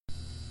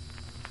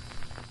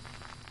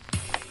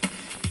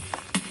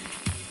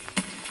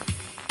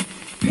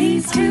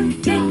These two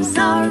dicks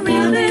are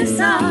real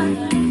bizarre.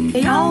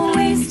 They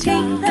always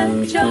take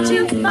the joke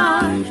too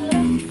far.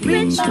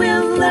 Rich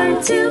will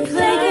learn to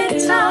play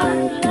guitar,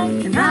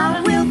 and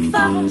Rob will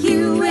fuck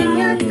you in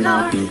your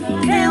car.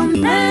 They'll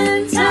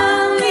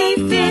mentally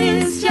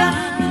fist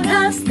ya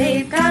because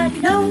they've got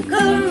no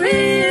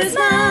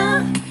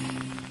charisma.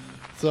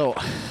 So,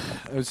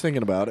 I was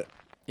thinking about it.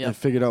 Yep. I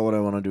figured out what I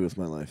want to do with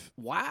my life.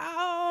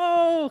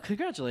 Wow.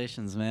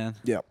 Congratulations, man.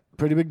 Yeah,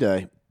 pretty big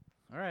day.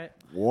 All right.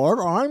 What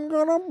I'm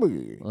gonna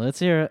be Let's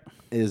hear it.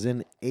 is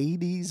an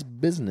 80s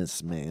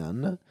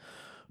businessman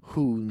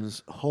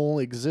whose whole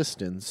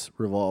existence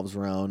revolves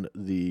around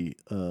the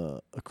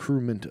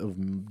accruement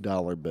of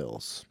dollar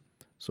bills.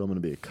 So I'm going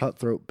to be a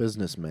cutthroat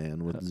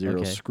businessman with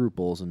zero Okay.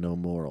 scruples and no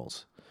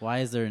morals. Why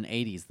is there an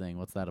 80s thing?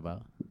 What's that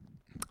about?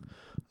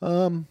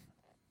 What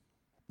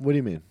do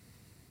you mean?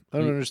 I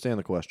don't You- understand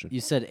the question.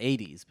 You said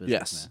 80s businessman.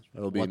 Yes,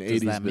 I will be What an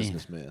does 80s that mean?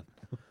 businessman.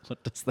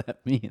 What does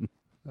that mean?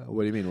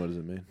 What do you mean? What does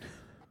it mean?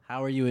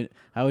 How would you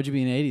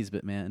be an 80s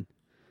bit man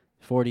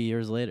 40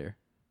 years later?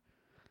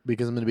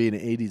 Because I'm going to be an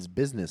 80s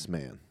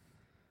businessman.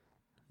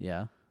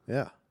 Yeah.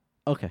 Yeah.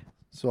 Okay.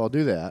 So I'll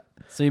do that.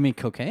 So you mean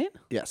cocaine?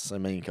 Yes, I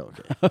mean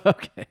cocaine.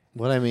 Okay.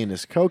 What I mean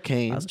is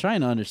cocaine. I was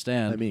trying to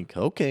understand. I mean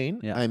cocaine.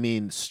 Yeah. I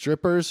mean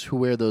strippers who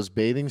wear those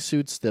bathing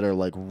suits that are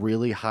like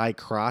really high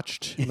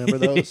crotched. Remember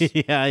those?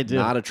 Yeah, I do.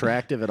 Not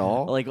attractive at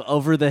all. Like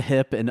over the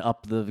hip and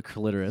up the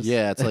clitoris.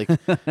 Yeah, it's like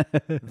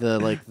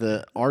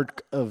the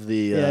arc of the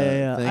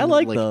Yeah. thing. I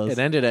like those. It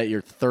ended at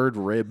your third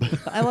rib.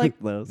 I like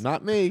those.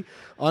 Not me.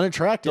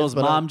 Unattractive. Those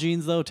but mom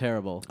jeans though,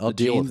 terrible. I'll the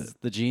deal with jeans,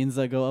 it. The jeans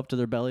that go up to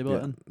their belly yeah,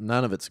 button.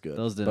 none of it's good.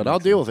 Those didn't but make I'll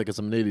deal sense. with it because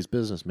I'm an 80s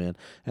businessman.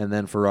 And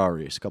then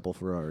Ferraris, a couple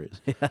Ferraris.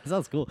 Yeah, that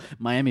sounds cool.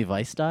 Miami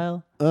Vice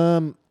style.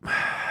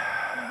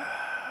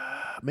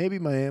 Maybe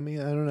Miami.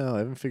 I don't know. I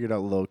haven't figured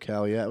out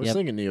locale yet. I was Yep.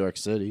 thinking New York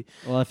City.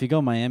 Well, if you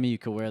go Miami, you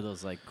could wear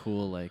those like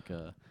cool like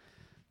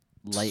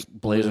light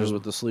Blazers blue.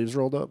 with the sleeves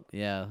rolled up.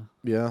 Yeah,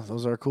 Yeah,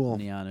 those are cool.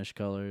 neonish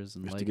colors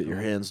and Just light to get your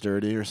colors. hands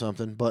dirty or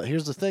something. But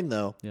here's the thing,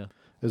 though. Yeah.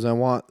 Is I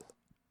want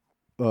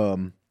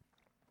to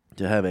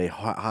have a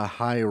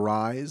high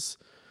rise,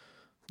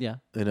 Yeah.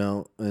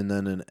 and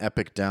then an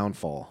epic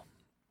downfall.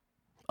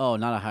 Oh,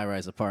 not a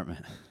high-rise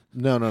apartment.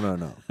 No.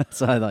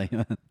 That's what I thought you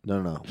meant.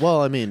 No.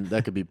 Well, I mean,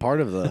 that could be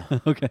part of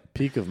the Okay.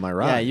 peak of my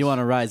rise. Yeah, you want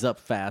to rise up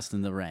fast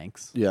in the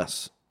ranks.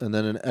 Yes. And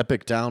then an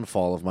epic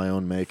downfall of my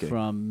own making.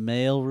 From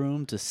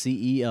mailroom to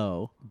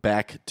CEO,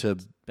 back to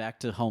back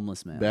to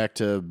homeless man.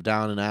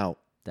 down and out.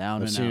 Down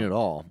I've and seen out. it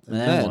all. And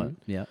And then what?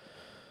 Yeah.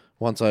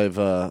 once I've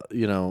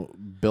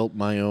built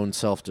my own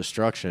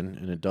self-destruction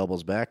and it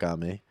doubles back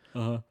on me,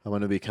 Uh-huh. I'm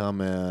going to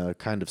become a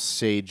kind of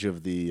sage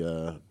of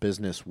the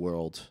business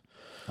world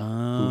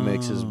who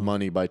makes his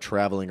money by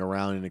traveling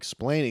around and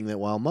explaining that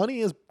while money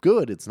is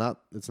good, it's not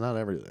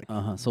everything.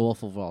 So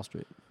Wolf of Wall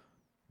Street.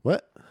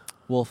 What?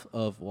 Wolf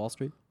of Wall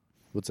Street.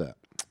 What's that?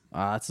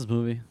 That's his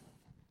movie.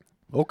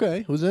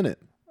 Okay, who's in it?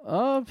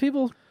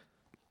 People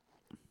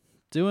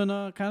doing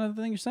kind of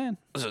the thing you're saying.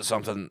 Is it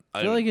something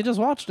I feel like you just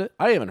watched it.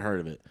 I haven't heard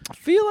of it? I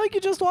feel like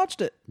you just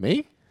watched it. Me?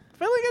 I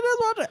feel like you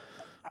just watched it.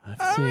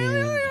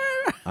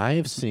 I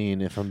have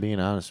seen, if I'm being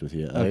honest with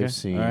you, Okay. I've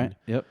seen All right.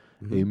 Yep.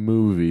 a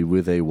movie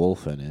with a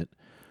wolf in it,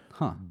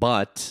 Huh.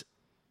 but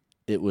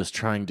it was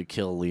trying to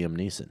kill Liam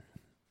Neeson,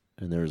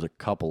 and there was a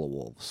couple of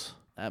wolves.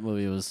 That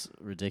movie was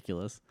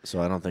ridiculous. So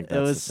I don't think that's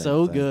It was the same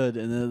so thing. good,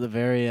 and then at the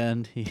very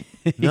end, he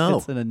No.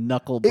 gets in a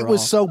knuckle brawl. It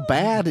was so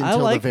bad I until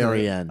the liked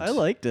very it. end. I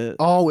liked it.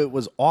 Oh, it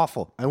was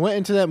awful. I went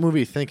into that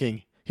movie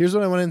thinking, here's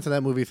what I went into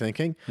that movie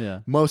thinking. Yeah.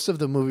 Most of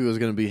the movie was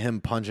going to be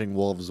him punching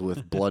wolves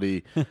with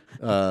bloody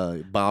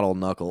bottle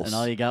knuckles. And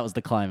all you got was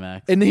the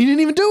climax. And he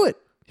didn't even do it.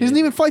 He doesn't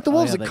even fight the Oh,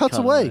 wolves. yeah, It they cuts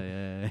cut away.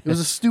 Yeah. It was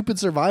a stupid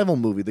survival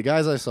movie. The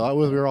guys I saw it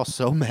with, we were all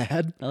so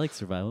mad. I like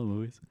survival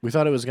movies. We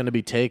thought it was going to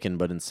be Taken,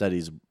 but instead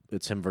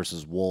it's him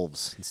versus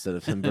wolves instead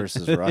of him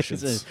versus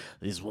Russians.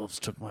 These wolves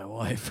took my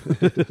wife.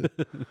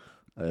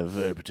 I have a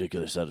very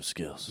particular set of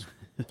skills,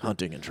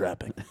 hunting and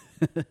trapping.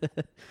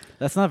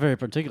 That's not very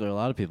particular. A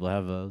lot of people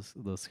have those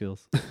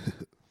skills.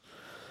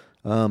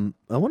 I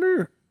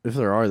wonder if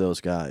there are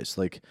those guys.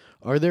 Like,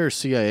 are there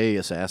CIA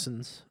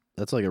assassins?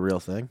 That's like a real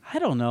thing. I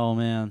don't know,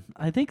 man.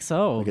 I think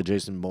so. Like a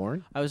Jason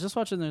Bourne? I was just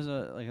watching. There's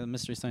a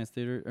Mystery Science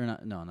Theater, or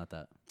not? No, not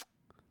that.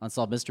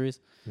 Unsolved Mysteries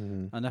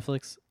on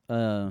Netflix.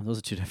 Those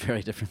are two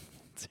very different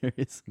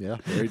series. Yeah,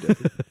 very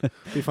different.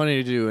 Be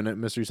funny to do a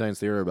Mystery Science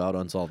Theater about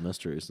unsolved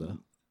mysteries, though.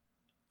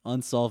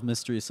 Unsolved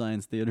Mystery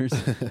Science Theaters.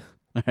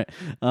 All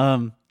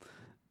right.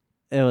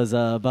 It was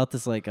about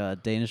this like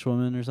Danish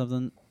woman or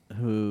something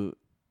who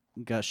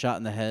got shot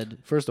in the head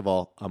First of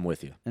all, I'm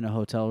with you. in a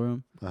hotel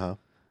room, Uh-huh.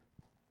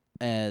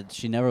 and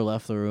she never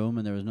left the room,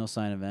 and there was no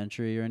sign of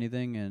entry or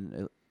anything,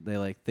 and they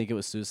like think it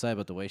was suicide,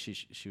 but the way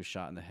she was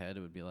shot in the head, it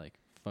would be like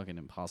fucking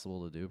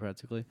impossible to do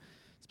practically,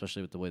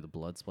 especially with the way the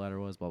blood splatter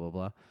was. Blah blah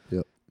blah.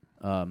 Yep.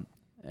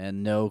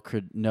 And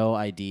no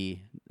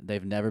ID.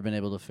 They've never been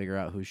able to figure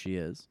out who she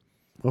is.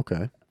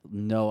 Okay.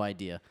 No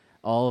idea.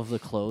 All of the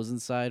clothes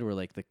inside were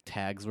like the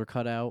tags were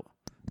cut out,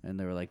 and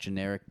they were like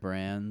generic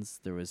brands.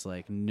 There was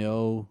like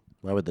no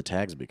Why would the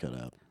tags be cut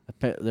out?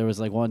 There was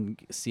like one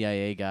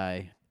CIA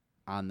guy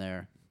on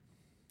there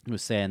who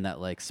was saying that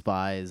like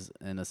spies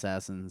and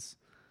assassins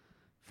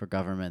for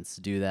governments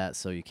do that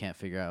so you can't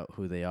figure out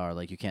who they are.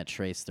 Like you can't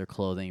trace their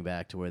clothing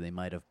back to where they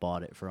might have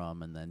bought it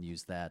from and then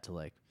use that to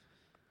like.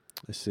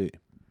 I see.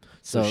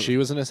 So she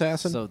was an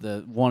assassin? So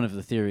one of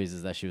the theories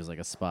is that she was like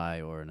a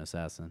spy or an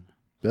assassin.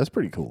 That's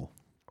pretty cool.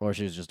 Or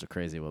she was just a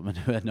crazy woman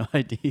who had no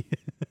ID.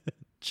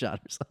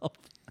 Shot herself.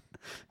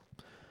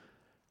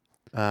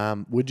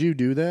 Would you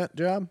do that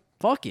job?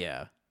 Fuck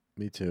yeah.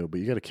 Me too, but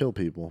you got to kill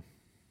people.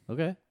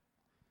 Okay.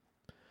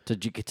 To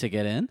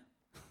get in?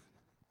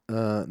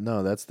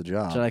 No, that's the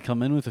job. Should I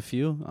come in with a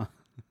few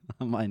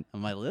on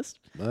my list?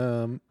 Like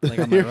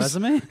on my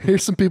resume?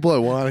 Here's some people I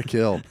want to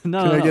kill.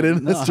 No, Can I get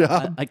in this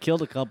job? I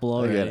killed a couple I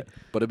already. get it.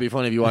 But it'd be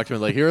funny if you walked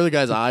in like, here are the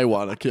guys I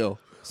want to kill.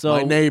 So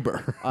my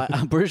neighbor.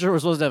 I'm pretty sure we're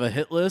supposed to have a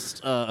hit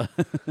list. This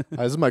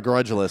is my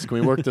grudge list. Can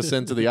we work this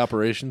into the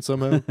operation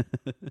somehow?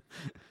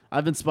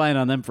 I've been spying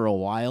on them for a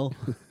while.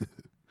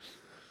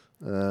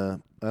 I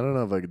don't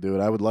know if I could do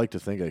it. I would like to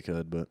think I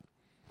could, but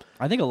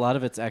I think a lot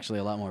of it's actually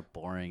a lot more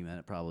boring than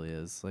it probably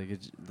is. Like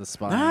the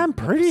spy. I'm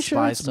pretty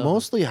sure it's stuff.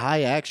 mostly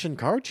high action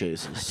car I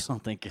chases.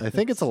 don't think. I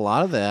think it's a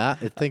lot of that.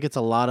 I think it's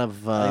a lot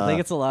of. I think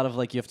it's a lot of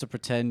like you have to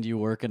pretend you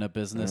work in a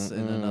business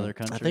in another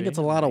country. I think it's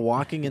a lot of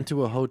walking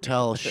into a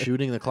hotel,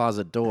 shooting the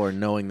closet door,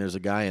 knowing there's a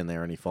guy in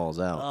there and he falls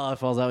out. Oh, it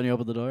falls out when you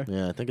open the door.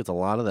 Yeah, I think it's a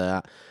lot of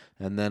that.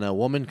 And then a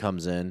woman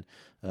comes in,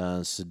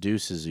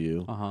 seduces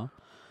you.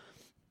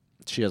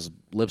 She has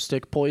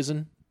lipstick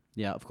poison.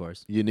 Yeah, of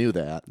course. You knew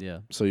that. Yeah.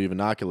 So you've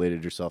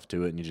inoculated yourself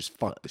to it, and you just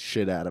fuck the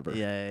shit out of her.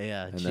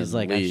 Yeah. And She's then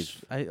like,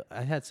 leave. I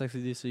had sex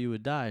with you so you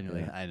would die. And you're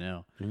like, I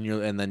know.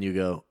 And then you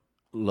go,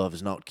 love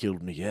has not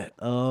killed me yet.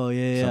 Oh,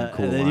 yeah. Some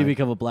cool and then line. you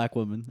become a black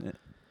woman.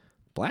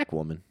 Black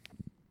woman.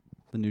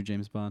 The new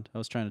James Bond. I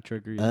was trying to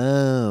trigger you.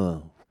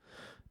 Oh.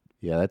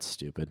 Yeah, that's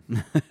stupid.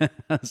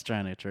 I was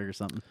trying to trigger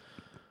something.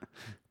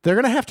 They're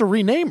going to have to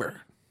rename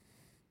her.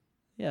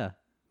 Yeah.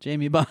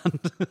 Jamie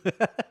Bond.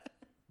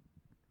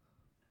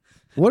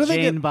 What are they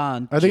Jane gonna,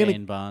 Bond. Are they Jane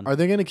gonna, Bond. Are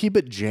they going to keep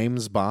it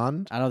James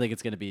Bond? I don't think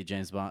it's going to be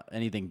James Bond.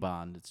 Anything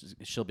Bond.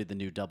 She'll be the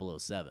new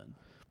 007.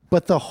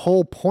 But the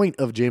whole point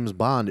of James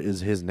Bond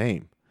is his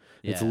name.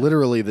 It's Yeah.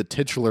 literally the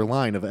titular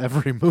line of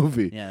every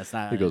movie. Yeah, it's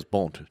not. He goes,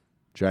 Bond.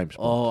 James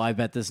Bond. Oh, I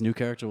bet this new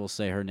character will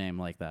say her name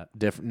like that.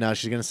 Different. No,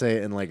 she's gonna say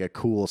it in like a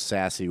cool,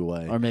 sassy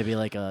way. Or maybe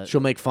like a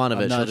She'll make fun of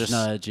it. nudge, she'll just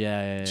nudge.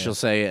 Yeah. she'll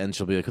say it, and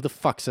she'll be like, "Who the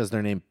fuck says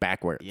their name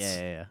backwards?"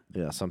 Yeah.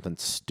 Yeah, something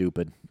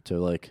stupid to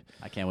like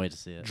I can't wait to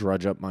see it.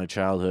 drudge up my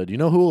childhood. You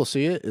know who will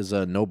see it is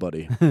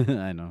nobody.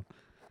 I know.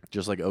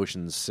 Just like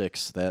Ocean's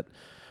 6, that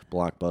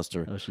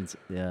blockbuster. Ocean's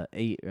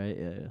 8, right?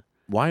 Yeah.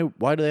 Why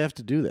do they have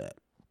to do that?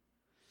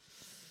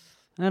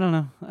 I don't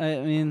know. I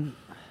mean,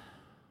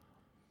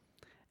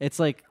 it's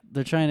like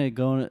they're trying to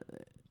go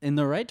in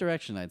the right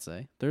direction, I'd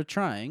say. They're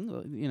trying,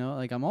 you know,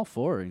 like I'm all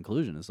for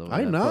inclusion and stuff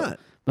like I'm that,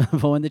 not.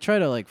 But when they try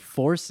to like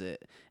force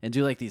it and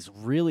do like these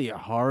really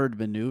hard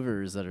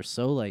maneuvers that are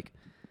so like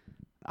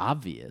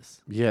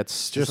obvious. Yeah,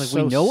 it's just like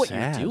so we know what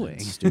sad you're and doing.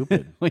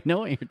 stupid. We know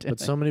what you're doing. But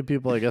so many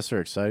people, I guess, are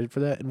excited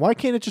for that. And why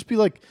can't it just be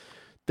like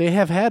they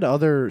have had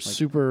other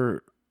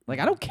super? Like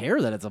I don't care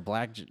that it's a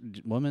black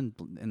woman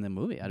in the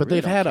movie. But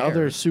they've had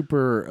other It's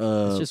super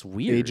just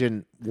weird.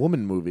 agent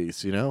woman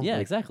movies, you know? Yeah,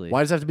 Like, exactly.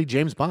 Why does it have to be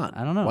James Bond?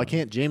 I don't know. Why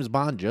can't James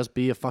Bond just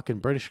be a fucking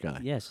British guy?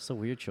 Yeah, it's just a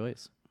weird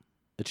choice.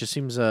 It just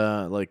seems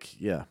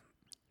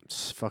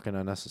it's fucking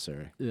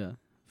unnecessary. Yeah,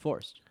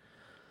 forced.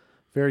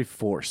 Very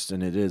forced,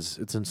 and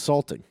it's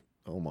insulting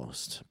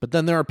almost. But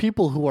then there are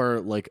people who are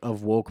like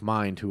of woke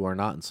mind who are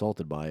not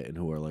insulted by it and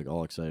who are like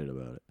all excited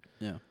about it.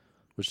 Yeah.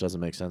 Which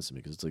doesn't make sense to me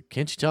because it's like,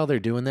 can't you tell they're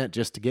doing that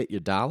just to get you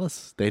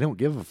dollars? They don't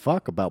give a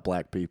fuck about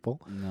black people.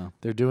 No,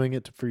 They're doing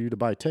it for you to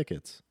buy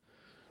tickets.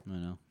 I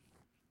know.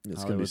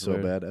 It's going to be Hollywood's so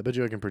weird. bad. I bet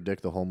you I can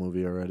predict the whole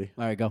movie already.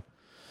 All right, go.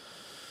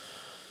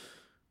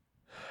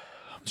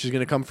 She's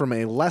going to come from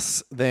a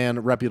less than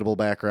reputable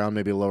background,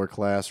 maybe lower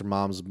class. Her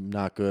mom's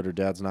not good, her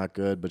dad's not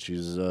good, but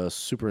she's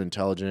super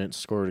intelligent,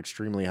 scored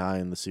extremely high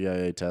in the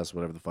CIA test,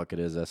 whatever the fuck it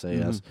is,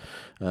 SAS.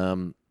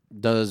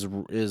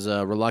 Is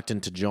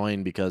reluctant to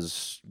join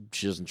because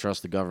she doesn't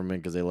trust the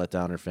government because they let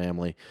down her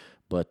family,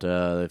 but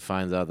it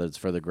finds out that it's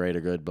for the greater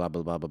good. Blah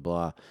blah blah blah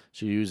blah.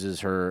 She uses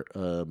her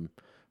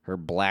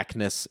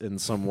blackness in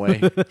some way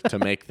to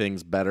make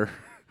things better.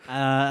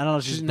 I don't know.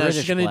 If she's She's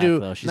British gonna black, do-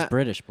 though. She's not-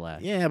 British black.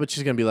 Yeah, but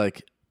she's gonna be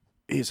like,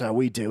 "Here's how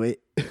we do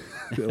it,"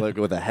 like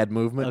with a head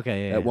movement.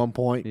 Okay, yeah, At yeah. one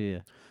point,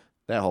 Yeah.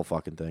 that whole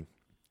fucking thing.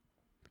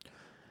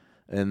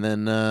 And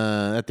then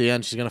at the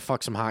end, she's gonna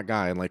fuck some hot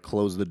guy and like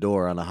close the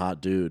door on a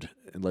hot dude.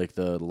 And like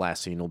the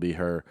last scene will be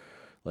her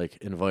like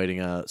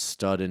inviting a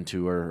stud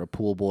into her, a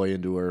pool boy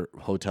into her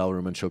hotel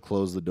room, and she'll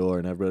close the door,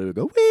 and everybody will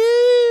go,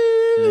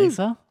 "Woo!" You think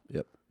so?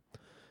 Yep.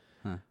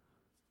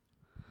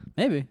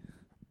 Maybe.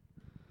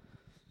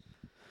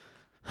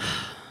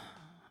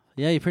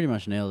 Yeah, you pretty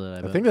much nailed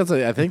it. I think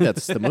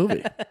that's the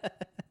movie.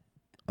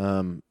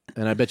 And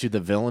I bet you the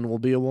villain will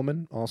be a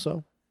woman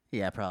also.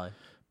 Yeah, probably.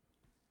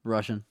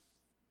 Russian.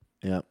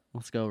 Yeah.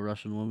 Let's go,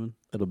 Russian woman.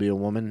 It'll be a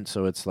woman,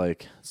 so it's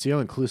like, see how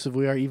inclusive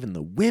we are? Even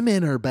the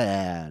women are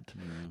bad.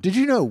 Did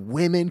you know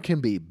women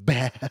can be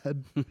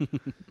bad?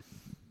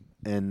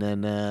 And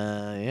then,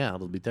 yeah,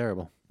 it'll be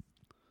terrible.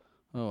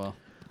 Oh, well.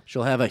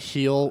 She'll have a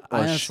heel.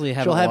 I honestly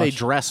haven't she'll have a watched-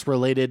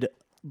 dress-related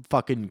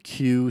fucking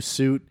Q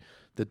suit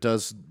that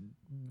does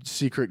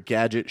secret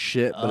gadget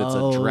shit, but it's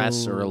a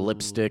dress or a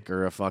lipstick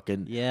or a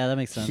fucking Yeah, that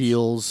makes sense.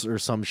 heels or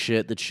some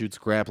shit that shoots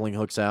grappling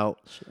hooks out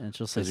And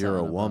she'll say because you're a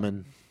something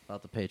woman.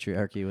 about the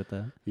patriarchy with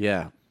that.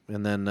 Yeah.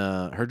 And then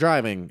her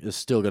driving is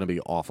still going to be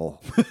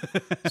awful.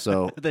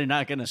 So They're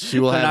not gonna. she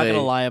will they're have not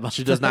gonna lie about.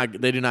 She that. does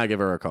not. They do not give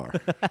her a car.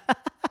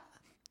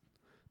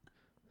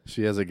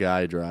 She has a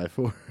guy drive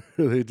for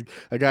her.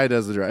 A guy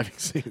does the driving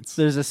scenes.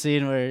 There's a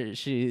scene where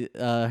she,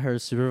 her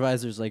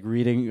supervisor's like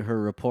reading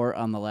her report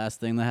on the last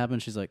thing that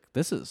happened. She's like,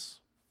 "This is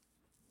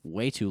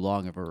way too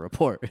long of a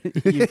report.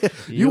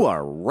 You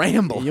are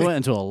rambling. You went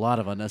into a lot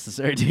of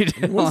unnecessary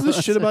detail. What's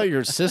this shit about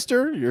your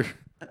sister?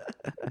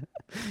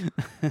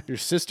 Your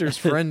sister's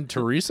friend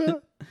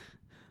Teresa?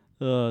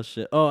 Oh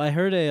shit! Oh, I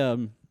heard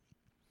a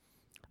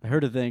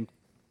thing,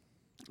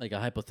 like a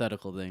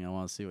hypothetical thing. I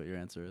want to see what your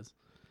answer is.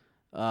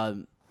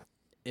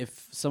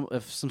 If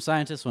some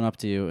scientists went up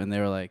to you and they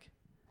were like,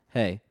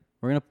 "Hey,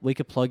 we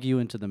could plug you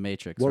into the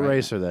Matrix." What right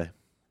race now." are they?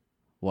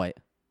 White.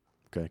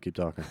 Okay, keep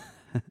talking.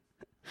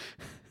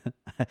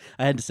 I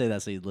had to say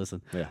that so you'd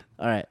listen. Yeah.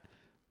 All right.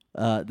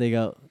 They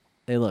go,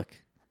 "Hey, look,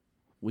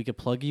 we could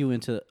plug you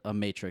into a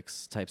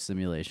Matrix type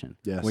simulation.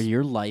 Yes. Where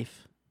your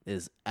life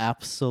is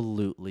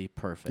absolutely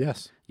perfect.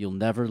 Yes. You'll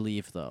never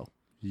leave though,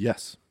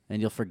 Yes.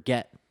 and you'll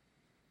forget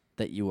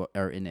that you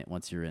are in it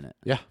once you're in it.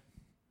 Yeah,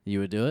 You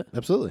would do it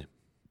absolutely.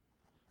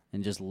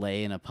 and just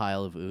lay in a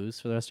pile of ooze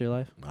for the rest of your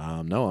life,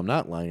 No, I'm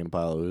not lying in a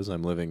pile of ooze.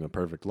 I'm living a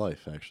perfect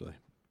life, actually.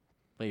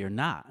 but you're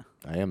not.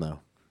 I am, though.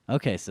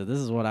 Okay, so this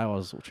is what I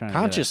was trying to get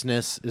at.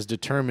 Consciousness is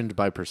determined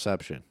by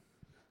perception.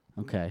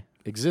 Okay.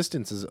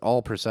 Existence is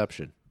all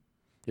perception.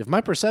 If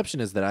my perception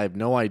is that I have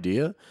no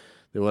idea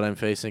that what I'm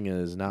facing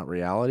is not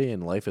reality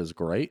and life is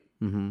great,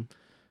 Mm-hmm.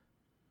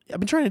 I've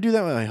been trying to do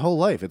that my whole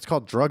life. It's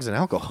called drugs and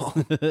alcohol.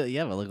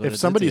 Yeah, but look what If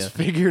somebody's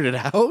figured it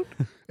out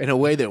in a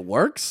way that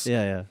works,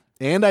 yeah.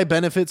 and I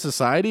benefit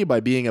society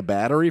by being a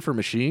battery for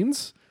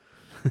machines,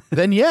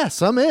 then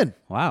yes, I'm in.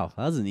 Wow,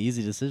 that was an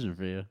easy decision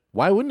for you.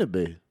 Why wouldn't it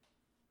be?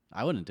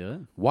 I wouldn't do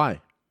it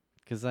Why?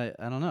 because I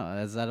don't know,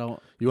 as I don't.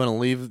 You want to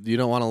leave? You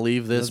don't want to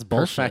leave this That's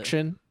bullshit.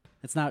 perfection?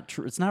 It's not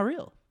true. It's not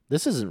real.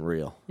 This isn't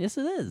real. Yes,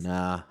 it is.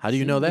 Nah. How do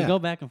you See, know We that? go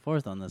back and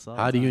forth on this. All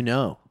How the do you time.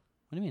 know?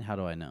 What do you mean? How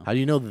do I know? How do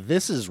you know that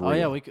this is real? Oh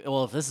yeah,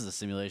 well, if this is a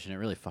simulation, it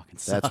really fucking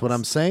sucks. That's what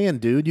I'm saying,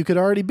 dude. You could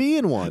already be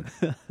in one.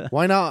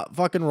 Why not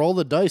fucking roll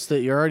the dice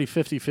that you're already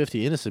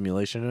 50-50 in a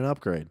simulation and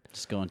upgrade?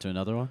 Just go into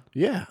another one,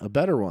 Yeah, a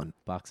better one.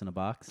 box in a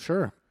box.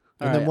 Sure.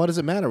 All And then right. what does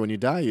it matter? When you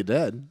die, you're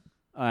dead.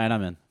 All right,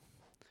 I'm in.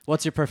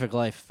 What's your perfect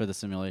life for the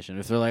simulation?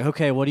 If they're like,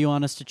 okay, what do you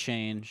want us to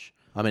change?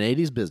 I'm an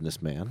 80s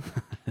businessman.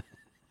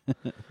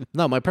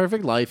 No, my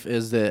perfect life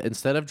is that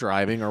instead of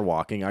driving or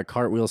walking, I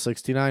cartwheel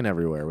 69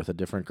 everywhere with a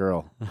different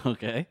girl.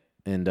 Okay.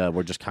 And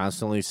we're just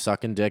constantly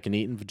sucking dick and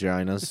eating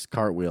vaginas,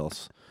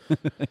 cartwheels.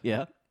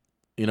 Yeah.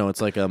 You know, it's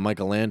like a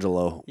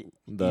Michelangelo. You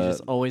The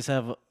just always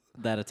have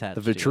that attached.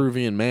 the to you.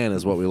 Vitruvian man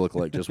is what we look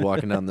like, just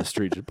walking down the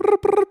street. Just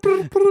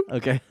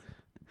Okay.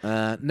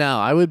 no,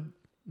 I would.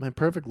 My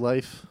perfect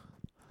life.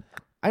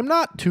 I'm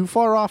not too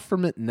far off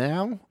from it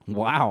now,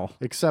 Wow.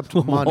 except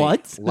money.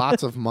 What?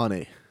 Lots of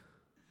money.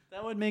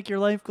 That would make your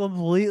life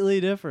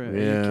completely different. Are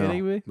you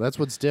kidding me? That's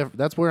what's different.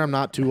 That's where I'm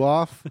not too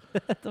off.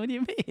 What do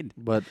you mean?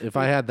 But if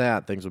I had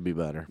that, things would be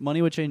better.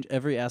 Money would change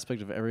every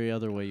aspect of every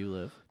other way you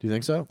live. Do you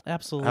think so?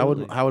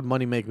 Absolutely. How would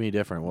money make me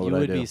different? What you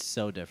would would I do? be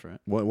so different.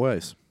 What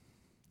ways?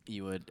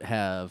 You would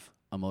have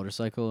a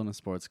motorcycle and a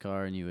sports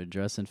car, and you would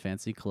dress in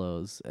fancy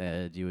clothes,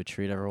 and you would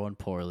treat everyone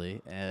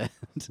poorly. And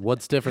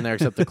What's different there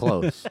except the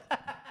clothes?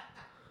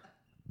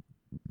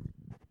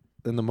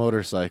 And the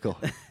motorcycle.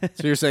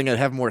 So you're saying I'd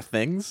have more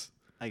things?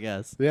 I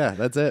guess Yeah,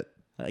 that's it.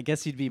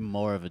 you'd be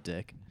more of a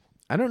dick.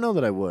 I don't know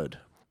that I would.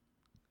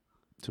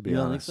 To be You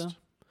don't honest. think so?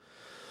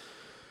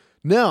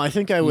 No, I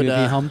think I would. You'd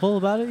be humble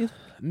about it.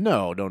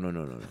 No.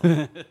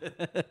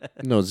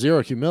 No,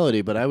 zero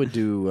humility. But I would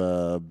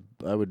do.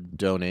 I would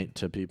donate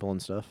to people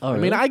and stuff. Oh, I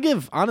mean, really? I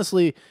give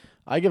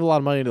a lot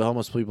of money to the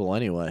homeless people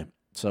anyway.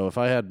 So if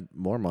I had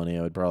more money,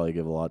 I would probably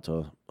give a lot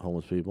to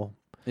homeless people.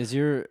 Is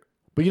your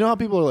But you know how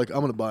people are like,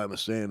 I'm gonna buy them a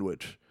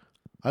sandwich.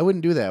 I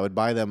wouldn't do that. I would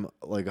buy them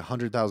like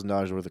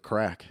 $100,000 worth of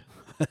crack.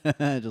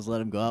 just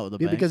let him go out with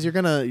a Yeah, bang? because you're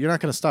not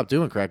gonna stop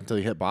doing crack until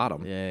you hit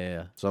bottom.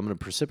 yeah. So I'm gonna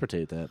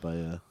precipitate that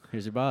by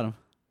Here's your bottom.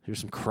 here's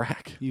some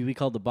crack. You'd be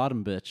called the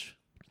bottom bitch.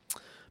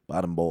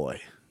 Bottom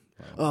boy.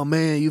 Oh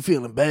man, you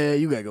feeling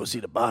bad? You gotta go see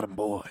the bottom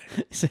boy.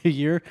 So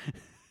your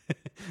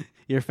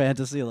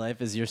fantasy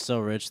life is you're so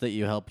rich that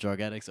you help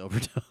drug addicts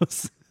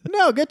overdose.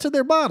 No, get to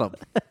their bottom.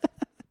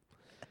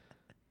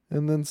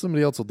 And then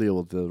somebody else will deal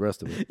with the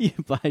rest of it. You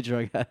buy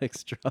drug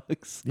addicts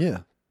drugs. Yeah.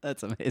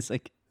 That's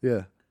amazing.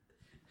 Yeah.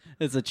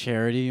 It's a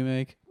charity you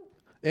make.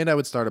 And I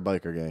would start a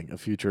biker gang, a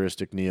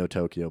futuristic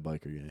Neo-Tokyo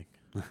biker gang.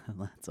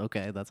 That's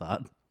okay. That's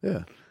odd.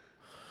 Yeah.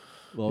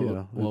 Well, You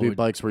know, what it'd be would-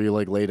 bikes where you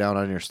like lay down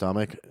on your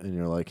stomach and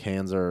your like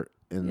hands are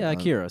in. yeah,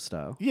 Akira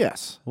style.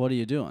 Yes. What are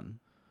you doing,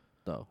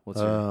 though?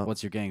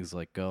 What's your gang's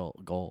like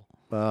goal?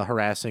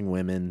 Harassing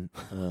women,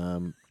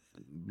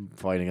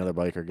 fighting other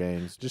biker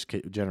gangs, just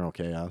general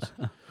chaos.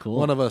 Cool.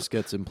 One of us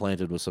gets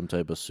implanted with some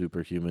type of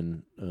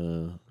superhuman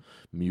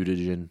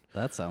mutagen.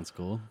 That sounds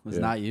cool. It's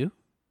Yeah. not you.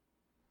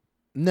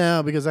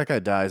 No, because that guy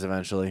dies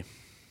eventually.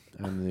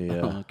 I'm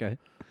the Okay.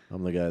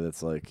 I'm the guy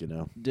that's like,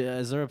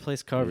 Is there a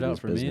place carved out Ladies'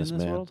 for me in this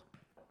businessman. world?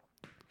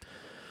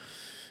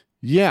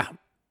 yeah.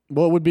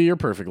 What would be your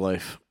perfect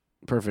life?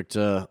 Perfect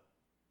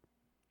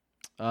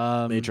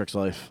Matrix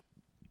life.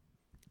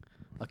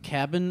 A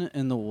cabin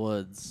in the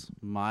woods,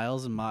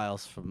 miles and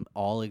miles from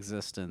all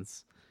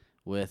existence,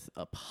 with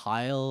a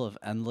pile of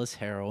endless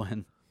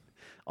heroin,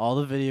 all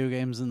the video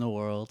games in the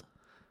world,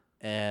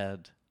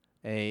 and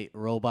a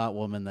robot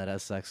woman that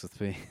has sex with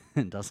me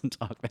and doesn't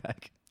talk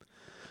back.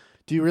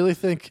 Do you really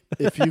think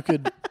if you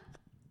could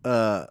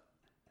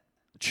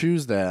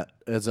choose that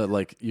as a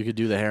like you could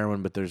do the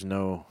heroin, but there's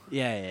no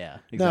Yeah,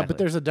 exactly. No, but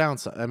there's a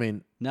downside. I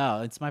mean,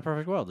 No, it's my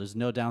perfect world. There's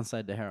no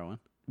downside to heroin.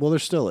 well, there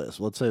still is.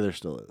 Let's say there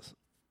still is.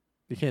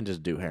 You can't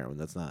just do heroin.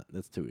 That's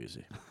too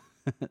easy.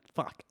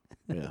 Fuck.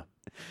 Yeah.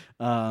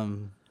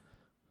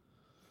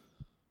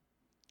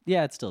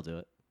 Yeah, I'd still do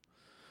it.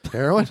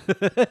 Heroin?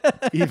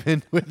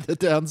 Even with the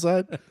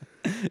downside?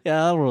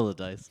 Yeah, I'll roll the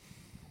dice.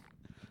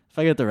 If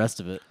I get the rest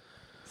of it,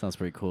 sounds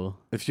pretty cool.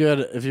 If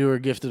you were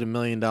gifted $1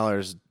 million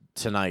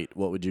tonight,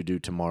 what would you do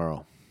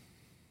tomorrow?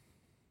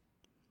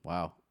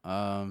 Wow.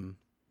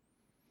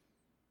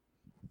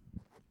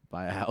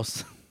 Buy a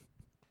house.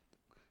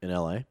 In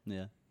LA?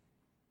 Yeah.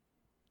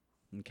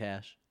 In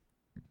cash.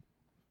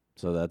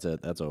 So that's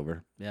it. That's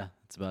over. Yeah,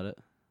 that's about it.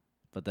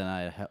 But then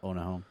I own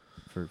a home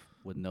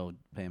with no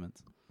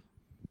payments.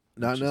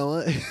 Not in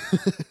LA? For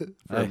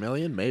Hey. $1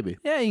 million? Maybe.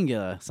 Yeah, you can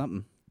get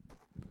something.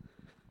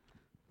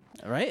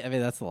 Right? I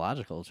mean, that's the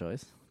logical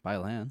choice. Buy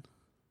land.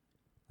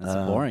 That's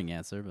a boring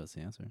answer, but it's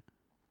the answer.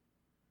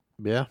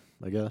 Yeah,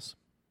 I guess.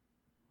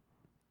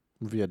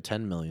 If you had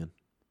 10 million.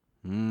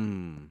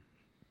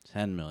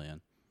 10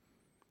 million.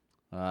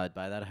 I'd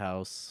buy that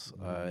house.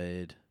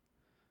 I'd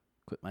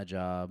quit my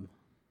job.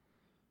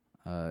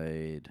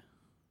 I'd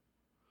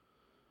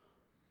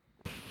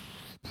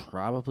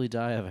probably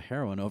die of a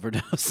heroin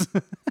overdose.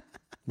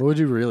 What would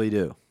you really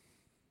do?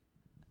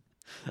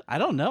 I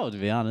don't know, to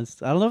be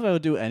honest. I don't know if I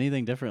would do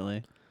anything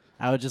differently.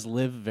 I would just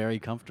live very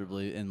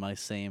comfortably in my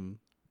same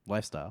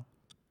lifestyle.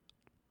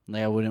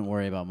 Like, I wouldn't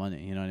worry about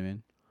money, you know what I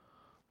mean?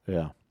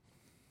 Yeah.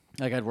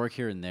 Like, I'd work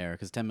here and there,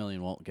 because 10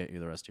 million won't get you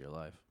the rest of your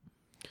life.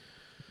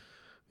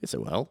 Yes,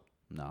 it will.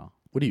 No,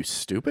 What are you,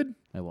 stupid?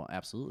 it won't.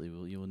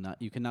 Absolutely. You will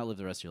not. You cannot live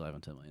the rest of your life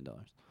on $10 million.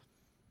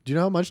 Do you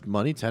know how much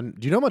money do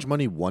you know how much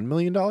money $1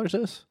 million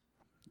is?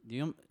 Do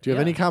you have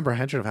any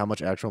comprehension of how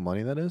much actual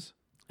money that is?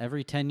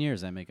 Every 10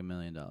 years, I make $1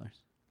 million.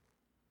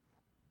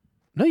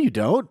 No, you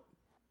don't.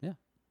 Yeah.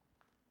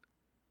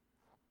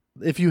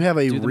 If you have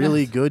a Do the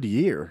really math. good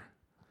year.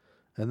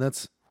 And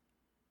that's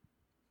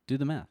Do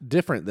the math.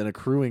 different than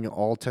accruing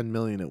all 10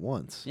 million at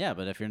once. Yeah,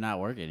 but if you're not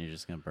working, you're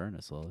just gonna burn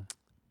it slowly.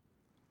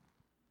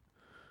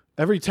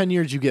 Every 10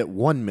 years you get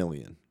 1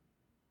 million.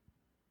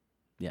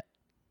 Yeah.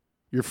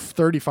 You're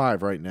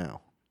 35 right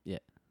now. Yeah.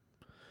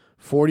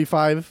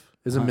 45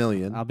 is a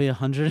million. I'll be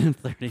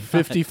 130.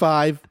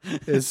 55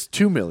 is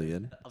 2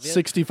 million. I'll be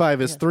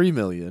 65 is 3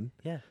 million.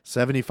 Yeah.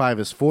 75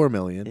 is 4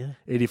 million. Yeah.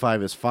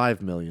 85 is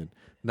 5 million.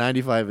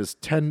 95 is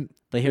 10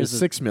 But here's is the-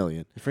 6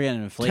 million. Forget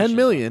inflation. 10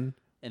 million.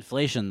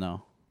 Inflation,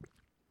 though.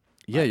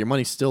 Yeah, your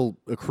money still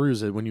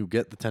accrues when you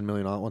get the 10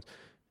 million all at once.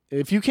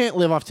 If you can't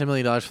live off $10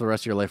 million for the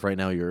rest of your life right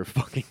now, you're a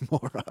fucking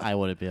moron. I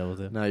wouldn't be able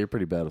to. No, you're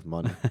pretty bad with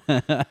money.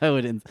 I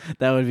wouldn't.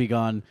 That would be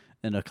gone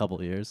in a couple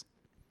of years.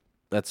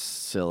 That's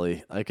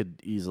silly. I could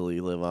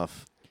easily live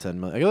off 10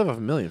 million. I could live off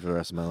 $1 million for the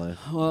rest of my life.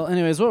 Well,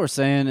 anyways, what we're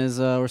saying is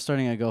we're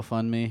starting a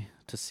GoFundMe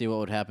to see what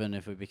would happen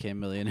if we became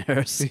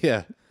millionaires.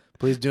 Yeah.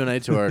 Please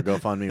donate to our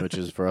GoFundMe, which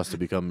is for us to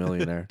become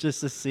millionaire.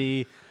 Just to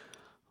see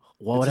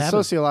what would It's a happen.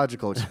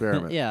 sociological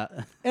experiment. Yeah.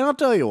 And I'll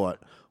tell you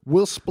what,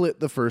 we'll split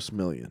the first $1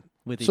 million.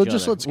 With each So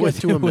just other. let's get With-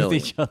 to $1 million. With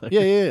each other.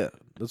 Yeah.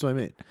 That's what I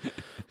mean.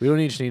 We don't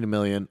each need $1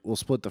 million. We'll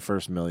split the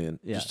first $1 million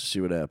Yeah. just to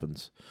see what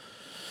happens.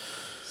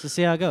 To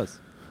see how it goes.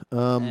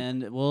 Um,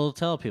 And we'll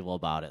tell people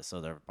about it so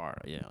they're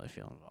part, they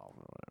feel involved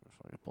or whatever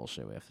fucking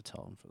bullshit we have to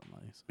tell them for the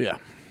money. So. Yeah.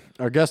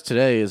 Our guest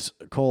today is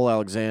Cole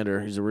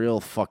Alexander. He's a real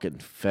fucking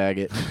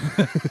faggot.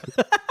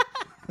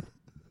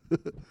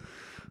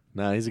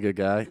 Nah, he's a good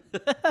guy.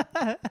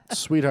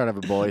 Sweetheart of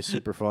a boy,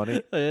 super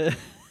funny.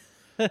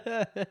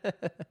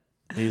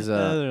 He's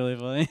That was really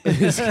funny.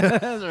 That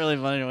was a really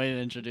funny way to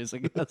introduce a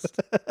guest.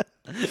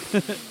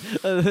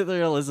 They're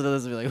gonna listen to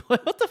this and be like,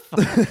 "What the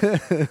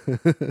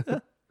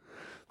fuck?"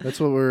 That's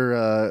what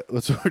we're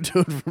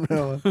doing from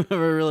now on.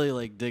 We're really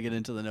like digging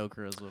into the no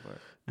charisma part.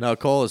 No,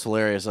 Cole is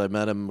hilarious. I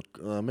met him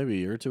maybe a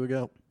year or two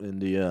ago,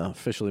 and he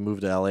officially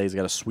moved to LA. He's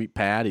got a sweet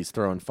pad. He's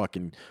throwing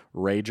fucking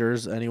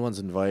ragers. Anyone's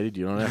invited.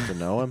 You don't have to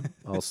know him.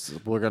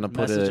 We're gonna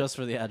put Message it. us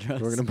for the address.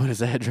 We're gonna put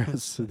his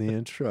address in the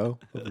intro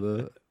of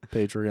the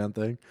Patreon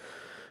thing,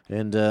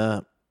 and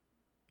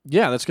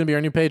yeah, that's gonna be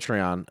our new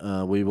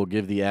Patreon. We will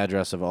give the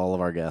address of all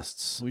of our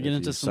guests. We get if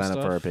into you some sign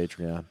up for our stuff.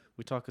 Patreon.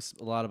 We talk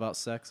a lot about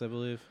sex, I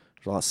believe.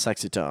 There's a lot of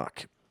sexy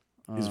talk.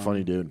 He's a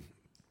funny dude.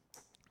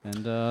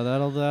 And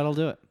that'll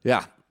do it.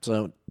 Yeah.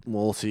 So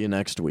we'll see you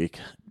next week.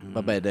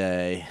 Bye bye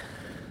day.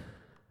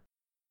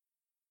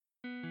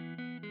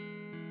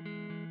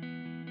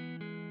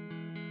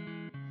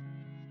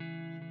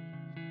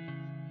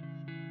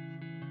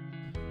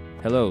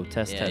 Hello,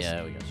 test.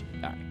 Yeah, we got you.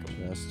 All right,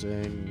 cool.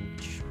 Testing.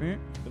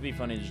 It'd be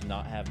funny to just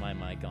not have my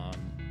mic on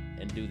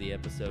and do the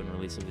episode and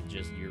release it with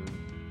just your.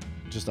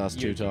 Just us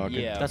two talking.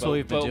 Yeah, That's but- what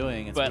we've been but-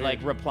 doing. It's but weird. like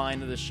replying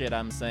to the shit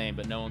I'm saying,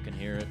 but no one can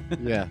hear it.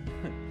 Yeah.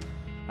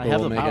 I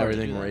have we'll the make power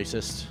everything to do that.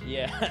 racist.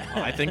 Yeah.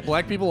 I think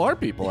black people are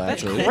people,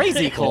 actually.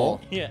 Crazy,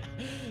 Cole. Yeah.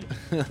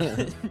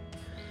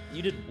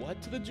 You did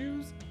what to the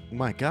Jews?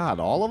 My God,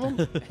 all of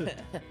them?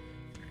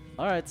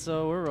 All right,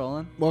 so we're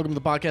rolling. Welcome to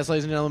the podcast,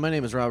 ladies and gentlemen. My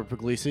name is Robert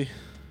Puglisi.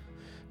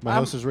 My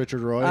host is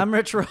Richard Roy. I'm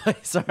Rich Roy.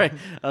 Sorry,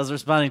 I was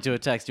responding to a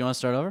text. You want to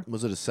start over?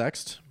 Was it a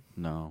sext?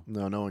 No.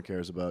 No, no one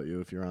cares about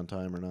you if you're on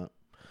time or not.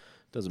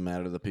 Doesn't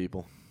matter to the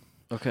people.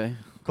 Okay.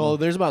 Cole,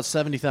 there's about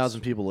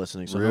 70,000 people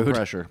listening, so no Rude.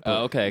 pressure.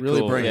 Oh, okay, really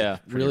cool. bring Yeah. it.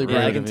 Really bring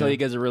Yeah, I it. can tell you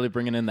guys are really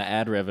bringing in the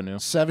ad revenue.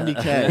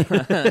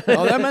 70K.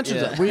 Oh, that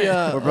mentions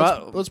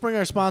it. Let's bring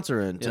our sponsor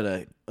in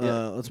today.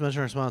 Yeah. Let's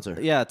mention our sponsor.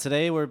 Yeah,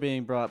 today we're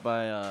being brought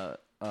by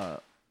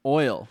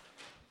oil.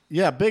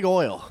 Yeah, Big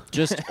Oil.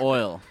 Just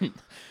oil.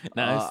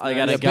 Nice. I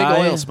got Yeah, a guy.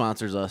 Big Oil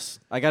sponsors us.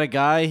 I got a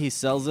guy. He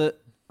sells it.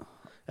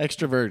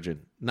 Extra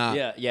virgin. Not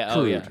Yeah, yeah.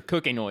 crude. Oh, yeah.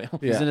 Cooking oil.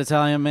 Yeah. He's an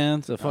Italian man.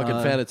 It's a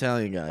fucking fat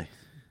Italian guy.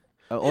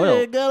 Oil.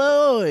 Hey, got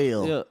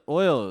oil. Yeah,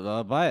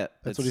 oil. Buy it.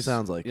 That's what he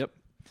sounds like. Yep.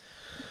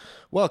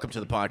 Welcome to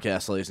the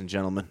podcast, ladies and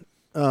gentlemen.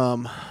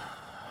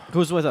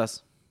 Who's with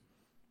us?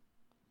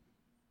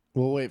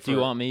 We'll wait for. Do you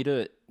want me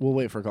to? We'll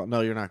wait for a call.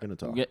 No, you're not going to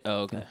talk. Get,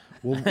 oh, okay.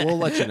 We'll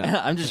let you know.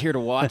 I'm just here to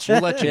watch.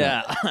 We'll let you know.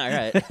 Yeah. All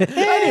right.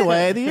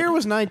 Anyway, the year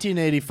was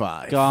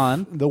 1985.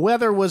 Gone. The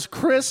weather was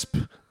crisp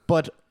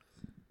but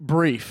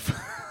brief.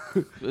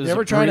 You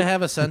ever try to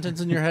have a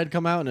sentence in your head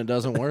come out and it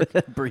doesn't work?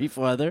 brief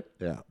weather?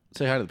 Yeah.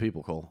 Say hi to the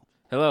people, Cole.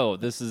 Hello,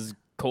 this is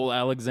Cole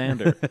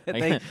Alexander.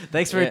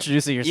 Thanks for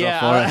introducing yourself Yeah,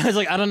 for I us. was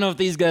like, I don't know if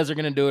these guys are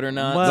gonna do it or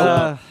not.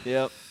 Well,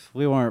 Yep.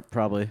 we weren't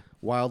probably.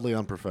 Wildly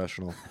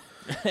unprofessional.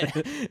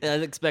 I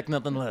expect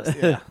nothing less.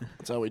 Yeah.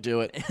 That's how we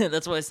do it.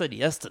 That's why I said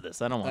yes to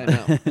this. I don't I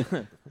want.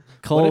 know.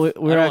 Cole, What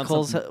if- we I were don't at want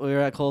Cole's. We were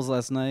at Cole's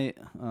last night.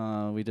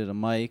 We did a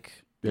mic.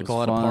 It Yeah, was Cole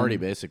had a fun. party,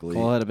 basically.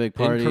 Cole had a big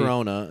party. In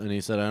Corona, and he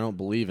said, I don't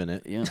believe in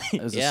it. Yeah,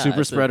 it was Yeah, a super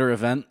that's a- spreader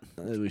event.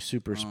 We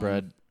super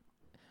spread.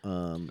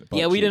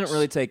 Yeah, we didn't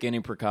really take any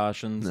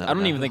precautions. No, I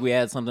don't no. even think we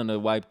had something to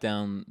wipe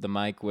down the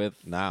mic with.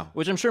 No.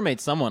 Which I'm sure made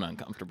someone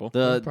uncomfortable.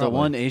 The Probably.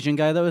 one Asian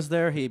guy that was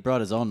there, he brought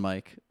his own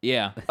mic.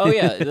 Yeah. Oh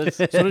yeah. That's,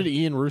 So did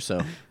Ian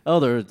Russo.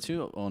 Oh, there were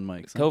two own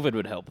mics. huh? COVID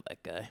would help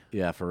that guy.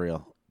 Yeah, for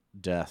real.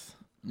 Death.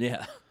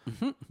 Yeah.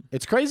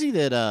 It's crazy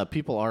that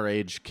people our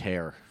age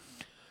care.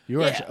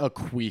 You're Yeah. a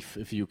queef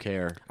if you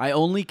care. I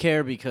only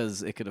care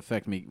because it could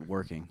affect me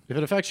working. If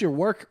it affects your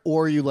work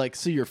or you like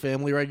see your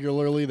family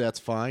regularly, that's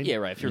fine. Yeah.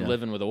 Right. If you're Yeah.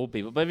 living with old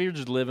people, but if you're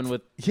just living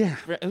with, Yeah.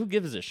 who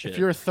gives a shit? If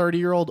you're a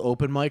 30-year-old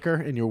open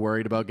micer and you're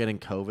worried about getting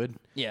COVID,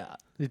 yeah.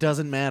 it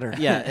doesn't matter.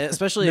 Yeah,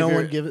 especially No if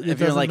you're, one gives- it if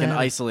you're doesn't like an matter.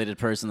 isolated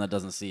person that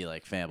doesn't see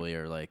like family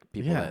or like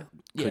people Yeah. that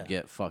could Yeah.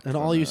 get fucked. And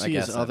from all it. you I see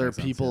guess is that other makes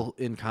sense, people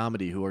in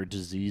comedy who are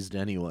diseased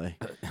anyway.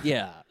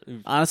 Yeah.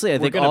 Honestly, I We're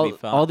think gonna be all,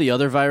 fine. all the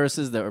other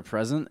viruses that were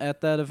present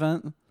at that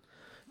event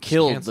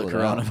killed the cancel it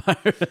out.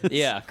 coronavirus.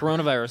 Yeah.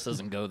 Coronavirus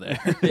doesn't go there.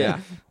 Yeah.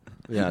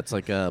 Yeah, it's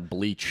like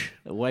bleach.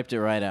 It wiped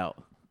it right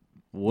out.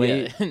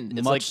 Way Yeah, it's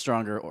much like-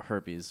 stronger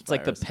herpes. It's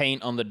like the virus.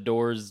 paint on the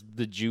doors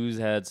the Jews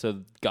had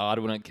so God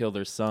wouldn't kill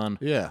their son.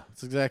 Yeah,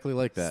 it's exactly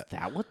like that.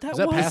 that what that Is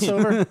that was?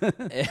 Passover?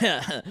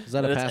 Yeah. Is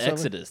that a That's Passover?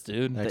 Exodus,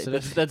 dude.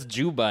 Exodus? That's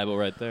Jew Bible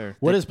right there.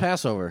 What is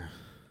Passover?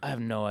 I have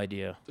no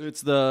idea.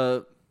 It's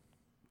the.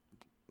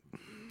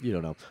 You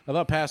don't know. I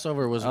thought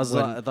Passover was I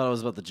when, thought it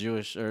was about the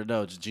Jewish or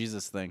no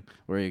Jesus thing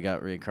where he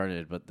got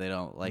reincarnated, but they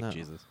don't like No.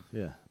 Jesus.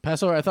 yeah.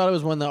 Passover, I thought it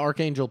was when the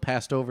archangel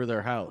passed over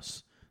their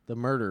house. The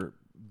murder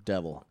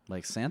devil.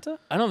 Like Santa?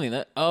 I don't think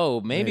that.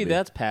 Oh, maybe Maybe.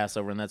 that's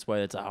Passover, and that's why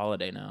it's a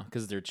holiday now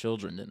because their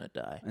children didn't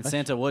die. And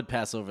Santa would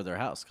pass over their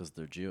house because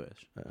they're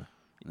Jewish. And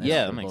they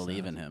Yeah, don't that makes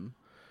believe sense. in him.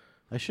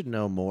 I should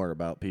know more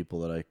about people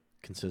that I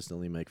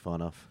consistently make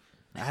fun of.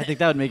 I think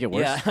that would make it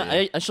worse. Yeah, for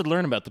you. I should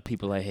learn about the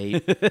people I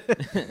hate. That's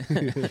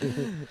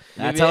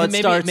how it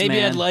maybe, starts, Maybe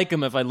man. I'd like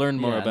them if I learned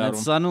more Yeah, and about then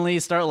them. suddenly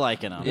start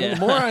liking them. Yeah. The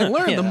more I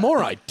learn, the Yeah.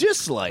 more I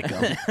dislike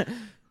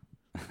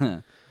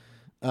them.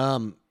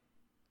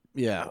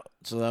 Yeah,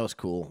 so that was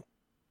cool.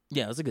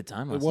 Yeah, it was a good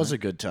time. It was a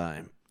good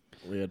time.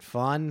 We had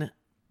fun.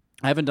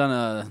 I haven't done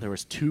a. There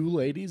was 2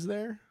 ladies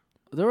there.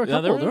 There were a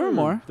couple. There were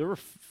more. There were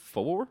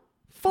 4.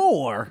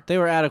 4. They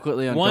were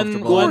adequately One-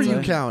 uncomfortable. Who one- are I'd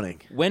you say.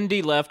 counting?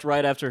 Wendy left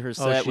right after her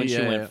set when she-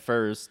 she yeah, went yeah.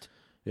 first.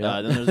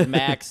 Yeah. Then there's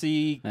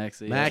Maxie,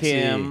 Maxie. Maxie.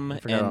 Kim, I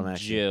forgot about and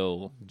Maxie.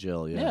 Jill.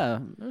 Jill, yeah. Yeah,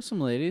 there's some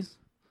ladies.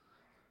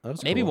 That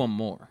was Maybe cool. one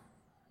more.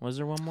 Was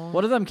there one more?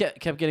 One of them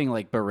kept getting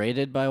like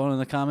berated by one of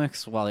the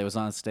comics while he was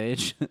on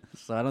stage,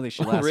 so I don't think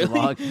she lasted really?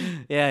 long.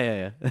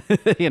 Yeah.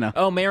 You know.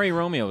 Oh, Mary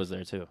Romeo was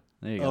there too.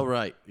 There you go. Oh,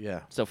 right.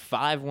 Yeah. So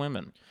 5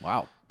 women.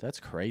 Wow. That's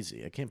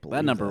crazy. I can't believe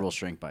That number will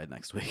shrink by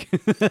next week.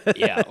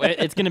 Yeah,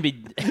 it's gonna be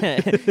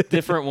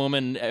different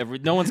woman.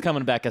 No one's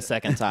coming back a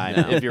second time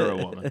if you're a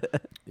woman.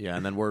 Yeah,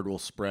 and then word will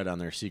spread on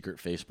their secret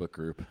Facebook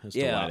group. As to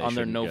Yeah, why they on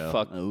their shouldn't no go.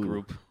 fuck Ooh.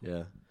 group.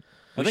 Yeah.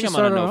 I We think should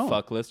I'm on a start our no own.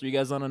 fuck list. Are you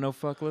guys on a no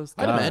fuck list?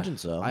 I'd imagine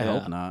so. I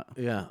hope not.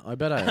 Yeah, I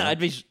bet I am. I'd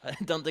be. I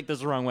don't think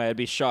this the wrong way. I'd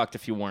be shocked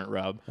if you weren't,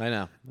 Rob. I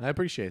know. I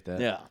appreciate that.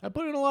 Yeah. I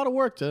put in a lot of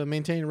work to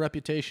maintain a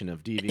reputation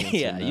of deviance.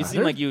 Yeah, and, you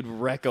seem like you'd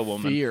wreck a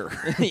woman. fear.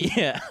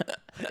 Yeah.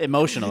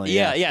 Emotionally.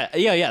 Yeah, yes.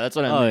 yeah. That's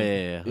what I mean. Oh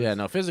yeah. Yeah,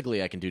 no,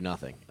 physically I can do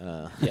nothing.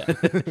 Yeah.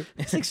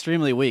 It's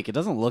extremely weak. It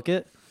doesn't look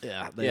it.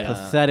 Yeah. Yeah.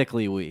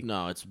 Pathetically weak.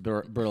 No, it's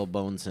brittle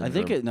bone syndrome. I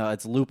think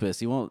it's lupus.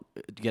 He won't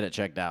get it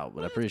checked out,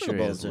 but I'm pretty sure he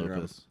bone has syndrome.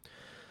 lupus.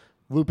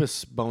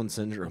 Lupus bone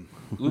syndrome.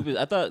 Lupus.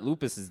 I thought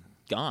lupus is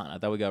gone. I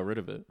thought we got rid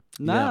of it.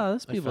 Nah, Yeah,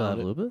 there's I people that have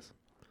found it. lupus.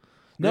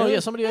 No, Really? yeah,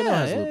 somebody I know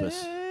has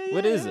lupus.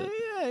 What is it?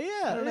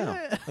 I don't know.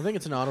 I think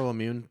it's an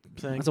autoimmune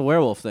thing. It's a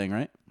werewolf thing,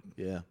 right?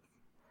 Yeah.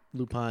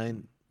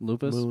 Lupine.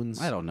 Lupus. Moons.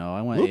 I don't know.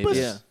 I went Lupus?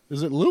 80s. Yeah.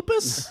 Is it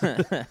lupus?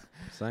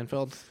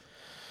 Seinfeld?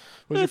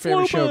 What's your It's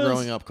favorite show lupus.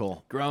 growing up,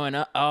 Cole? Growing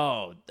up,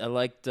 I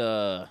liked.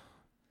 I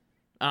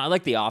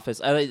like The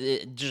Office.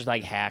 Just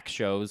like hack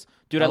shows,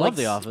 dude. I I, love like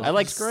The Office. I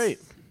like It's great.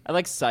 I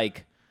like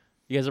Psych.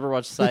 You guys ever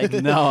watch Psych?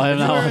 No, I have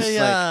not watched You're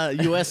Psych.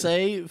 a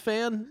USA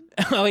fan?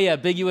 Oh yeah,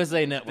 big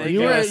USA Network. Big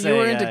You were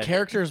USA into guy.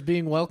 characters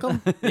being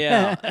welcome?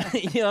 Yeah,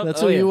 Yep.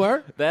 That's Oh, who yeah. you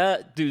were?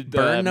 That dude.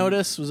 Burn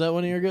Notice? Was that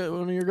one of your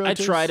go-tos? I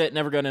tried it.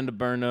 Never got into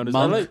Burn Notice.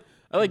 Monk.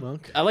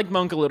 Monk. I like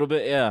Monk a little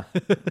bit. Yeah.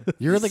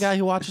 You're the guy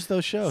who watches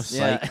those shows.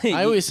 Yeah.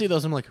 I always see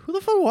those. I'm like, who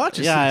the fuck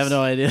watches Yeah, I this? have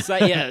no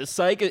idea.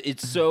 Psych.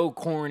 It's so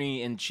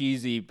corny and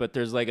cheesy, but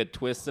there's like a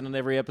twist in it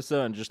every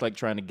episode, and just like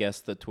trying to guess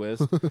the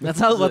twist. That's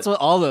what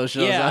all those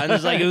shows Yeah, are. I'm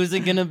just like, who's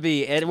it gonna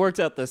be? It works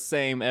out the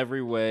same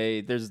every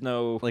way. There's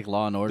no like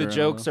Law and Order. the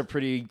jokes are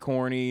pretty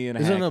corny and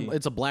Isn't hacky.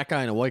 it's a black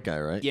guy and a white guy,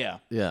 right? Yeah,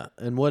 Yeah.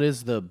 And what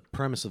is the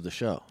premise of the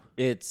show?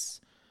 it's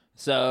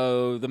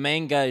so the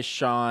main guy is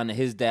Sean.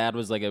 His dad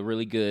was like a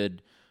really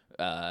good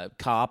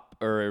cop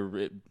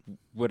or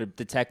a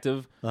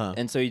detective,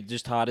 and so he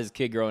just taught his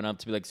kid growing up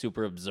to be like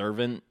super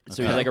observant.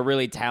 So he's like a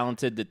really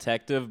talented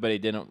detective, but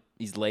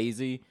he's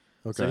lazy.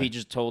 So Okay. he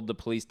just told the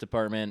police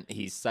department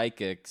he's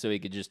psychic, so he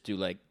could just do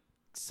like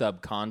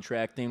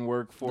subcontracting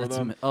work for That's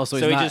them. oh, so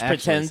he's he not just actually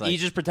pretends psychic. he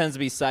just pretends to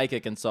be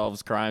psychic and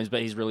solves crimes,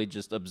 but he's really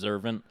just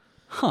observant.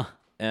 Huh.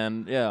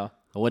 And yeah,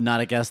 I would not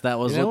have guessed that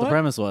was You know what the what?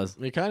 premise was.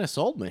 It kind of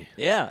sold me.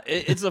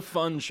 it's a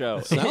fun show.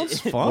 Sounds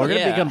fun. We're gonna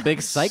Yeah. become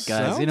big psych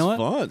guys. You know what?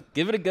 Fun.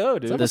 Give it a go,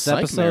 dude. It's a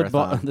psych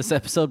marathon. This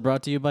episode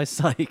brought to you by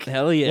Psych.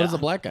 Hell yeah. What does the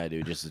black guy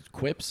do? Just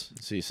quips?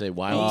 So you say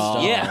wild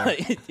stuff?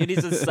 Yeah,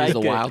 he's a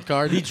psychic. wild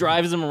card? He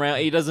drives him around.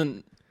 He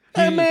doesn't.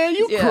 Hey, man,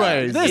 you Yeah.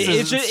 crazy. This is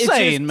It's just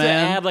insane, man.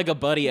 To add like a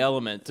buddy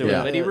element to Yeah.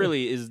 it, but he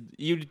really is.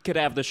 You could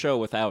have the show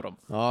without him.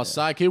 Oh,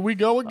 psych, here we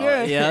go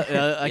again.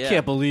 I Yeah.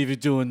 can't believe you're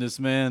doing this,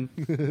 man.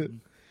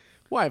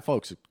 White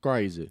folks are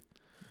crazy.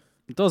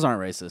 Those aren't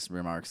racist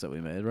remarks that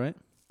we made, right?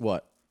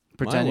 What?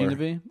 Pretending Mine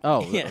to were. be?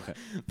 Oh, Yeah, okay.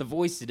 the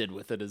voice he did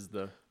with it is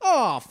the.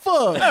 Oh,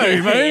 fuck.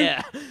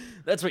 Yeah,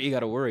 that's what you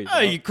got to worry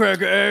about. Hey, you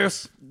cracker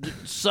ass.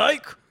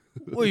 Psych?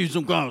 What, you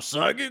some kind of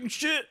psychic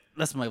shit?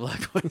 That's my black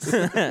voice.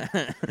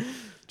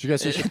 Did you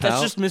guys see Chappelle?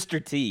 That's just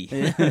Mr. T.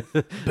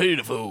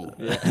 Beautiful.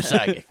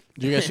 psychic.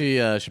 Did you guys see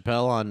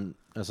Chappelle on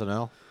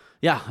SNL?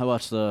 Yeah, I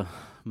watched the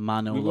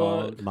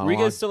monologue. Were you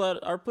guys still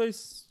at our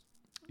place?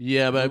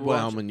 Yeah, but I went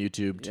watch- home on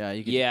YouTube. Yeah,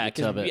 you could Yeah,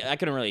 tub because it. I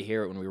couldn't really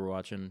hear it when we were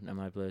watching at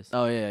my place.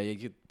 Oh, yeah, you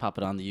could pop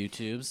it on the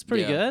YouTubes.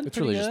 Pretty Yeah. good. It's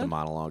pretty really just good. a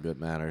monologue that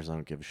matters. I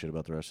don't give a shit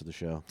about the rest of the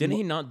show. Didn't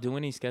he not do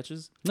any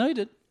sketches? No, he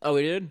did. Oh,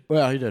 he did.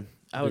 Well, he did.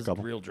 I Did a was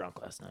couple. real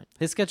drunk last night.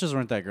 His sketches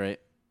weren't that great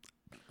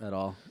at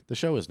all. The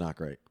show is not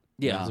great.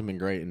 Yeah. It hasn't been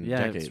great in Yeah,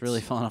 decades. it's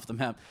really fallen off the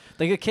map.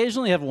 They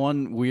occasionally have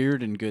one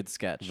weird and good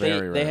sketch.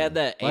 Very They had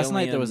that. Last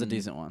night there was a alien-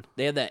 decent one.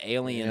 They had that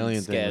alien,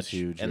 Alien thing was sketch,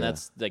 huge, and yeah.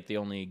 that's like the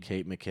only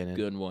Kate McKinnon.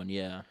 good one.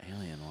 Yeah,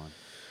 Alien one.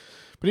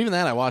 But even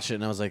that, I watched it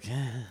and I was like,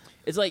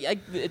 it's like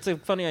it's a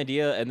funny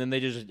idea, and then they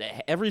just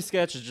every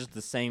sketch is just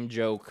the same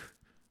joke.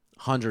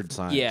 100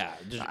 times. Yeah,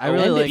 just I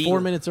really Ended like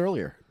 4 minutes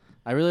earlier.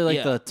 I really like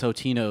Yeah. the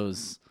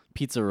Totino's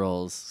pizza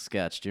rolls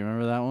sketch. Do you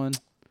remember that one?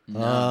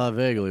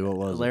 Vaguely. What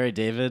was it? Larry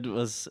David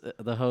was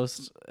the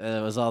host.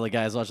 It was all the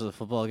guys watching the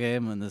football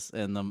game, and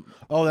the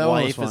Oh, that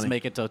one was wife is funny.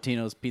 making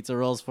Totino's pizza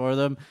rolls for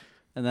them.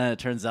 And then it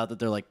turns out that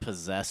they're like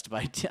possessed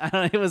by. I don't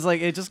know. It was like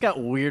it just got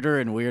weirder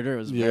and weirder. It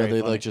was Yeah, very they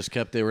funny. like just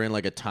kept. They were in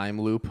like a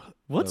time loop.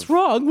 What's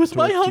wrong with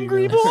my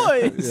hungry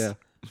boys? Yeah,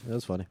 that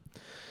was funny.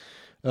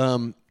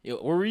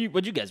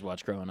 What'd you guys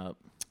watch growing up?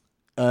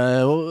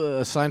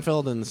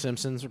 Seinfeld and The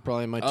Simpsons were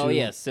probably my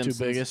two Simpsons.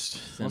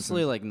 biggest.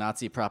 Mostly like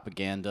Nazi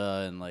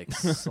propaganda and like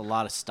a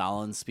lot of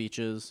Stalin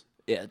speeches.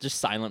 Yeah, just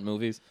silent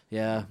movies.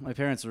 Yeah, my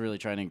parents were really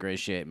trying to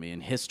ingratiate me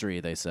in history,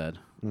 they said.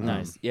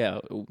 Nice. Yeah,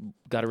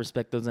 got to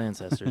respect those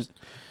ancestors.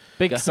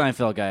 Big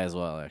Seinfeld guy as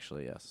well,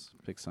 actually, yes.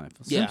 Big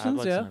Seinfeld. Yeah, I Simpsons,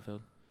 like yeah. Seinfeld.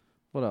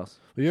 What else?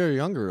 Well, you're a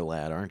younger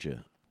lad, aren't you?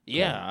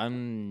 Yeah,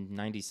 I'm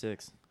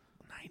 96.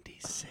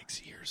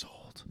 96 years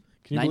old.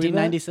 Can you believe that?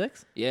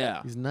 1996?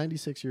 Yeah. He's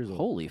 96 years old.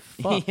 Holy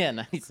fuck. Yeah,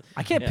 nice.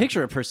 I can't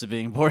picture a person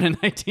being born in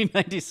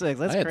 1996.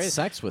 That's I had crazy.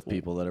 sex with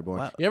people that are born.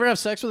 Wow. You ever have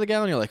sex with a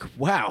gal and you're like,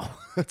 wow,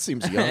 that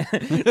seems young.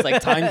 It's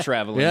like time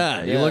traveling.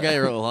 Yeah, you look at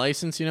your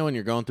license, when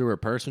you're going through her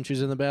purse when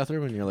she's in the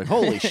bathroom, and you're like,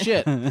 holy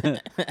shit, this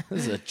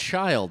is a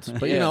child.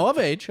 But, Yeah. of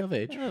age.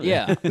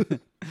 Yeah.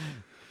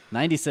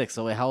 96.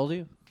 So wait, how old are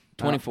you?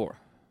 24.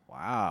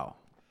 Wow.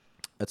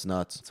 That's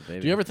nuts. a baby.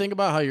 Do you ever think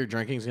about how your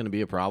drinking is going to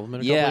be a problem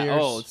in a couple Yeah. of years?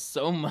 Oh,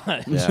 so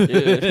much, Yeah.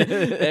 dude.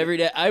 Every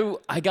day.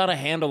 I got a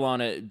handle on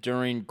it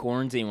during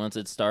quarantine once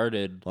it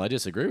started. Well, I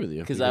disagree with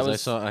you. 'Cause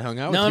because I I hung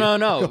out No, with you. no, a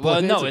no. couple Well,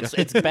 of no, days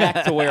ago. it's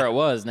back to where it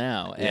was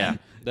now. Yeah, And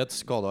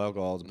that's called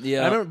alcoholism.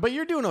 Yeah. I don't, but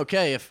you're doing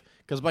okay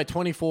because by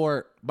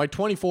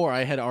 24,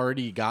 I had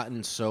already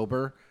gotten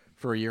sober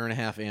for a year and a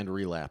half and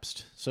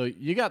relapsed. So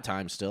you got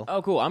time still.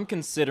 Oh, cool. I'm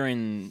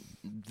considering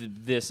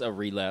this a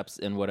relapse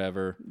and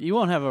whatever. You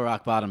won't have a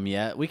rock bottom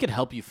yet. We could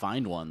help you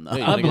find one, though.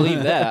 Hey, I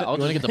believe that. You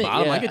want to get the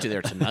bottom? Yeah. I get you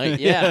there tonight.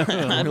 Yeah.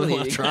 I really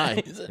want to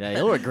try. Yeah,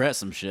 you'll regret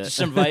some shit. Just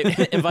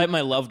invite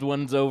my loved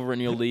ones over and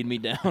you'll lead me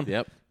down.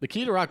 Yep. The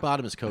key to rock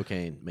bottom is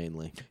cocaine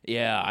mainly.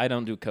 Yeah, I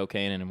don't do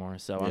cocaine anymore,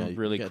 so Yeah, I'm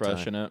really you got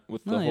crushing it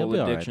with the No, you'll whole be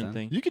all right addiction then.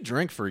 thing. You could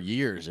drink for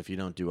years if you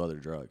don't do other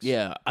drugs.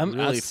 Yeah, I'm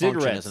really function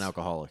cigarettes. as an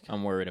alcoholic.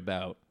 I'm worried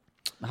about.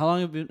 How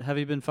long have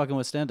you been fucking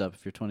with stand-up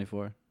if you're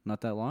 24?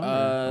 Not that long? or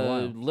a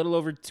while? Little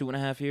over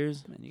 2.5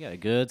 years. Man, you got a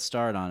good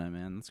start on it,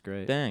 man. That's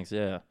great. Thanks.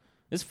 Yeah,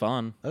 it's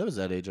fun. I was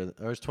that age. I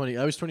was 20.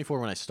 I was 24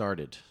 when I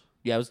started.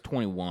 Yeah, I was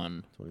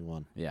 21.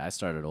 21. Yeah, I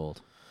started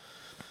old.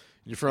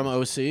 You're from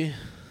OC?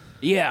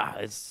 Yeah,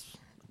 it's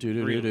Do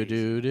do do do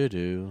do do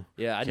do.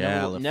 yeah.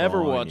 I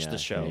never watched the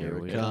show. Here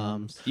it Yeah.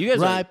 comes. You guys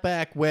right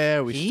back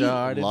where we He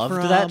started loved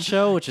from. that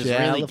show, which is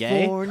really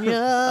gay.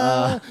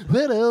 California.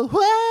 Little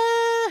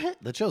way.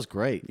 That show's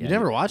great. You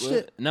never watched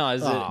it? No,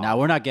 is Oh. it? Now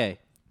we're not gay.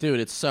 Dude,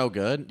 it's so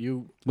good.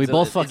 We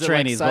both fuck is it like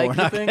trainees, but we're Psych,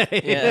 not you think?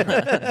 gay.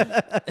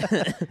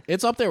 Yeah.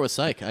 It's up there with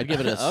Psych. I'd give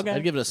it a. Okay.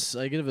 I'd give it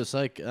a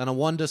Psych. On a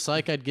 1 to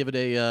Psych, I'd give it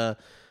a.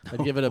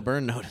 I'd give it a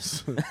burn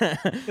notice.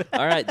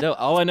 All right. No,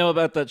 all I know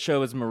about that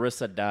show is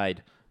Marissa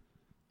died.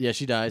 Yeah,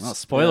 she dies. Well,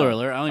 spoiler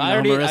alert. I don't even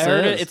I know who Marissa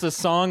heard is. it. It's a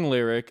song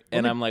lyric,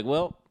 and I'm like,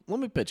 well, Let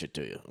me pitch it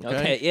to you.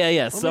 okay,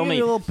 yeah. Let Sell me me. give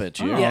you a little pitch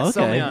here. Yeah,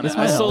 sell okay. me on This it.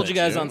 might I help. sold you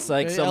guys on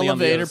Psych. Sell me on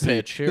the Elevator OC.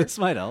 pitch here. This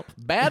might help.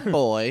 Bad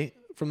boy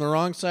from the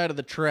wrong side of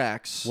the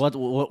tracks.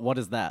 What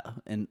is that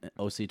in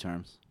OC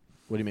terms?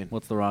 What do you mean?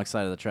 What's the wrong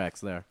side of the tracks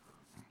there?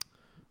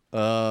 His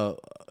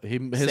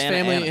Santa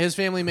family. Ana. His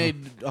family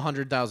made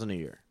 $100,000 a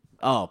year.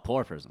 Oh,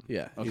 poor person.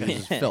 Yeah. Okay. He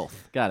was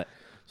filth. Got it.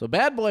 So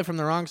bad boy from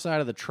the wrong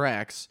side of the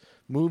tracks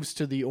moves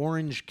to the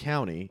Orange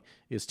County,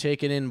 is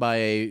taken in by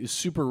a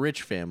super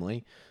rich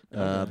family.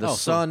 The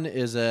son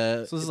is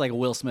a So this is like a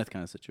Will Smith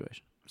kind of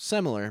situation.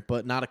 similar,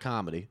 but not a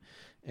comedy.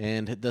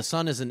 And the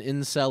son is an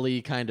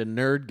incel-y kind of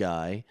nerd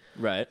guy.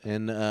 Right.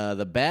 And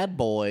the bad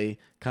boy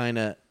kind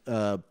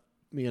of,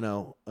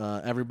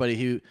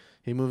 everybody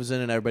he moves in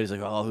and everybody's like,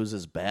 oh, who's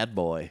this bad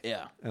boy?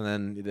 Yeah. And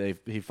then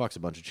he fucks a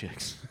bunch of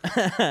chicks.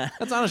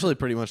 That's honestly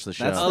pretty much the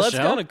show. That's Oh, the that's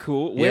show? kind of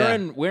cool. Yeah.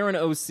 Where in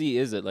OC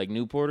is it? Like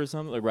Newport or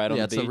something? Like right on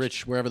yeah, the it's beach? a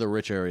rich, wherever the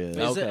rich area is.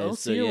 Is it Okay, OC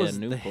so or was the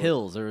Newport?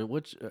 Hills, or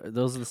which?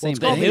 Those are the same it's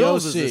The called thing. the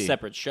Hills is OC. a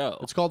separate show.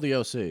 It's called the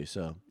OC,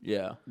 so.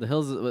 Yeah. The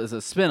Hills is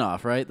a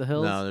spin-off, right? The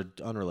Hills. No,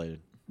 they're unrelated.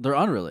 They're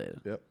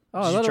unrelated. Yep. Oh,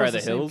 I Did thought you it try was the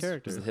the same Hills?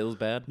 character. Is the Hills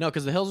bad? No,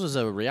 because the Hills was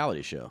a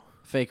reality show.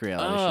 Fake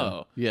reality show.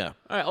 Oh. Yeah.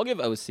 All right, I'll give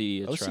OC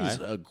a OC try. is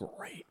a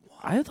great one.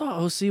 I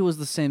thought OC was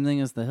the same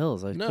thing as the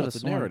Hills. I No, coulda it's a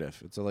sworn.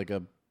 narrative. It's like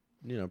a,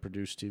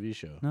 produced TV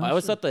show. No, I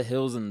always shit. thought the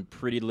Hills and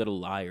Pretty Little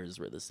Liars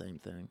were the same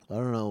thing. I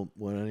don't know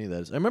what any of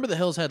that is. I remember the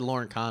Hills had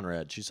Lauren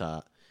Conrad. She's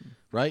hot,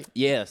 right?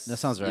 Yes. That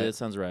sounds Yeah, right. that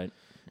sounds right.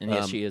 And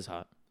yes, she is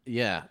hot.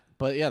 Yeah.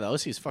 But yeah, the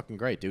OC is fucking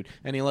great, dude.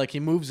 And he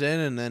moves in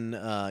and then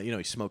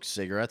he smokes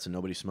cigarettes and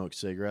nobody smokes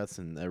cigarettes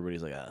and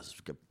everybody's like,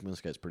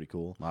 this guy's pretty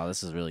cool. Wow,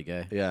 this is really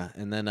gay. Yeah,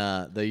 and then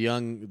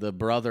the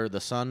brother, the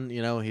son,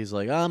 he's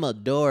like, I'm a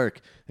dork.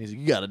 And he's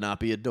like, you gotta not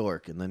be a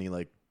dork. And then he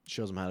like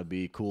shows him how to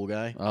be a cool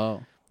guy.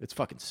 Oh, It's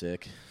fucking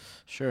sick.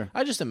 sure.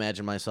 I just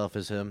imagine myself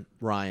as him,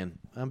 Ryan.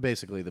 I'm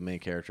basically the main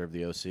character of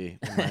the OC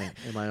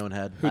in my own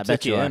head. Who I took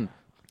bet you you are. in?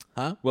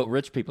 Huh? What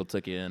rich people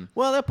took you in?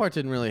 Well, that part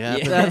didn't really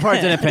happen. That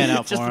part didn't pan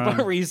out for Just the him. part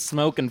where you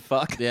smoke and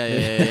fuck. Yeah.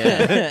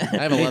 I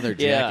have a leather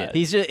Yeah.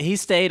 jacket. He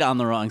stayed on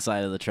the wrong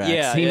side of the tracks.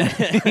 Yeah, he,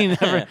 yeah. he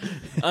never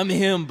I'm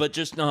him, but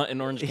just not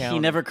in Orange County. he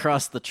never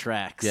crossed the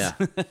tracks. Yeah.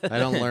 I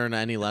don't learn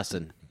any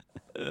lesson.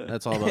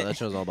 That's all about. That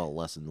show's all about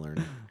lesson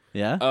learning.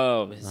 Yeah.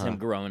 Oh, is him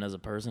growing as a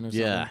person or something?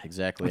 Yeah,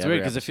 exactly. It's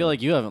weird because I feel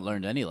like you haven't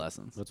learned any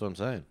lessons. That's what I'm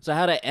saying. So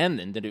how'd it end?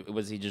 And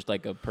was he just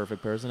like a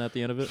perfect person at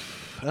the end of it?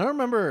 I don't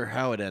remember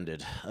how it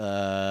ended.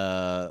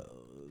 I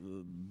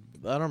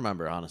don't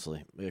remember,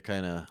 honestly. It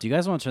kind of. Do you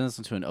guys want to turn this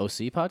into an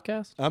OC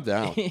podcast? I'm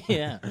down.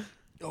 Yeah.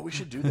 Oh, we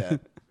should do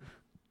that.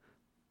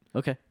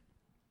 Okay.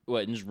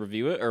 What? And just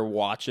review it or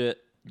watch it?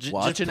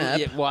 Watch an app?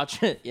 Yeah,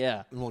 watch it.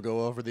 Yeah. And we'll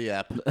go over the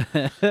app.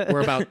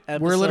 We're Episode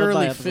literally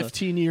by episode.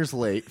 15 years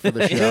late for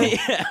the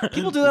show.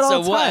 People do that all So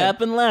the time. what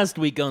happened last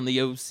week on the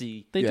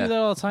OC? They Yeah. do that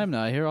all the time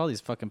now. I hear all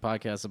these fucking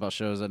podcasts about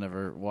shows I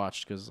never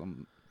watched because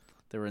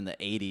they were in the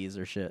 80s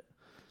or shit.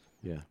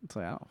 Yeah. It's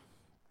like, I don't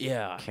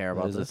Yeah. care That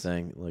about is a this.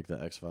 thing, like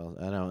the X-Files.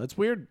 I know. It's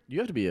weird. You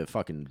have to be a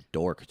fucking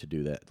dork to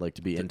do that, like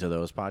to be into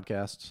those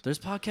podcasts. There's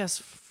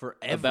podcasts for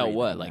About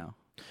what? everything Like now.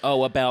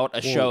 Oh, about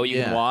a show you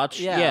can yeah. watch?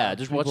 Yeah.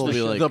 Just watch People the be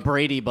show. like- the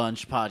Brady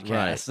Bunch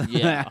podcast. Right.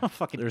 Yeah. I don't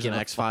fucking There's give an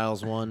a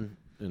X-Files one,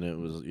 and it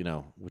was,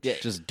 which Yeah.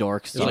 Just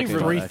dorks. it was like talking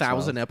about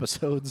 3,000 X-Files.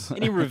 episodes.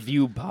 Any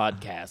review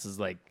podcast is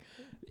like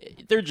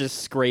they're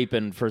just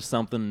scraping for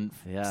something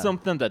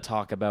something to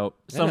talk about.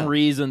 Some know.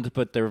 reason to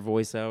put their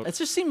voice out. It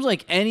just seems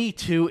like any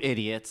two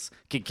idiots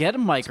could get a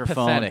microphone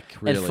pathetic,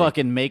 really. and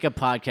fucking make a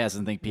podcast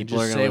and think people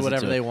just are going say to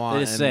whatever to they it. want.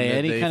 They just and say that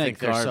any they kind think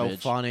of garbage. They're so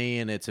funny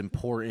and it's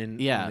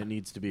important. Yeah. and it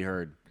needs to be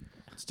heard.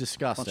 It's Bunch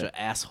disgusting. of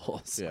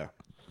assholes. Yeah.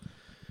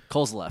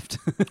 Cole's left.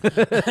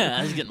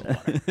 I was getting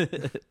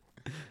water.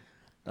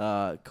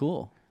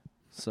 Cool.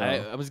 So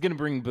I was gonna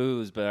bring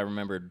booze, but I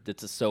remembered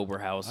it's a sober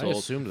household.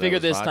 assumed that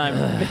Figured was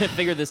vodka.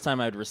 figured this time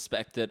I'd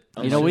respect it.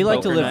 you know, we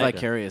like to live Overnight.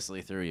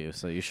 vicariously through you,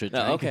 so you should.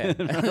 Oh, drink.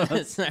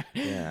 okay. Sorry.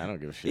 Yeah, I don't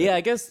give a shit. Yeah,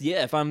 I guess.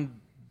 Yeah, if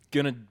I'm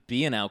gonna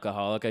be an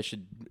alcoholic, I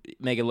should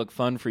make it look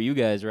fun for you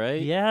guys,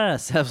 right?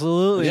 Yes,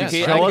 absolutely. Yes.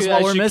 Show I us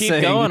what we're should missing.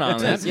 Keep going on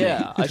Tempt this. me.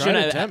 Yeah, Try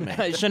to tempt me.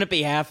 I shouldn't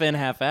be half in,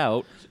 half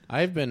out.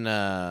 I've been,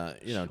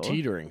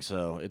 teetering,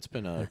 so it's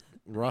been a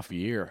rough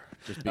year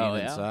just being Oh,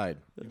 yeah? inside.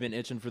 You've been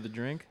itching for the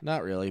drink.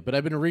 Not really, but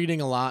I've been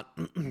reading a lot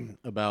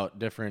about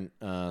different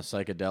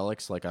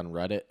psychedelics, like on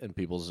Reddit, and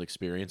people's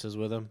experiences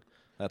with them.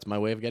 That's my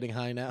way of getting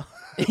high now.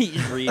 You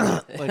read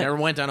it. Like, I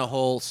went on a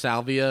whole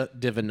Salvia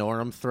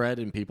Divinorum thread,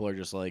 and people are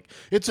just like,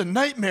 "It's a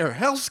nightmare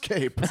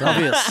hellscape."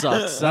 Salvia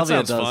sucks.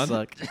 Salvia sounds does fun.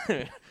 suck.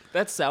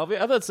 That's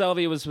salvia. I thought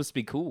salvia was supposed to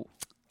be cool.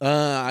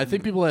 I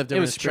think people have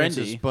different was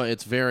experiences, trendy. but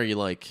it's very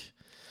like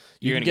You're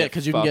you can gonna get get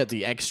because you can get fucked.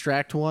 the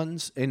extract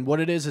ones, and what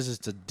it is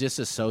it's a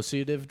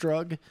disassociative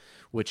drug,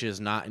 which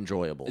is not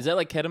enjoyable. Is that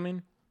like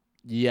ketamine?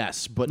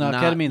 Yes, but No,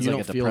 not, ketamine's you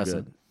like don't a feel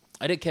depressant. good.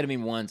 I did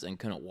ketamine once and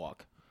couldn't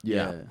walk.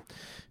 Yeah.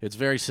 It's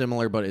very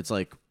similar, but it's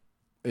like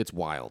it's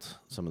wild.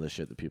 Some of the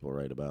shit that people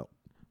write about.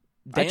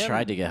 I Dan-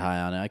 tried to get high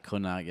on it. I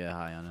could not get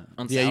high on it.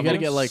 On Yeah, you salvia? gotta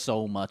get like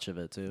so much of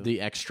it too.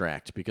 the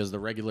extract because the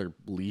regular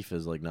leaf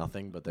is like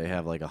nothing, but they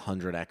have like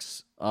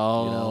 100x.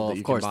 oh, that you of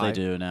can course buy. they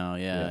do now.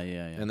 Yeah.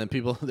 And then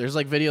people, there's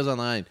like videos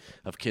online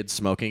of kids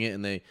smoking it,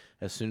 and they,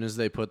 as soon as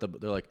they put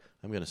they're like,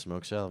 "I'm gonna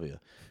smoke salvia,"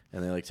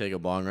 and they like take a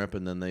bong rip,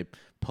 and then they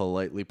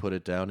politely put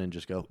it down and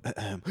just go,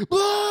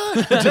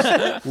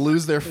 just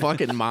lose their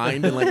fucking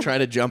mind and like try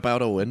to jump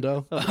out a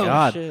window.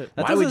 God, shit.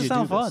 that Why doesn't would you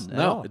sound do this? fun. at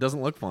No, all. it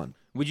doesn't look fun.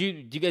 Do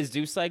you guys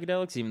do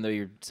psychedelics even though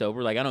you're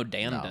sober? Like I know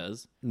Dan No.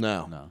 does.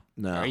 No.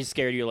 Are you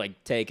scared you'll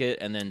like take it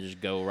and then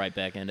just go right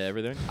back into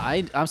everything?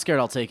 I'm scared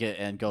I'll take it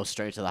and go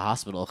straight to the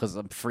hospital because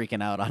I'm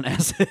freaking out on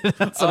acid.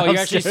 That's what Oh, I'm you're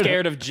actually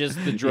scared of just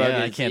the drug.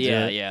 Yeah, I can't do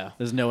yeah, it. yeah.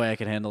 There's no way I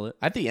can handle it.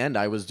 At the end,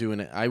 I was doing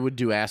it. I would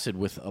do acid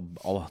with a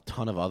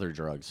ton of other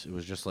drugs. It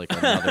was just like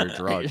another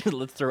drug.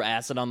 Let's throw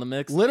acid on the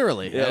mix.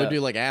 Literally, I Yeah. would do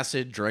like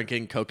acid,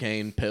 drinking,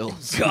 cocaine,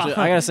 pills. I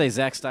gotta say,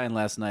 Zach Stein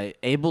last night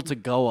able to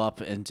go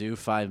up and do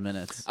 5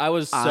 minutes. I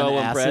was on so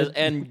acid impressed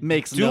and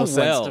makes do no well.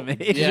 sense to me.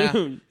 Yeah.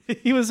 Dude.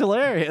 He was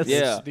hilarious.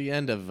 Yeah. It's the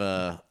end of.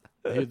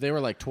 They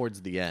were like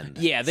towards the end.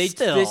 Yeah, they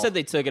Still. said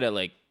they took it at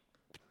like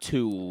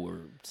 2 or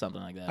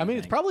something like that. I mean,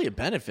 it's think. probably a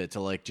benefit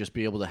to like just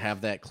be able to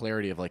have that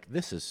clarity of like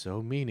this is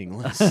so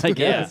meaningless. I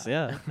guess.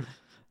 Yeah.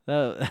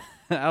 That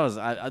was.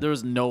 There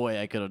was no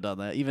way I could have done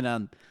that, even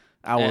on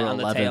hour on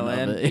the 11 tail of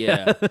end. it.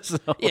 Yeah. So,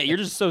 Yeah, you're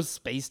just so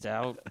spaced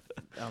out.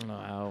 I don't know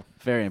how.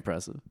 very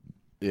impressive.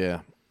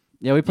 yeah.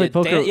 Yeah, we played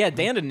poker. Dan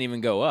didn't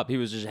even go up. He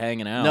was just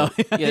hanging out. No.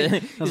 Yeah, I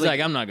he's was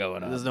like, I'm not going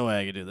There's up. no way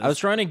I could do this. I was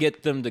trying to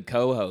get them to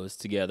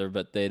co-host together,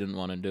 but they didn't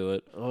want to do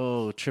it.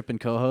 Oh, Trip and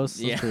co-host.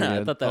 That's Yeah, pretty I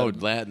good. thought that. Oh,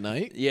 would, that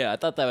night. yeah, I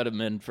thought that would have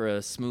been for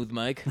a smooth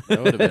mic.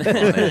 That would have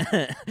been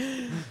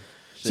funny.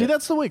 See,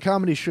 that's the way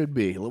comedy should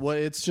be.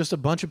 It's just a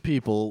bunch of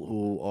people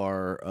who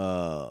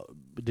are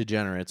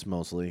degenerates,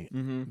 mostly,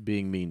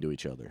 being mean to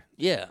each other.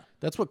 Yeah.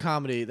 That's what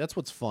comedy. That's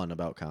what's fun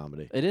about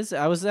comedy. It is.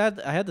 I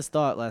had this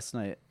thought last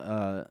night.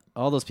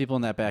 All those people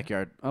in that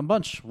backyard, a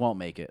bunch won't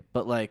make it,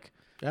 but like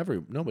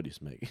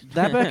Nobody's making.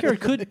 that backyard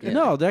could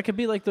no, that could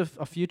be like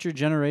a future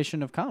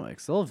generation of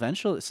comics. Some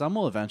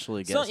will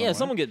eventually get. So, yeah, somewhere.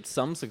 someone get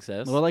some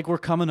success. Well, like we're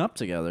coming up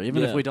together,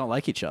 even if Yeah. we don't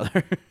like each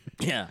other.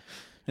 yeah.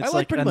 I It's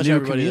like pretty a much new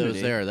everybody that was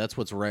community. there. That's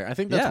what's rare. I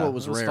think that's Yeah, what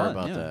was it was rare fun,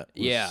 about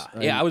yeah.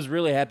 that. I was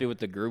really happy with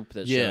the group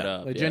that showed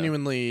up. I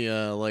genuinely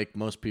like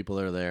most people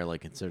that are there.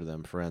 Like consider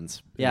them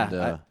friends. Yeah,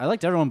 And, I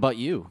liked everyone but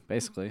you,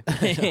 basically.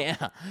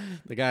 yeah.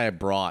 the guy I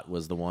brought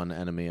was the one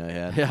enemy I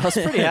had. Yeah, I was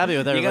pretty happy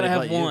with You everybody. gotta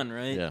have but you. one,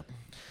 right? Yeah.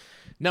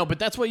 No, but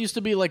that's what used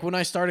to be like when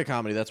I started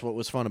comedy. That's what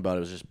was fun about it.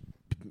 Was just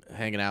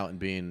hanging out and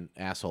being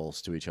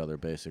assholes to each other,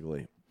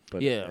 basically.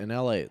 But Yeah. in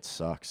LA, it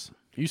sucks.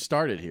 You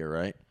started here,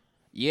 right?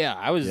 Yeah,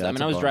 I was. Yeah, I that's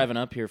mean, a I was bummer. driving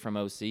up here from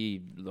OC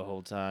the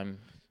whole time.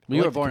 You I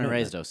were like the born and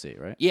commitment. raised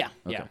OC, right? Yeah,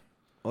 yeah.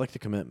 I like the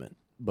commitment,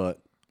 but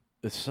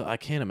I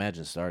can't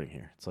imagine starting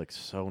here. It's like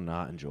so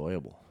not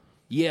enjoyable.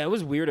 Yeah, it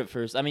was weird at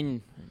first. I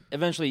mean,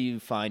 eventually you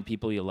find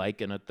people you like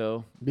in it,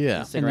 though. Yeah.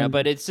 You stick around.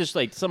 But it's just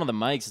like some of the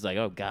mics is like,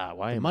 oh god,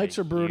 why? The am mics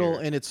I are brutal,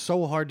 here? and it's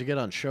so hard to get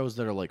on shows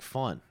that are like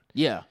fun.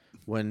 Yeah,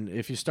 When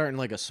if you start in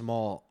like a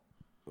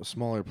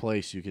smaller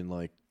place, you can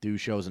like do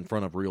shows in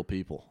front of real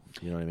people.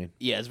 You know what I mean?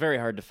 yeah. It's very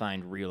hard to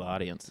find real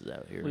audiences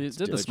out here. Well, you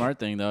did the Which- smart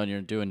thing though, and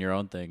you're doing your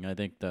own thing. I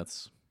think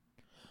that's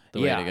the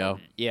yeah, way to go.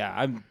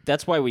 Yeah,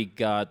 that's why we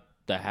got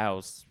the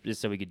house, just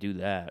so we could do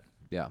that.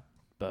 Yeah.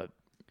 But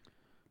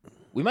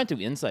we might do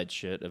inside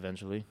shit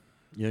eventually.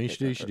 You know, you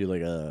should do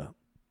like a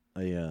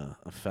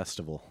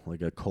festival,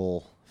 like a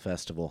coal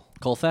festival,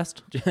 Coal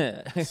Fest.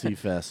 Sea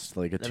Fest,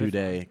 like a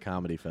 2-day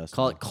comedy festival.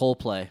 Call it Coal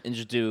Play. And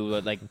just do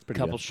like a pretty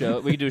couple good.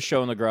 shows. We could do a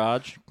show in the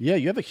garage. Yeah,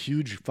 you have a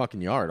huge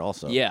fucking yard,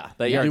 also. Yeah,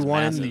 that You yard's do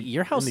one massive.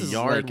 Your house in the is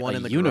yard, like one a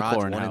in the unicorn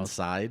garage, one house.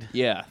 inside.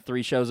 Yeah,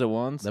 3 shows at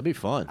once. That'd be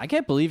fun. I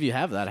can't believe you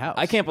have that house.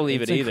 I can't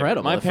believe It's it either.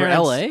 Incredible. My For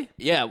parents, LA.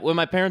 Yeah, when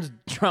my parents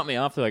dropped me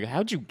off, they're like,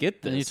 "How'd you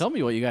get this?" And you told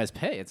me what you guys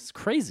pay. It's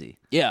crazy.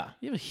 Yeah,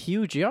 You have a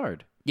huge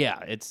yard. yeah.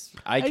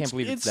 I can't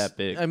believe it's that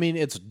big. I mean,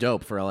 it's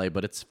dope for LA,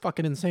 but it's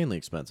fucking insanely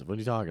expensive. What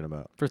are you talking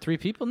about? For 3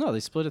 people? No,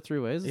 they split it 3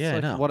 ways. It's Yeah,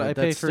 like I know. what but I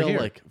pay that's for still here.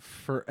 like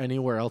for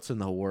anywhere else in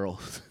the world.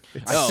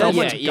 It's Oh, so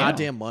yeah, much yeah.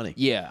 goddamn money.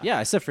 yeah, yeah,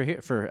 I said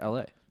for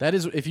LA. That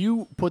is, if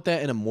you put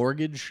that in a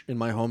mortgage in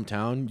my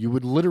hometown, you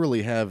would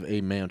literally have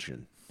a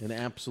mansion, an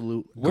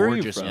absolute Where are you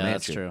gorgeous from? Yeah,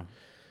 that's mansion.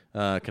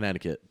 true.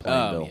 Connecticut,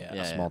 Plainville, yeah. a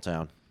Yeah, small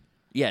town.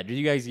 yeah. Do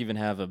you guys even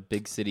have a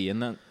big city in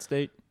that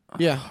state?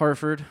 Yeah,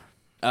 Hartford.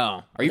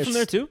 Oh, are you from It's-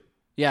 there too?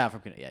 Yeah,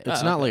 from yeah.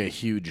 it's not like a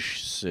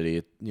huge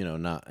city.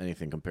 Not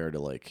anything compared to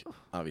like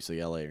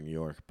obviously LA or New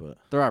York, but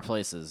There are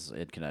places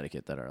in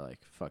Connecticut that are like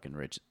fucking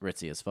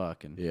ritzy as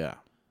fuck, and yeah.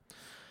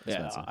 Yeah,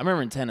 expensive. I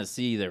remember in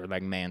Tennessee there were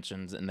like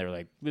mansions, and they were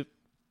like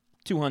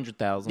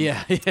 200,000.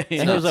 yeah,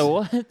 and I was like,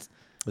 what?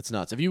 It's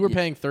nuts. If you were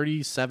paying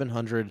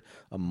 $3,700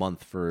 a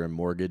month for a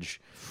mortgage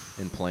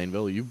in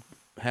Plainville, you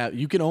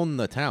can own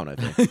the town. I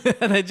think.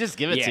 they just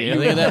give it Yeah, to I you.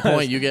 think at that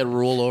point you get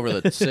rule over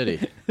the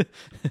city.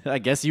 I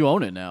guess you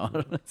own it now.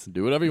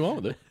 Do whatever you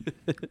want with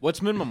it.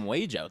 What's minimum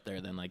wage out there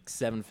then? Like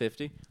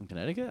 $7.50? In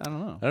Connecticut, I don't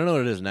know. I don't know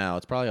what it is now.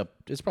 It's probably up.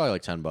 It's probably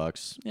like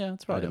 $10. Yeah,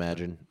 it's I'd probably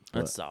imagine.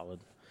 That's But, solid.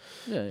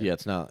 yeah,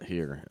 it's not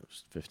here. It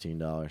was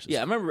 $15. Yeah,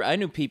 I remember I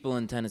knew people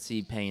in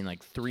Tennessee paying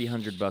like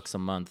 $300 a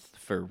month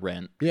for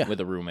rent Yeah. with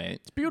a roommate.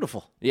 It's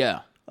beautiful.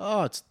 Yeah.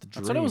 Oh, it's the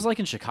dream. That's what it was like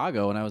in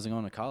Chicago when I was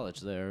going to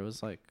college there. It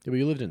was like, Yeah, but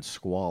you lived in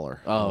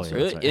squalor. Oh, Also,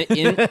 yeah. it's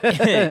Really?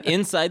 like-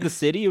 Inside the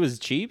city, it was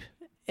cheap?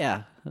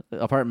 yeah,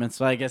 apartments.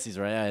 Well, I guess he's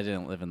right. I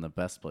didn't live in the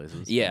best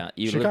places. Yeah,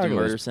 you lived in Chicago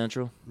Murder is-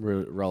 Central.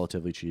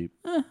 relatively cheap.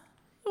 It wasn't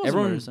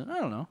Everyone- Mercer. I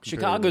don't know.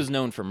 Chicago's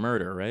known for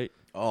murder, right?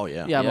 Oh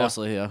yeah. Yeah, Yeah.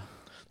 mostly. Yeah.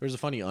 There's a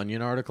funny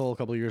Onion article a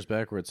couple of years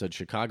back where it said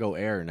Chicago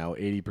Air now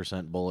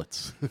 80%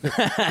 bullets.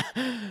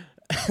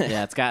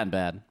 Yeah, it's gotten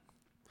bad.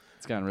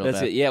 It's gotten real That's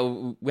bad. it. Yeah.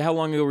 How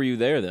long ago were you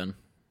there then?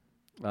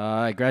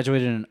 I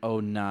graduated in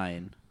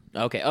 2009.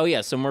 Okay. Oh,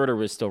 yeah. So murder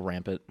was still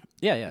rampant.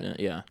 Yeah, yeah.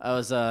 Yeah. I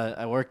was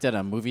I worked at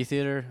a movie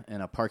theater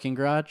in a parking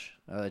garage.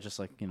 I just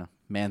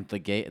manned the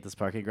gate at this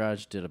parking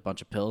garage, did a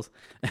bunch of pills,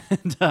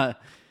 and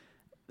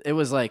it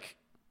was like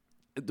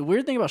the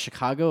weird thing about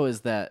Chicago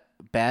is that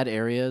bad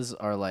areas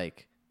are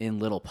like in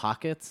little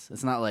pockets.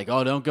 It's not like,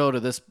 oh, don't go to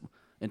this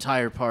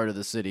entire part of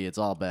the city. It's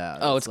all bad.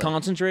 Oh, it's like,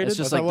 concentrated? It's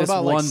just I like thought, what this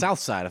about one. like South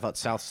Side? I thought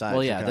South Side.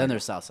 well, yeah. Chicago. Then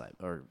there's South Side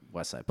or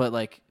West Side, but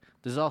like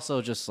there's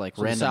also just like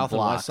So the random South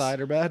blocks. and West Side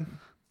are bad.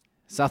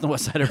 South and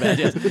West Side are bad.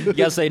 Yes. You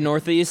gotta say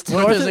northeast.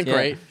 North isn't yeah.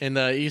 great, and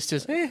the East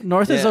is.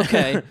 North is Yeah.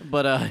 okay,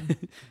 but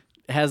it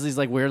has these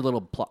like weird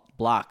little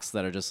blocks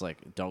that are just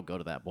like don't go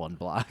to that one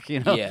block, you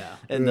know? Yeah.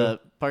 And the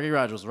parking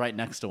garage was right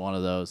next to one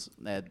of those.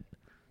 And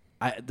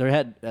there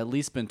had at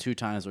least been 2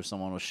 times where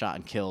someone was shot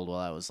and killed while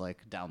I was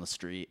like down the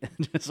street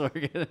just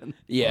working.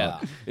 Yeah.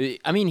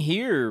 I mean,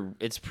 here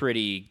it's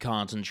pretty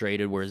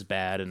concentrated where it's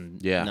bad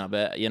and Yeah. not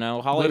bad. You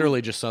know, Hollywood.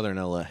 Literally just Southern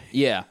LA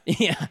Yeah.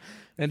 Yeah.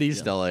 and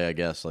East LA, I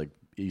guess, like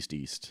East.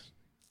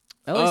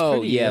 LA's Oh,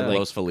 pretty, yeah, like-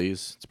 Los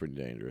Feliz, it's pretty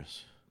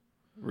dangerous.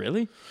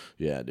 Really?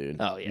 Yeah, dude.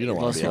 Oh, yeah, you don't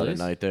you're want to be out Los at Feliz?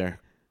 night there.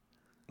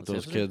 With Los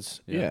those Angeles?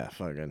 kids, Yeah. yeah,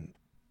 fucking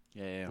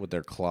yeah. with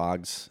their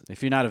clogs.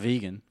 If you're not a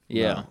vegan,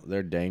 Yeah. No, they're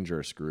a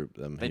dangerous group.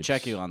 Them they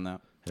check you on that.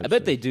 I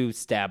bet they do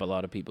stab a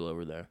lot of people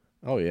over there.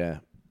 Oh yeah,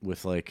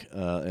 with like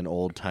an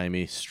old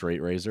timey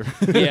straight razor.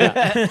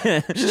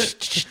 Yeah.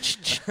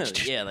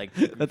 yeah, like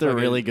That they're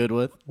really good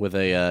with. with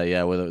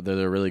a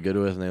they're really good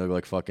with, and they look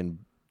like fucking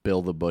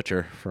Bill the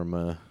Butcher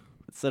from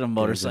Instead of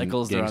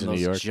motorcycles, they're gangs on in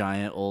New those York.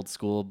 giant old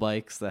school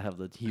bikes that have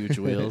the huge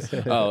wheels.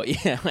 Oh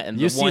yeah, and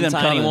You the see one them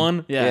tiny coming.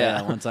 one.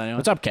 Yeah, one tiny one.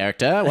 What's up,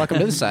 character? Welcome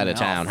to this side of Oh,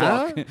 town,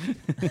 fuck.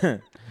 huh?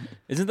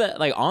 Isn't that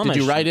like Amish? Did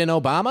you write in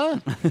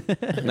Obama?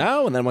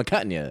 No, and then we're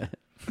cutting you.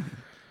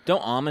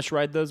 Don't Amish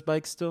ride those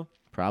bikes still?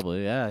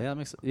 Probably, yeah, that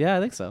makes. Yeah, I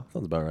think so.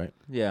 Sounds about right.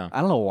 Yeah. I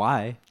don't know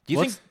why. Do you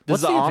What's- think does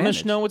what's the the Amish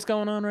advantage? know what's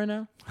going on right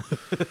now?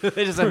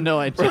 They just have no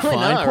idea. Probably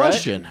Fine not,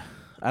 question.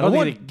 I don't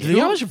What- think do the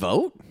Amish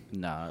vote?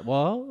 Nah,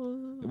 well,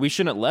 We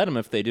shouldn't let them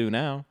if they do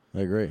now.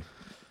 I agree.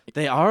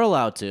 they are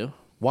allowed to.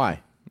 Why?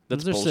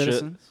 That's They're bullshit.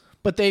 citizens.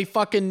 But they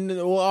fucking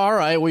well, all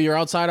right. Well, you're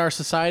outside our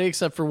society,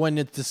 except for when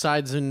it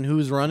decides and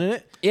who's running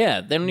it.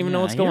 Yeah, they don't even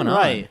know what's Nah, going you're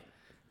on. right.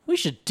 We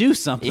should do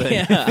something.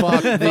 Yeah.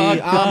 Fuck the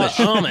Amish.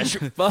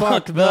 Amish.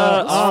 Fuck the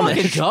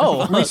Amish.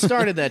 Go. We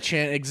started that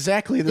chant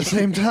exactly at the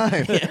same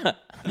time.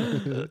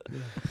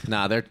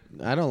 Nah,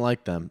 I don't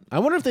like them. I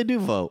wonder if they do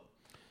vote.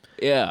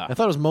 Yeah. I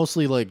thought it was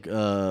mostly like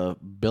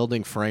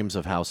building frames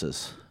of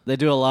houses. They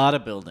do a lot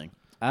of building.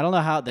 I don't know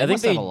how. They I think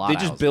must have a lot they of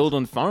just houses. build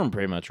and farm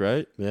pretty much,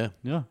 right? Yeah.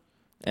 Yeah.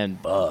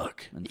 And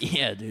fuck.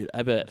 Yeah, dude.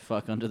 I bet.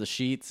 Fuck under the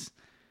sheets.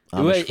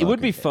 It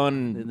would be fucking.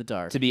 fun In the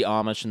dark. to be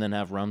Amish and then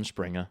have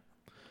Rumspringa.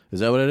 Is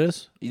that what it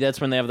is? That's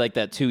when they have like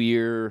that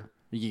 2-year.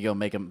 You can go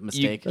make a You,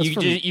 mistake.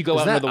 you go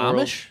is out that into the world.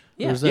 Amish?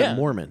 Yeah. Or is that Yeah.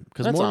 Mormon?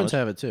 Because That's Mormons Amish.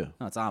 have it too.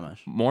 No, it's Amish.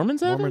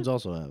 Mormons have Mormons it?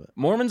 also have it.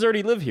 Mormons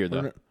already live here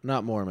though.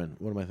 Not Mormon.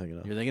 What am I thinking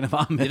of? You're thinking of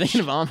Amish. You're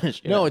thinking of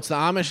Amish. No, Yeah. it's the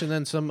Amish, and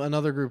then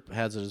another group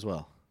has it as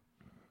well.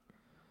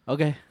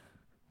 Okay.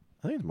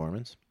 I think it's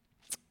Mormons.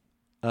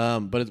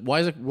 But why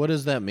is it? What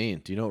does that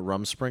mean? Do you know what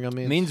Rumspringa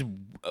means? It means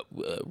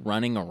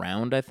running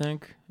around, I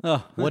think.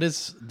 Oh, What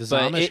is? Does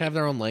But Amish it- have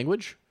their own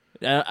language?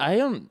 I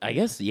don't. I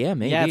guess yeah,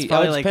 maybe. Yeah, it's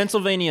probably it's like-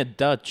 Pennsylvania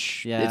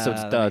Dutch. yeah. so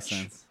it's that makes Dutch.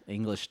 sense.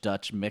 English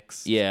Dutch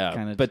mix. Yeah,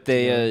 Kinda but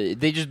together.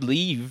 they just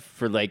leave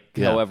for like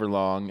Yeah. however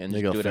long and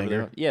They just go do whatever. finger?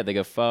 want. Yeah, they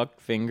go fuck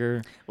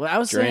finger. Well, I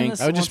was saying Drink.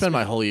 this. I would just once spend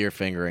my whole year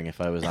fingering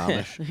if I was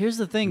Amish. Here's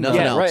the thing. Nothing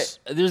though. Yeah, else.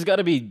 right. There's got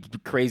to be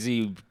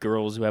crazy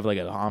girls who have like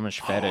an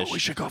Amish fetish.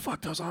 should go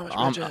fuck those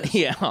Amish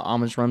Yeah,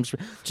 Amish rums.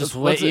 Just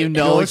what's wait. You it-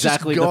 know Let's just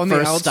exactly go the on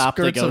first the stop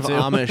they outskirts go of to.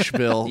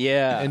 Amishville.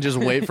 Yeah. and just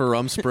wait for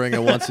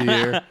Rumspringa once a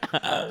year.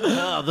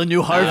 Oh, the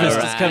new harvest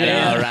is coming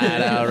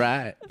in. all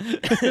right.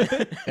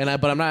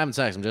 But I'm not having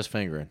sex. I'm just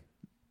fingering.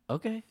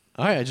 Okay.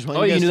 All right, I just want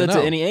Oh, you you guys knew to that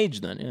know. to any age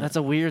then? Yeah. That's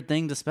a weird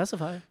thing to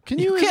specify. Can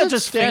you? can't Is it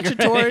just finger-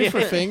 statutory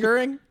for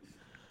fingering?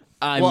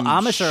 I'm Well,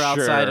 Amish are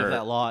outside sure. of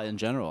that law in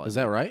general. Is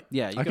that right?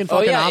 Yeah, you I can can Oh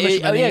fucking yeah,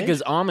 Amish. oh yeah, because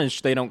because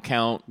Amish they don't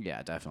count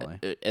Yeah, definitely.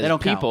 as they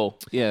don't count. people.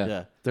 Yeah.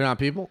 Yeah. they're not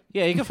people.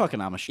 Yeah, you can fuck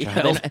an Amish Yeah,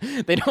 child.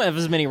 they don't have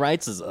as many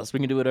rights as us. We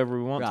can do whatever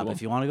we want Rob, to.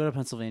 if you want to go to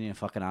Pennsylvania and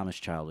fuck an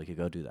Amish child, we could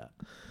go do that.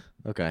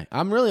 Okay,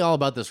 I'm really all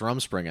about this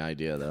Rumspringa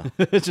idea,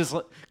 though. Just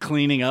like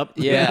cleaning up.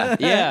 Yeah,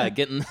 yeah,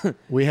 getting.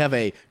 We have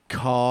a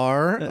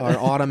car, our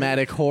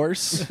automatic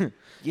horse,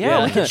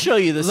 Yeah, we can show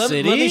you the let,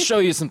 city. Let me show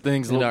you some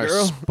things, and little our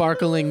girl.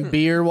 sparkling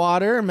beer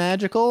water,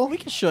 magical. We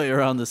can show you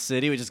around the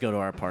city. We just go to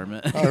our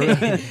apartment.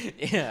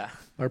 Yeah.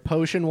 Our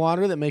potion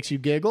water that makes you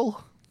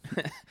giggle.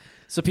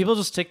 So people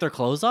just take their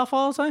clothes off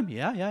all the time?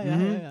 Yeah.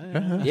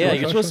 Yeah,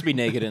 you're supposed to be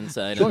naked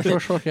inside.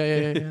 Sure.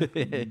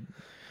 Yeah.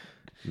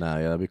 Nah,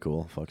 yeah, that'd be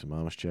cool. Fuck some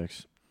Amish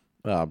chicks.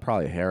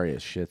 Probably hairy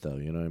as shit, though.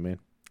 You know what I mean?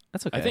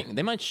 That's okay. I think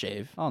they might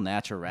shave. all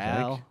natural.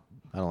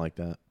 I don't like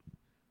that.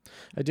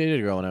 I dated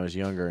a girl when I was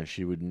younger, and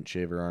she wouldn't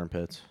shave her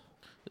armpits.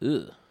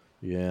 Ugh.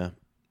 Yeah.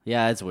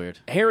 Yeah, it's weird.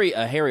 A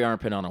hairy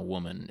armpit on a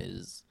woman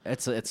is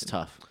It's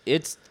tough.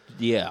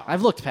 yeah.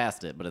 I've looked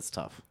past it, but it's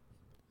tough.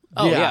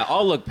 Oh Yeah. yeah,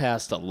 I'll look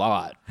past a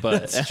lot,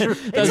 but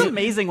It's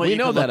amazing what We you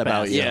know can that look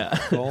about past. you. Yeah.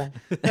 Cole.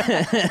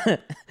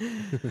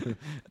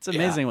 It's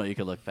amazing what you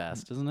can look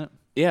past, isn't it?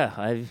 yeah,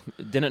 I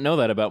didn't know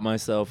that about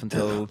myself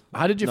until.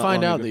 How did you Not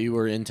find long out ago. that you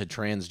were into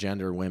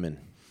transgender women?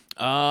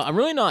 I'm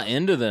really not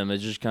into them. It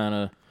just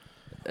kind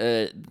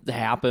of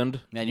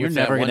happened. Man, you're With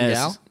that never one gonna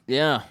gal?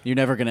 Yeah. you're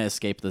never gonna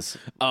escape this.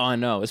 Oh, I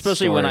know.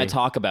 Especially when I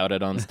Story. talk about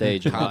it on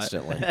stage a lot.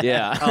 Constantly.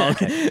 Yeah.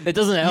 it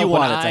doesn't help when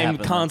want it to I'm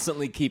happen,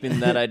 constantly keeping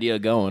that idea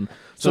going.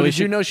 So did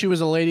you know she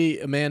was a lady,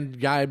 a man,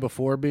 guy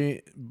before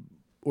being,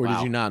 or did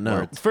Wow. you not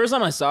know? The first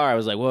time I saw her, I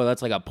was like, "Whoa,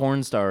 that's like a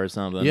porn star or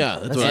something." Yeah,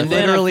 that's That's what I and thought.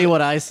 then literally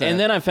what I said. And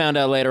then I found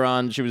out later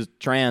on she was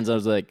trans. I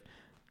was like,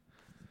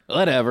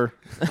 whatever.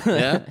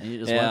 Yeah. And you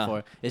just yeah. went for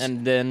it. Is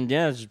And then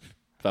just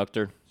fucked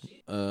her.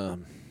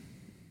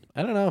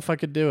 I don't know if I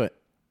could do it.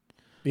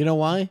 You know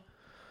why?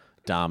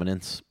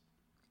 Dominance.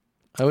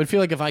 I would feel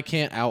like if I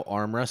can't out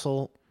arm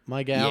wrestle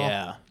my gal.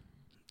 Yeah.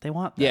 they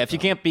want that, Yeah. If you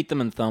though. can't beat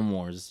them in thumb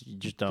wars, you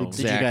just don't. Did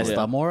you guys Exactly.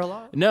 thumb war a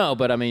lot? No,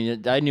 but I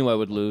mean, I knew I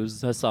would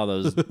lose. I saw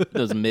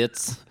those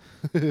mitts.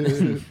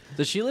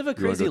 Does she live a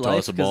crazy go life?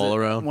 toss a 'Cause ball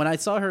around? When I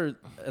saw her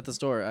at the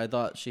store, I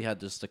thought she had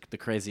just the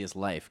craziest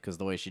life because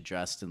the way she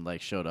dressed and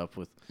like showed up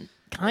with.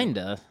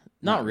 Kinda.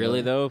 Not really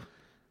really. though.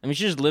 I mean,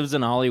 she just lives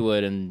in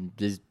Hollywood and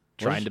is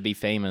trying to be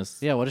famous.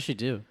 Yeah, what does she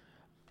do?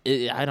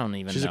 I don't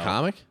even She's know. a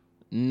comic?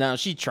 No,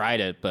 she tried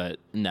it, but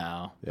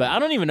no. But I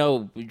don't even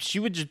know. She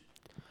would just.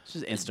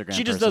 She's an Instagram.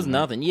 She just person, does right?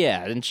 nothing.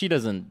 Yeah, and she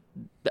doesn't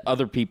the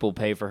other people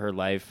pay for her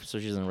life, so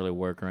she doesn't really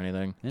work or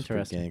anything.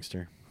 Interesting.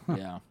 Gangster.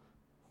 Yeah.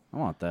 I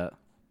want that.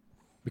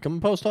 Become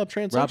a post-op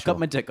transsexual. Rob, cut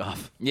my dick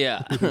off.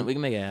 Yeah. We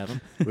can make it happen.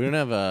 We don't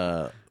have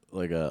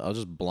I'll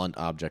just blunt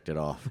object it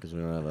off because we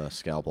don't have a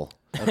scalpel.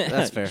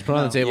 That's fair. Just put it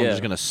on the table. Yeah. I'm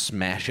just gonna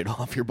smash it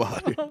off your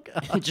body.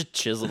 Just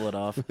chisel it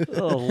off.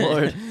 Oh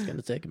Lord. It's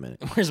gonna take a minute.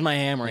 Where's my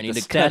hammer? I need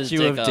the to cut his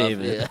statue dick of off.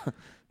 David. Yeah.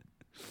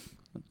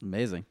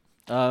 Amazing.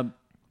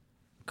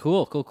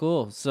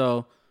 Cool.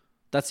 So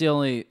that's the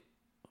only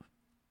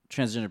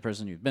transgender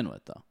person you've been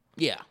with, though.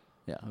 Yeah.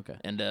 Yeah. Okay.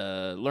 And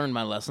learned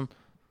my lesson.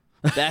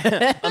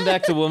 I'm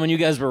back to woman. You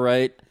guys were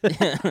right.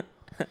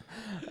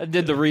 I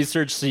did the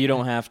research so you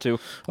don't have to.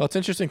 Well, it's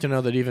interesting to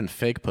know that even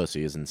fake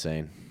pussy is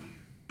insane.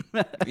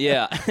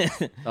 Yeah.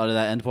 Oh, did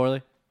that end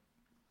poorly?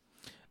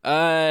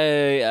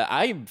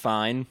 I'm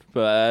fine,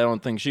 but I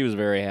don't think she was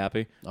very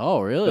happy.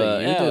 Oh, really?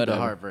 But, You yeah, did the whatever.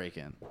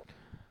 heartbreaking.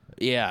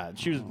 Yeah,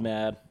 she was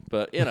mad,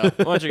 but you know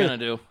what you gonna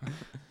do?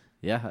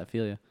 Yeah, I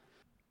feel you.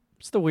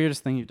 What's the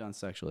weirdest thing you've done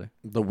sexually?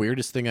 The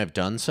weirdest thing I've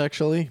done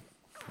sexually?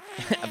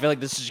 I feel like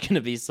this is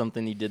gonna be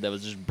something you did that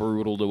was just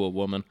brutal to a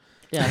woman.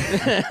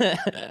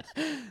 Yeah.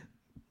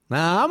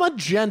 Nah, I'm a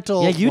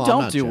gentle. Yeah, you well, I'm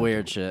don't not do gentle.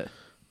 weird shit.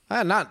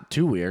 Not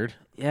too weird.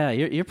 Yeah,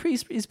 you're pretty.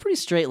 He's pretty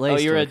straight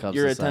laced. Oh, you're when it comes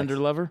you're to a tender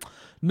sex. lover.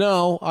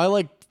 No, I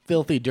like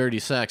filthy, dirty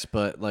sex,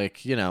 but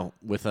like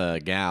with a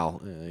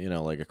gal,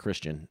 like a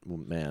Christian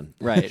man,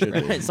 Right, Should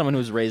be. right. Someone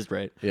who's raised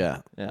right.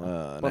 Yeah, Yeah.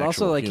 an But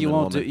also, actual like, you human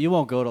won't woman. you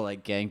won't go to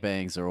like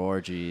gangbangs or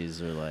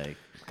orgies or like.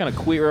 What kind of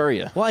queer are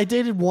you? Well, I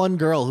dated one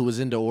girl who was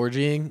into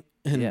orgying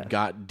and Yeah.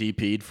 got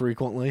DP'd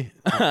frequently,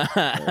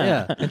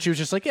 Yeah. and she was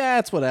just like, "Yeah,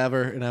 it's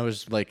whatever," and I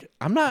was like,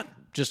 "I'm not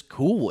just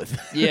cool with it."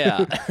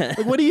 Yeah.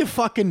 Like, what do you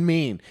fucking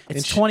mean? It's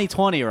And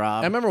 2020,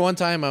 Rob. I remember one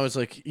time I was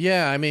like,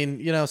 "Yeah, I mean,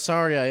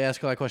 sorry, I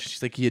asked all that question."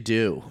 She's like, "You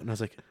do," and I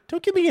was like,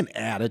 "Don't give me an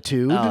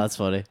attitude." Oh, that's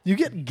funny. You're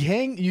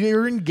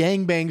in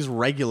gangbangs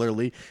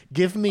regularly.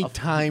 Give me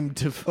time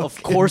to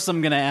Of course,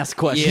 I'm gonna ask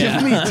questions. Yeah.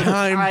 Give me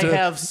time I to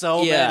have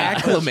so Yeah. many.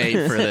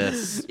 acclimate for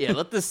this. Yeah,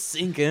 let this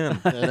sink in.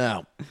 I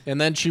know. And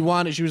then she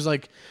was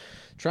like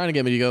trying to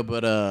get me to go,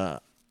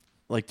 but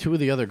like two of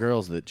the other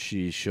girls that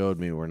she showed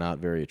me were not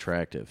very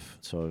attractive.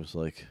 So I was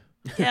like,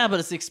 Yeah, but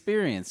it's the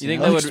experience. You think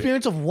know? that an would-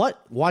 experience of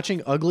what?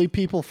 Watching ugly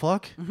people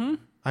fuck? Mm-hmm.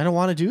 I don't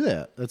want to do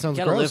that. That sounds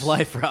You gotta gross. live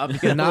life, Rob. You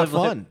gotta Not live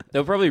life. fun.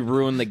 They'll probably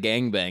ruin the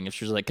gangbang if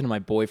she was like, "Can my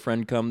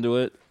boyfriend come to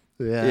it?"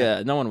 Yeah.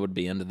 Yeah, no one would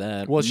be into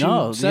that. Well, she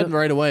No, said you-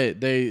 right away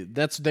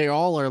they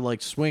all are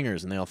like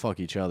swingers and they all fuck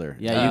each other.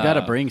 Yeah, you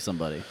gotta bring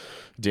somebody.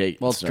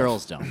 Date. Well, stuff.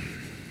 girls don't.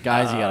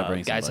 Guys, you gotta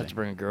bring guys have somebody. to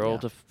bring a girl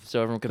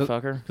so everyone can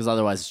fuck her. Because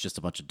otherwise, it's just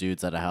a bunch of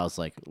dudes at a house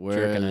like, where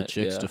are Jerking the it,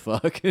 chicks yeah. to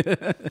fuck?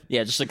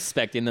 Yeah, just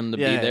expecting them to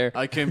be there.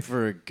 I came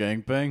for a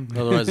gangbang.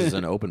 Otherwise, it's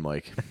an open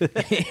mic.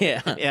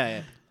 Yeah.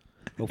 yeah.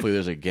 Hopefully,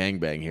 there's a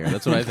gangbang here.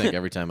 That's what I think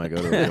every time I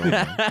go to a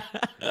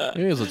gangbang.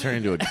 Maybe this will turn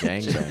into a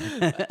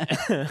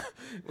gangbang.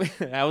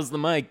 How's the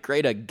mic?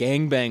 Great, a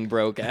gangbang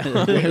broke out.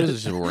 Maybe this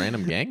is just a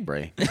random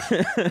gangbang.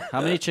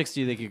 How many chicks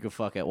do you think you could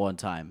fuck at one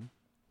time?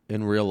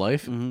 In real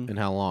life? And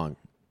how long?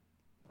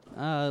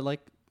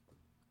 Like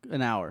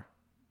an hour.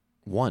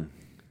 One.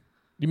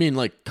 You mean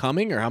like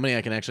coming or how many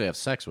I can actually have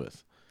sex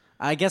with?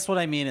 I guess what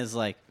I mean is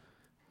like,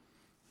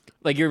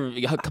 Like you're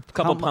a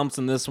couple pumps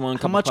in this one.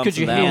 Couple much pumps could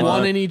you in that handle? One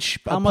one. in each.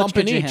 How a much pump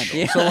could in you each.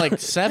 handle? So like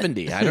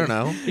 70. I don't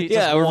know.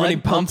 Yeah, or how many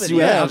one pumps pump you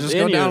in- Yeah, I'll have? just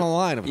in go down you. the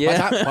line.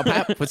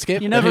 Yeah.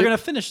 Skip. you're never gonna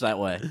finish that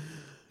way.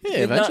 Yeah,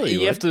 eventually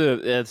you have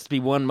to. It's be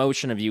one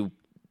motion of you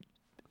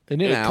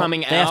In and out.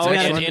 coming They have out to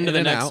and get into in the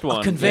and next out.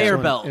 one. Conveyor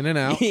One belt. In and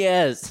out.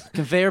 Yes,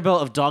 Conveyor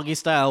belt of doggy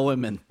style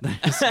women.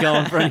 Just go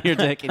in front of your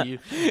dick and you.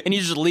 and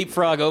you just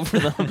leapfrog over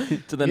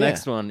them to the Yeah.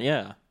 next one.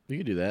 Yeah, You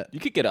could do that. you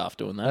could get off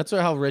doing that. That's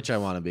how rich I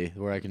want to be,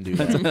 where I can do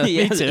that.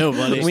 Yeah. Me too,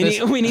 buddy.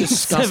 We need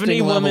disgusting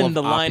 70 level women of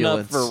to line up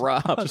opulence. for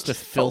Rob. Just a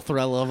filth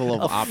level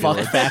of A fuck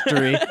opulence.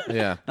 factory.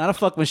 Yeah. Not a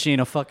fuck machine,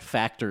 a fuck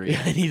factory.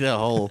 I need a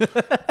whole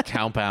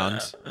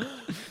compound.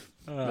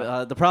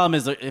 The problem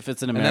is that if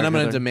it's in And America, then I'm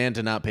going to they're- demand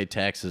to not pay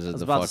taxes I at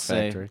was the about fuck to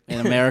say, factory. in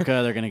America,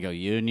 they're going to go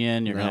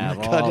union. You're going to Oh have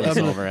my all God, this I'm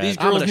gonna- overhead. These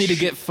I'm girls gonna need to sh-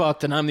 get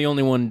fucked, and I'm the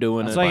only one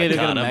doing That's it. why you My gotta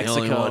go God, to I'm the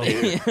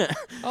only Mexico. one.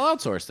 I'll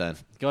outsource then.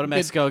 Go to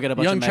Mexico, get a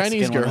bunch young of Mexican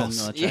Chinese women,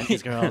 girls.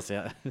 Chinese girls,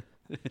 yeah.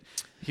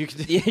 You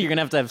could Yeah, you're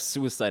gonna have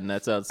suicide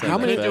nets outside. How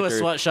that many do a factory.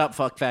 sweatshop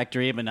fuck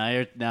factory, but now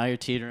you're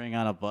teetering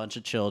on a bunch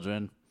of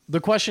children. The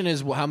question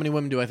is, how many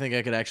women do I think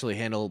I could actually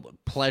handle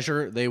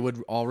pleasure? They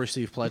would all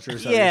receive pleasure.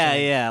 is that what you're Yeah,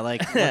 saying? yeah.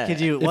 Like, what could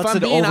you? What's I'm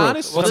an being over?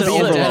 honest- what's if an I'm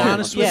being overload? dead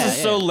honest with yeah, This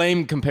is so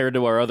lame compared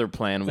to our other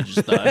plan. We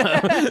just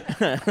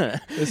thought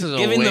This is a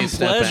giving way them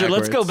step pleasure.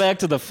 Let's go backwards. back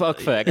to the fuck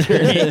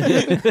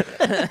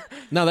factory.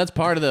 No, that's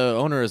part of the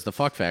owner is the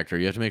fuck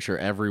factory. You have to make sure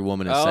every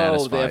woman is Oh,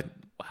 satisfied.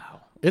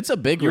 wow. It's a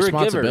big You're a giver,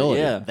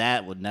 responsibility. yeah.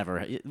 That would never.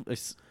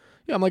 it's-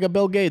 Yeah, I'm like a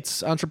Bill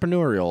Gates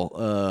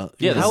entrepreneurial.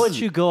 Yeah, How would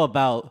you go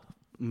about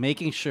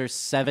making sure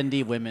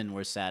 70 women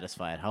were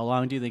satisfied? How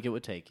long do you think it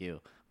would take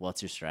you?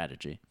 What's your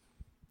strategy?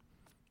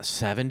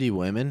 70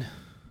 women?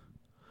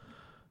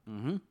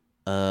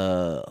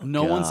 No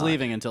one's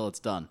leaving until it's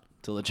done.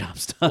 till the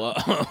job's done.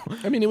 Whoa.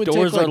 I mean, it would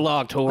Doors take are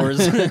locked, whores.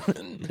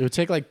 it would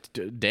take like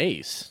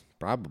days,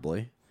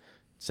 probably.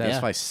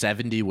 Satisfy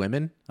 70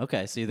 women.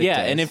 Okay, so you think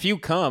Yeah, days. and if you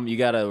come, you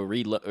gotta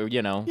reload.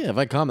 You know. Yeah, if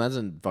I come, that's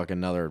in fucking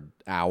another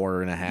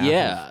hour and a half.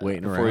 Yeah. of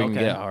waiting before you around.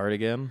 can get hard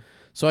again.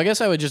 So I guess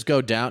I would just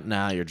go down.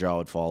 Nah, your jaw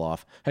would fall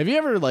off. Have you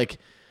ever like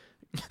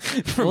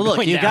well, look,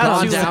 going you down. got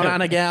gone two down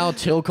on a gal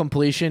till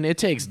completion? It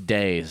takes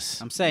days.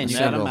 I'm saying you A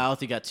got a single-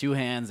 mouth, you got 2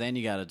 hands, and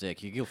you got a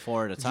dick. You go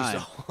 4 at a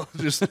time.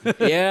 just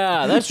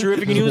Yeah, that's true. If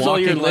you can use all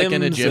your walking limbs like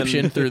an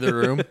Egyptian and- through the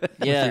room.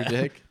 Yeah. with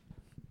your dick.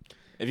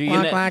 If you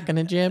Walk can, like an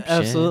Egyptian.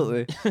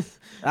 Absolutely.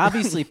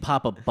 Obviously,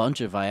 pop a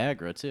bunch of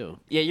Viagra too.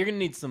 yeah, you're gonna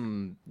need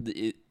some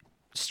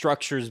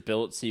structures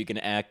built so you can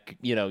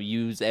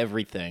use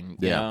everything.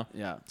 You Yeah. know?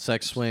 Yeah.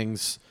 Sex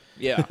swings.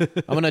 Yeah. I'm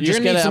gonna You're just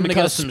gonna get need I'm some gonna get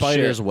a custom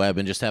spider's shit. web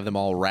and just have them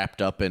all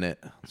wrapped up in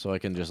it, so I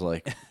can just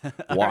like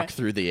walk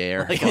through the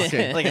air.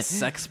 Okay. Like a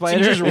sex So you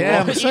spider. just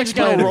Yeah, I'm a you sex just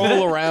gotta spider.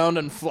 roll around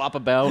and flop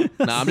about.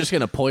 No, I'm just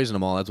gonna poison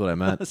them all. That's what I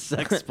meant. A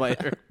sex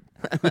spider.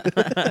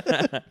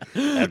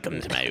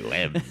 Welcome to my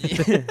web.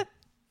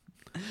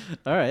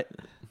 All right.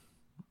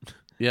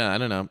 Yeah, I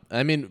don't know.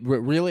 I mean,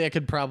 really, I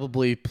could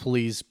probably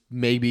please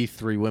maybe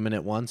 3 women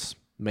at once.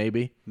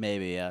 Maybe.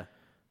 Maybe, yeah.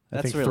 I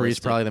That's think 3 is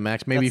realistic. probably the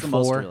max. Maybe That's the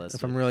most 4 realistic.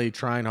 if I'm really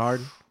trying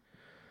hard.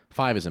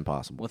 5 is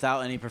impossible.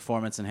 Without any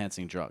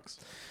performance-enhancing drugs.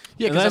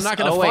 Yeah, because I'm Unless- not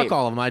gonna oh, fuck wait.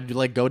 all of them. I'd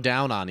like go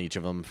down on each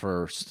of them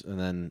first, and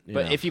then. You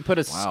But know. if you put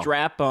a Wow.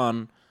 strap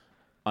on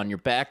your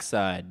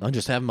backside, I'll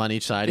just have them on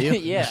each side of you.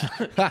 yeah,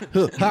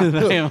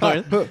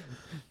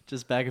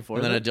 Just back and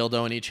forth. And then a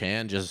dildo in each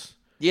hand, just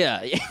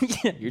yeah, yeah,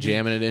 you're just,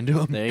 jamming it into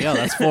them. There you go.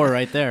 That's 4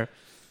 right there.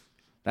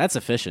 That's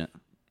efficient.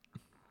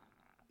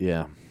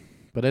 Yeah,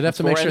 but I'd have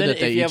to make 4, sure and that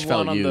then they if you each have felt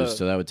one on the- used,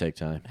 so that would take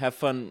time. have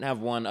fun. Have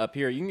one up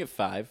here. You can get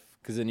 5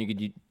 because then you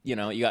could you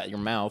got your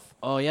mouth.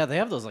 Oh, yeah. They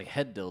have those like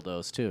head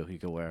dildos too you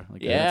could wear.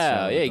 Like a head Yeah,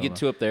 style yeah, you dildo. get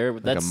 2 up there.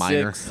 But Like that's a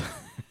minor. 6.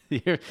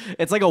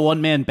 It's like a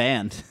one-man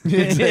band.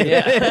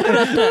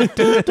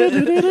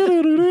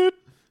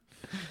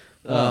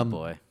 Oh,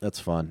 boy. That's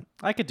fun.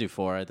 I could do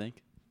 4, I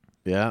think.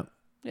 Yeah,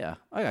 Yeah.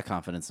 I got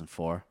confidence in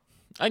 4.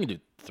 I can do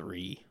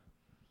 3.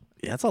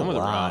 yeah, that's a I'm with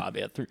lot. Rob.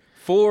 Yeah, 3.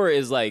 4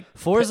 is like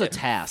 4 is a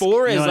task.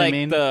 4 You is know what I like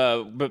mean?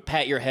 but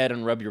pat your head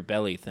and rub your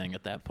belly thing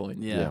at that point.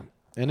 Yeah.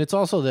 And it's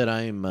also that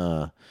I'm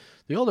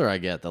the older I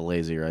get, the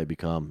lazier I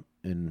become.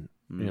 And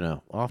Mm. you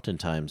know,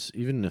 oftentimes,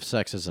 even if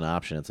sex is an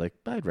option, it's like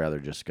I'd rather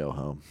just go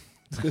home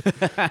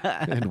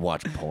and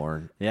watch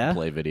porn, Yeah?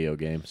 play video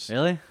games.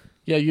 Really?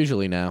 Yeah,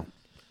 usually now.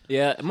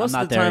 Yeah, most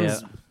not of the there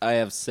times yet. I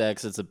have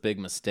sex, it's a big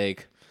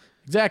mistake.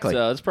 Exactly.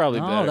 So it's probably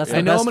No, better. that's yeah.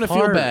 I know I'm best gonna feel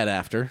part. bad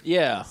after.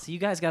 Yeah. So you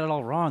guys got it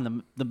all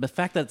wrong. The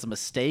fact that it's a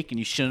mistake and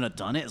you shouldn't have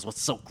done it is what's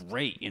so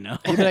great, you know?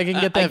 But I can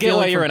get that I get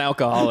why feeling you're from, an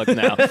alcoholic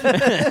now. I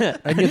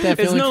can get that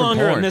It's feeling no from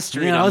longer porn. a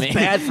mystery. You know, to it's me.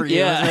 bad for you.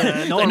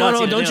 Yeah. No one no, wants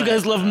no, you to don't do you it.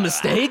 guys love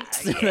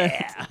mistakes?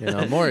 You know,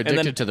 I'm more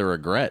addicted then- to the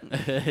regret.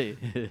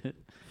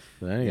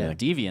 But anyway.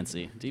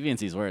 Deviancy.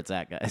 Deviancy is where it's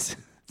at, guys.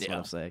 That's what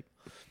I'm saying.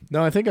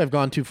 No, I think I've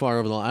gone too far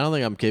over the line. I don't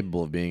think I'm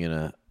capable of being in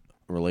a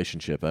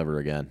relationship ever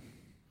again.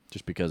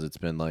 Just because it's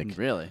been like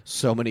Really?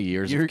 so many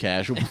years of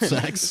casual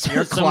sex.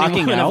 You're So many clocking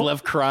women have out.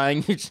 left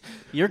crying.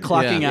 You're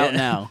clocking Yeah. out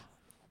now.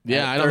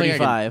 Yeah, At I don't think I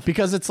 35. can,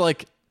 because it's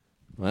like,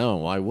 well,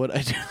 why would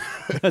I do?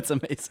 That's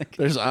amazing.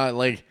 There's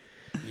like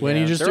when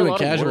Yeah, you just there are a doing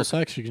lot of casual work.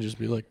 sex, you can just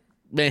be like,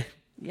 meh.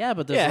 Yeah,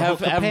 but there's Yeah, a whole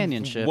have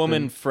companionship.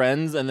 woman and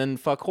friends and then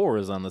fuck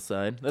whores on the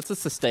side. That's a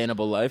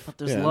sustainable life.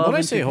 There's Yeah. love When I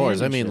and say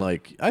whores, I mean companionship.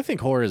 like I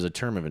think whore is a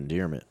term of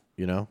endearment.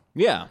 You know,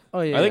 Yeah. Oh,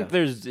 yeah, I think yeah.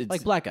 there's it's,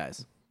 like black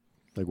guys.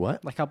 like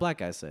what? Like how black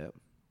guys say it.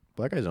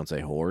 Black guys don't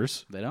say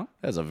whores. They don't?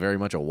 That's a very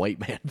much a white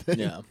man thing.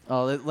 yeah.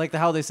 Oh, like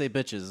how they say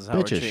bitches is how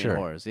we're Bitches, treating sure.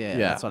 whores. Yeah,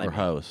 yeah, that's what I or mean.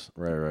 hoes.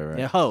 Right.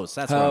 Yeah, hoes.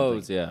 That's what I'm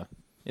Hoes, yeah.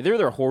 They're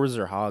either whores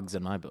or hogs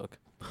in my book.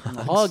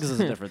 thinking. Hogs is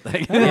a different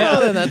thing. I don't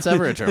know that that's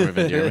ever a term of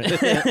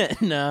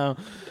endearment. No.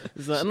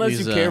 Unless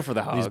These, you care for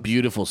the hogs. These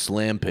beautiful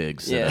slam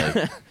pigs. that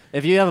yeah.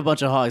 If you have a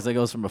bunch of hogs, that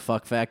goes from a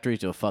fuck factory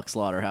to a fuck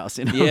slaughterhouse.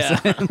 You know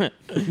what I'm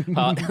saying?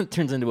 Yeah. It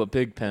turns into a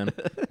pig pen.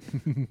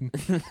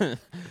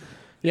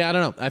 Yeah, I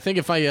don't know. I think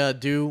if I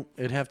do,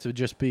 it'd have to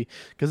just be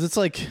because it's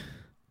like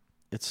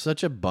it's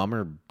such a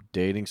bummer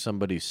dating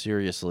somebody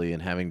seriously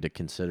and having to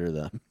consider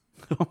them.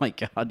 Oh my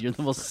god, you're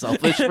the most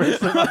selfish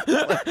person.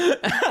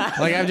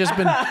 Like I've just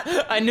been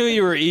I knew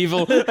you were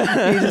evil. He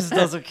just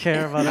doesn't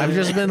care about I've it.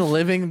 just been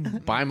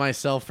living by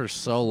myself for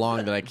so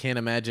long that I can't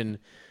imagine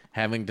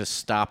having to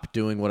stop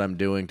doing what I'm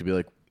doing to be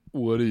like,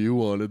 what do you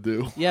want to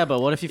do? Yeah,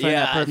 but what if you find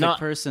Yeah, that perfect not-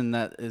 person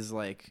that is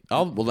like,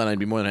 Well, then I'd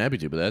be more than happy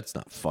to, but that's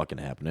not fucking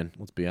happening.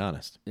 Let's be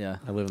honest. yeah,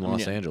 I live in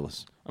Los Yeah.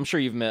 Angeles. I'm sure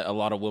you've met a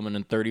lot of women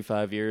in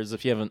 35 years.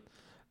 If you haven't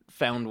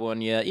found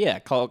one yet, yeah,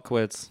 call it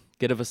quits.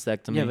 Get a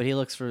vasectomy. yeah, but he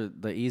looks for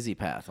the easy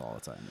path all the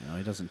time. You know,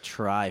 he doesn't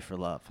try for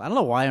love. I don't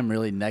know why I'm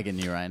really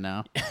negging you right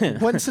now.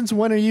 Since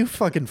when are you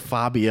fucking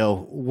Fabio?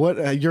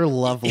 What your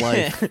love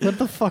life? What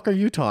the fuck are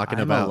you talking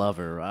I'm about? a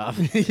lover, Rob.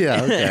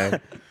 Yeah, okay.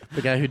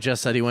 The guy who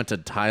just said he went to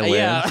Thailand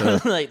Yeah,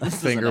 to like, this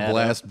doesn't finger add up.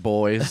 blast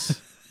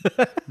boys.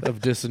 of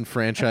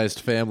disenfranchised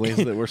families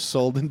that were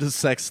sold into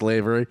sex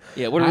slavery.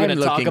 Yeah, what are we I'm going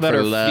to talk looking about for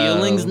our love.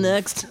 feelings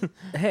next?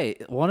 Hey,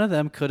 one of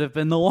them could have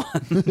been the one.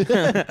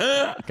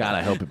 God,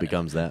 I hope it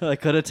becomes that. I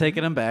could have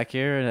taken him back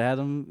here and had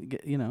him,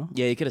 you know.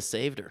 Yeah, you could have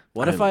saved her.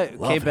 What if I I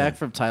love came back him.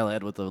 from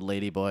Thailand with a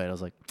lady boy and I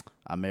was like,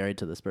 I'm married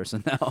to this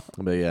person now.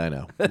 But yeah, I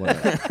know.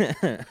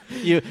 Whatever.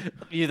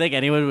 You think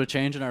anyone would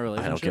change in our I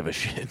relationship? don't give a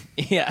shit.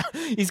 Yeah,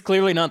 he's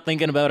clearly not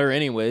thinking about her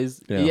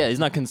anyways. Yeah. Yeah, he's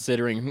not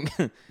considering.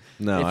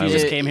 No, If I you would,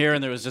 just came here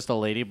and there was just a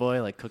lady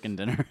boy like cooking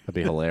dinner, that'd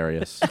be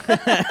hilarious.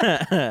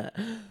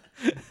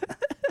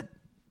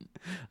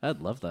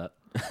 I'd love that.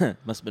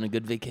 Must have been a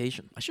good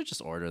vacation. I should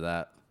just order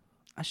that.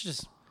 I should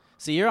just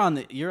see you're on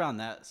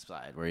that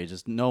side where you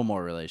just no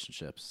more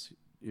relationships.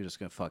 You're just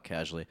gonna fuck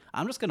casually.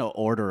 I'm just gonna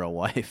order a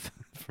wife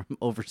from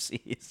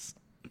overseas.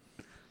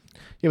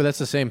 Yeah, but that's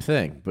the same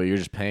thing, but you're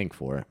just paying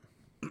for it.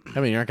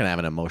 I mean, you're not going to have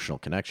an emotional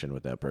connection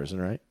with that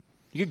person, right?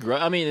 You could grow.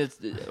 I mean, it's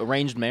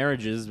arranged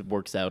marriages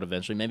works out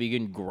eventually. Maybe you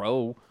can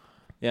grow.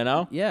 You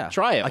know? Yeah.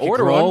 Try it. I could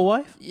Order grow one. a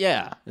wife?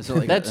 Yeah. Is it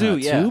like that too?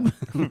 Yeah.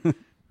 tube?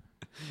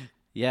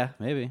 Yeah,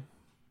 maybe.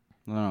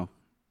 I don't know.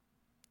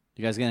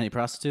 You guys get any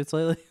prostitutes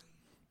lately?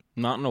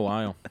 Not in a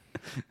while.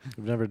 I've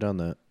never done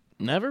that.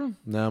 Never.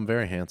 No, I'm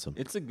very handsome,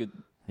 It's a good.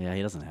 Yeah,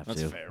 he doesn't have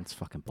That's to. fair. It's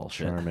fucking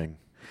bullshit. charming,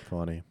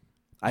 funny.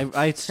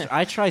 I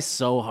try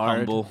so hard.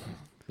 Humble.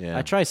 Yeah,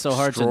 I try so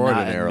hard to not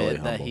Extraordinarily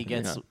admit that he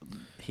humble.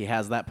 he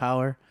has that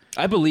power.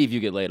 I believe you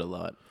get laid a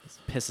lot.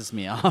 It pisses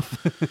me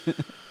off.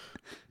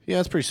 Yeah,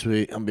 that's pretty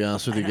sweet. I'll be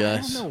honest with you I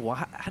guys. don't know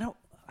why. I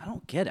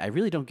don't get it. I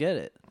really don't get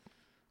it.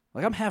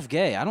 Like I'm half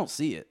gay. I don't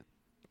see it.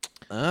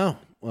 Oh,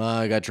 well,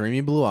 I got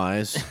dreamy blue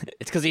eyes,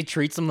 It's because he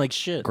treats them like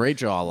shit. great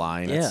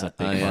jawline. Yeah. That's a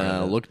big I part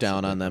of it. look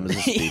down on them as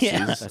a species.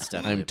 Yeah. That's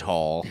definitely I'm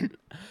tall.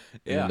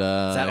 Yeah. And,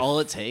 Is that I- all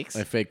it takes?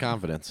 I fake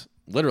confidence.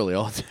 Literally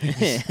all it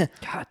takes.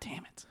 God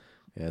damn it.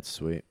 Yeah, it's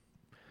sweet.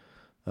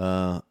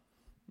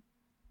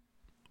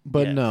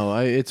 But Yeah. no,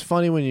 it's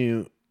funny when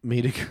you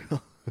meet a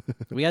girl.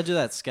 We gotta do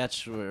that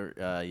sketch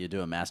where you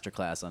do a master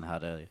class on how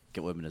to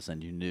get women to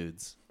send you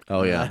nudes.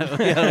 Oh yeah. we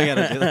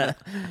gotta do that.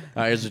 All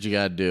right, here's what you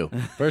gotta do.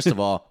 First of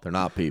all, they're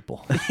not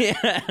people.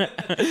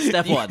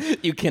 Step one.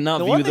 You cannot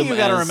The view one thing them you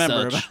gotta as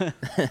remember such.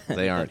 about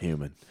They aren't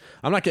human.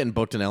 I'm not getting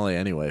booked in LA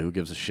anyway. Who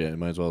gives a shit? I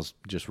might as well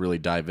just really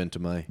dive into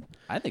my.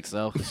 I think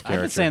so. I've been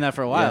character. saying that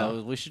for a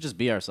while. We should just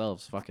be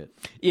ourselves. Fuck it.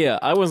 Yeah,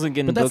 I wasn't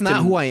getting. But that's booked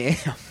not in- who I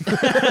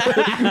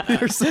am.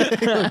 You're saying,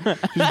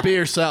 just be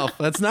yourself.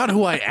 That's not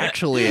who I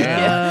actually am.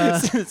 Yeah.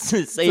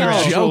 Say You're your a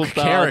actual joke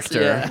thoughts,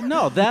 character. Yeah,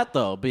 No, that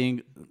though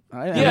being.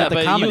 I yeah meant the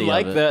but comedy you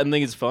like of it. that and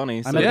think it's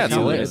funny. So meant Yeah, the it's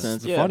comedy. hilarious.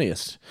 It's the Yeah.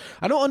 funniest.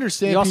 I don't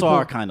understand. You also people,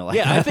 are kind of like.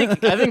 Yeah, I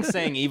that. think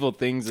saying evil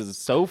things is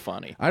so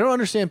funny. I don't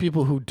understand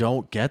people who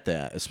don't get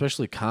that,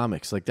 especially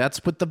comics. Like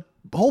that's what the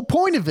whole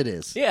point of it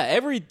is. Yeah,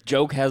 every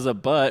joke has a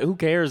but. Who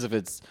cares if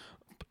it's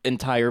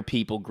entire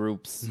people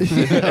groups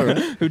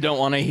who don't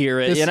want to hear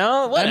it? You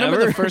know, I whatever.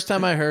 remember the first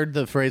time I heard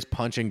the phrase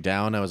 "punching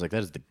down," I was like,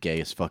 "That is the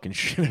gayest fucking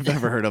shit I've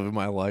ever heard of in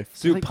my life."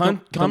 Dude,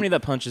 comedy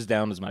that punches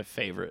down is my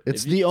favorite.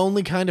 It's If you- the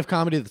only kind of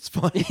comedy that's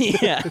funny.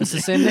 yeah. It's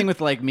the same thing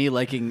with like me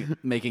liking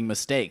making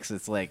mistakes.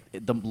 It's like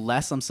the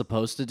less I'm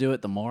supposed to do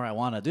it, the more I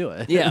want to do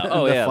it. Yeah,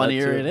 oh, the yeah, that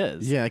funnier too. it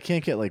is. Yeah, I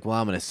can't get like, well,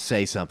 I'm gonna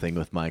say something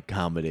with my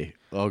comedy.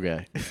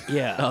 Okay,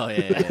 Yeah. Oh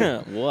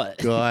yeah. What?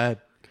 go ahead.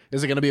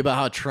 Is it gonna be about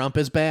how Trump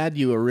is bad?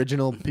 You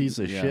original piece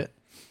of shit.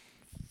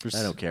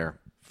 I don't care.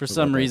 For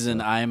some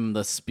reason, I'm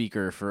the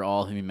speaker for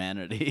all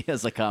humanity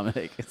as a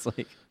comic. It's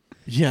like,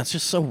 Yeah, it's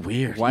just so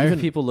weird. why Even-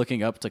 are people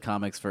looking up to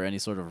comics for any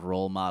sort of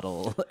role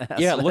model?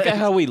 Yeah, look at aspect?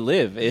 how we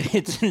live.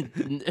 It's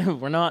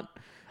we're not.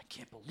 I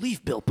can't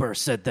believe Bill Burr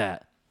said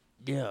that.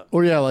 Yeah.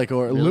 Or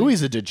Louis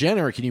is a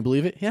degenerate. Can you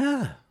believe it?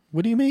 Yeah.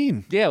 What do you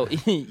mean? Yeah,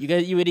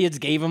 you idiots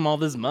gave him all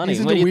this money.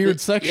 He's What do into you weird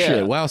thi- sex yeah.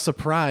 shit. Wow,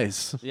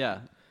 surprise. Yeah,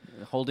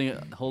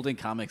 holding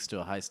comics to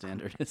a high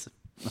standard is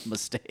a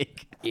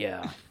mistake.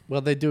 Yeah.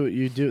 Well, they do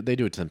it. They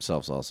do it to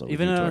themselves also. We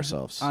Even do it to uh,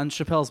 ourselves. on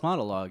Chappelle's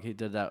monologue, he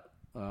did that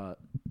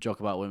joke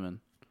about women,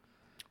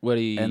 What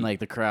do you and like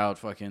the crowd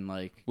fucking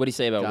like. What do you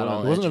say about got women?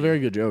 all It wasn't a very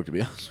good joke, to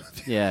be honest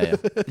with you. Yeah,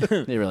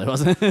 it really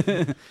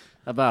wasn't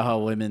about how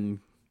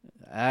women.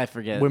 I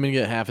forget. Women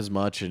get half as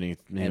much, and he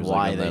And was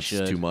why like, oh, they that's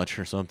should. too much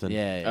or something.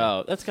 Yeah, yeah.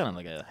 Oh, that's kind of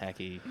like a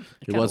hacky.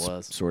 it kinda was,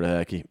 was. sort of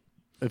hacky. It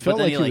But felt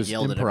then like he he like was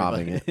yelled at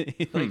improving everybody.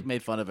 it. He like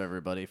made fun of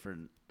everybody for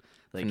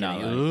like not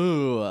getting, like-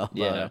 ooh. about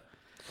Yeah. it.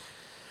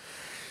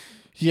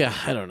 Yeah,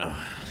 I don't know.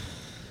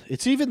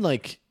 It's even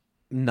like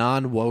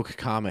non-woke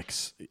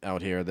comics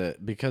out here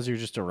that because you're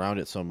just around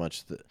it so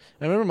much. That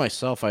I remember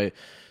myself.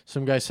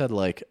 Some guy said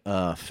like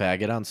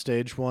faggot on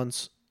stage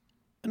once,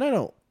 and I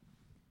don't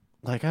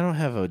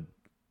have a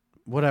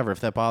whatever. If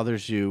that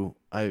bothers you,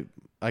 I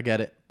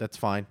get it. That's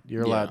fine.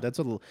 You're allowed. Yeah. That's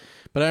a little.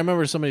 But I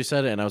remember somebody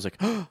said it, and I was like,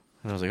 oh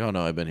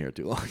no, I've been here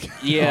too long.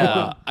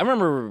 Yeah, I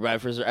remember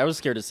right first. I was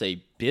scared to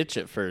say bitch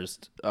at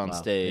first on Wow.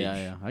 stage.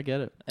 Yeah, I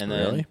get it. And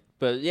then, Really?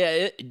 but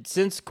yeah,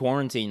 since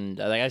quarantine,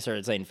 like I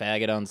started saying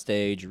faggot on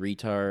stage,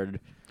 retard,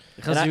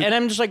 and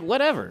I'm just like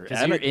whatever.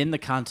 Because I'm you're a- in the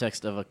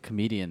context of a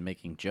comedian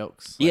making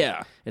jokes. Like,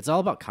 Yeah. it's all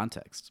about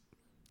context.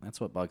 That's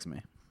what bugs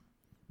me.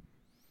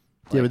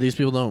 Yeah, but these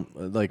people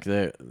don't like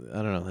they.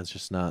 I don't know. That's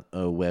just not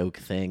a woke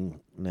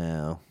thing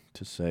now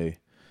to say.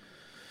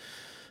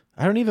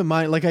 I don't even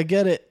mind. Like I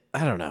get it.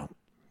 I don't know.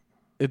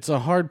 It's a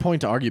hard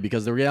point to argue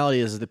because the reality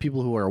is that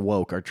people who are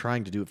woke are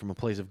trying to do it from a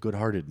place of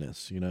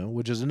good-heartedness,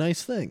 which is a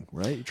nice thing,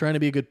 right? You're trying to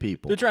be good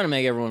people. They're trying to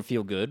make everyone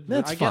feel good.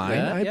 That's I get fine.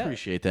 that, I yeah.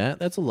 appreciate that.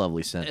 That's a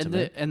lovely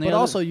sentiment. and the but other-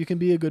 also, you can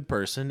be a good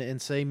person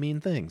and say mean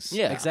things.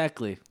 Yeah.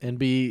 Exactly. And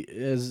be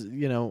as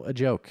a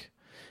joke,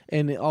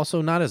 and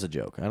also not as a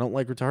joke. I don't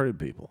like retarded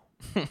people.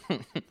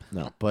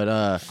 No, but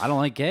I don't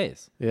like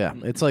gays. yeah,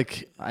 it's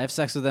like I have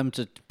sex with them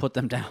to put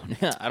them down.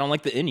 Yeah, I don't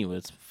like the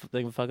Inuits.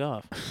 They can fuck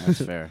off.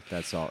 That's fair.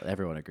 That's all.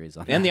 Everyone agrees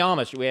on And that. the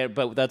Amish,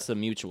 but that's a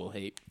mutual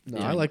hate. no,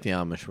 I like the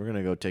Amish. We're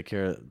gonna go take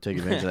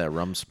advantage of that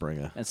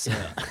Rumspringa. That's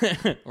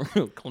We're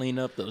gonna clean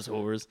up those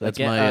whores. That's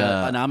Ga- my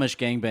an Amish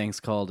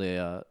gangbang's called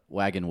a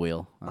wagon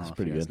wheel. That's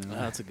pretty good.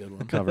 That's a good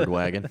one. covered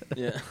wagon.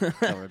 Yeah.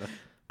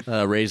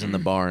 Raising the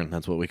barn.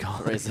 That's what we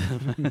call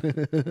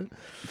it.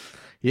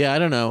 Yeah, I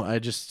don't know. I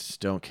just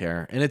don't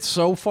care. And it's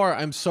so far.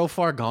 I'm so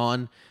far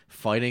gone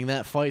fighting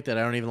that fight that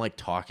I don't even like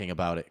talking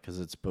about it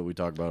but we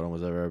talk about it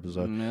almost every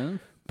episode. Yeah.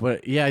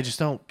 But yeah, I just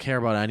don't care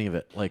about any of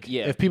it. Like,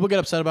 Yeah. if people get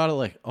upset about it,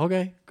 like,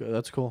 okay,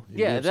 that's cool.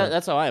 You Yeah, get upset.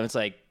 that's how I am. It's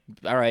like,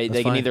 all right, That's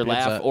they can fine. either Be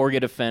laugh upset. or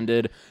get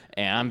offended,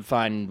 and I'm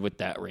fine with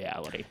that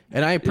reality.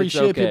 And I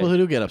appreciate okay. people who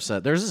do get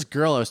upset. There's this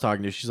girl I was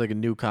talking to. She's like a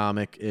new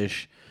comic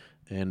ish,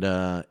 and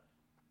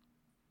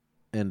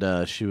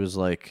she was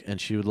like, and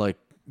she would like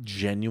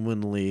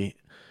genuinely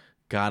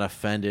got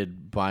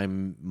offended by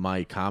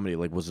my comedy.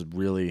 Like, was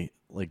really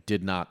like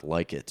did not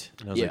like it.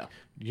 And I was Yeah.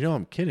 like,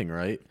 I'm kidding,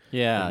 right?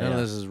 Yeah, Like, none of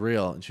yeah. this is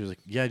real. And she was like,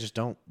 yeah, I just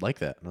don't like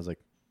that. And I was like,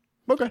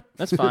 okay,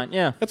 That's fine.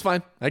 Yeah. that's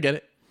fine. I get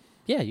it.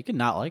 Yeah, you can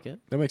not like it.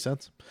 That makes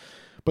sense.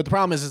 But the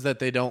problem is that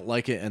they don't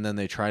like it, and then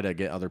they try to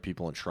get other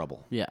people in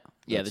trouble. Yeah.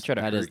 Yeah, they try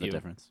to That is hurt the you.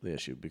 difference. The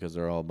issue, because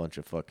they're all a bunch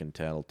of fucking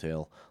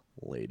tattletale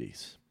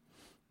ladies.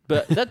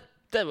 But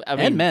I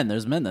mean, And men.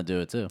 There's men that do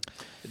it too.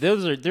 they're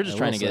just I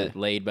trying will to get say.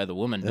 laid by the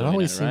woman. It doing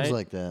always it, seems right?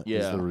 like that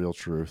is Yeah. the real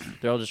truth.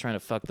 They're all just trying to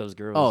fuck those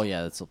girls. Oh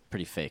yeah, that's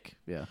pretty fake.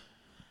 Yeah.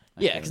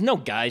 yeah, because no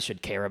guy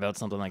should care about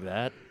something like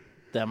that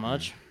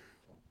much,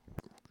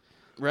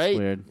 right? It's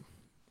weird.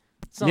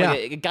 It's not Yeah.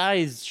 like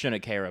guys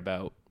shouldn't care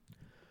about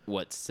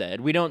what's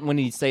said. We don't when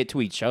you say it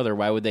to each other.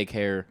 Why would they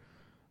care?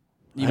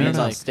 Even don't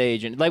know. on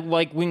stage and like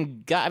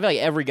when I feel like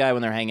every guy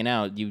when they're hanging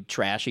out, you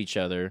trash each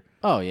other.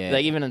 Oh yeah.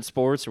 Like even in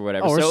sports or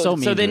whatever. Oh, we're so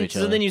mean to then each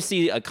so other. then you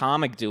see a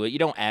comic do it. You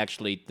don't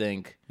actually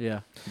think yeah.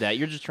 that.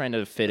 You're just trying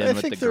to fit in I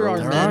with think the there are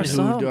girls. men are who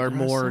some. are There are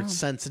more some.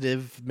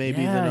 sensitive,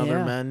 maybe, Yeah, than other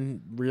yeah.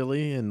 men,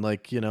 really, and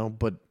like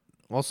but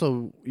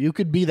also you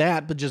could be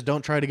that, but just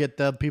don't try to get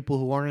the people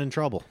who aren't in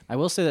trouble. I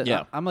will say that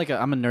Yeah. I'm a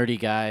nerdy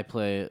guy. I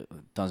play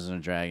Dungeons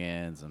and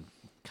Dragons and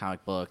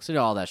comic books,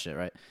 all that shit,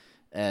 right?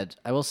 And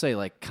I will say,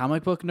 like,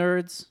 comic book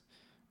nerds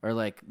are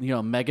like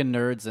mega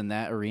nerds in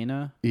that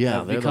arena. Yeah,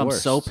 have they're the become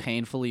so worst.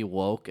 painfully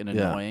woke and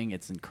Yeah. annoying.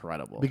 It's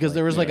incredible. Because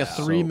there was like a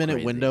so 3-minute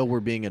crazy. window where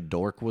being a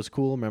dork was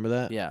cool. Remember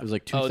that? Yeah. It was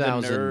like Oh, the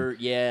 2000. nerd,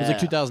 yeah. It was like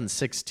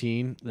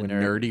 2016 when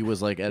nerd. nerdy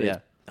was like at its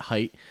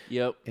height.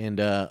 Yep.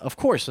 And of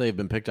course they've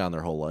been picked on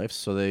their whole life,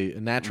 so they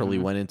naturally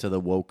went into the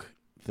woke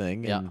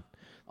thing. Yeah. And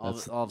All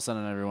of a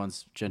sudden,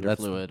 everyone's gender that's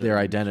fluid. their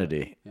and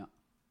identity shit. Yeah.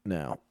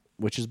 now,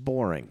 which is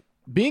boring.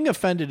 Being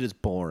offended is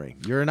boring.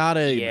 You're not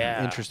a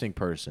Yeah. interesting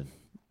person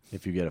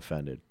if you get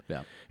offended.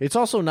 Yeah. It's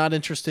also not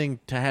interesting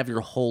to have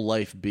your whole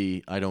life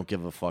be I don't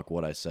give a fuck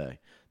what I say.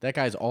 That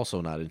guy's also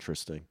not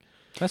interesting.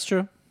 That's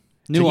true.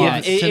 To,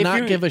 Nuance. give- to If not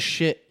you're- give a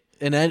shit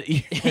in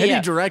any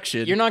Yeah.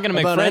 direction. You're not going to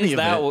make about friends any of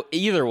that it.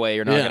 either way.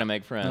 You're not Yeah. going to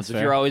make friends That's if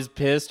fair. you're always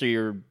pissed or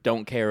you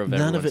don't care if None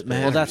of everyone's it pissed.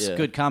 matters. Well, that's Yeah.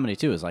 good comedy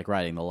too. Is like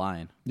riding the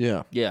line.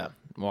 Yeah. Yeah,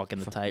 walking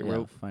the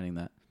tightrope. Yeah, finding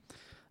that.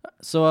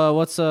 So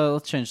let's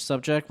change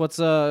subject. What's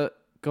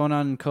going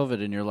on in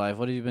COVID in your life?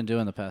 What have you been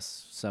doing the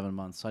past 7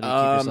 months? How do you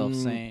keep yourself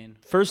sane?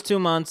 First 2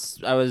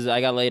 months, I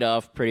got laid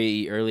off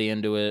pretty early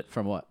into it.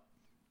 From what?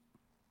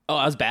 Oh,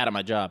 I was bad at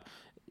my job.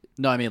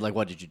 No, I mean, like,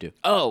 what did you do?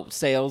 Oh,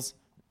 sales,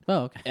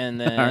 Oh, okay. and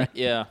then All right.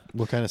 yeah,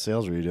 What kind of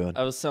sales were you doing?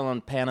 I was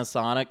selling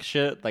Panasonic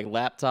shit like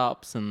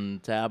laptops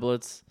and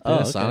tablets.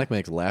 Panasonic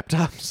makes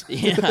laptops.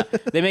 Yeah,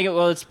 they make it.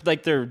 Well, it's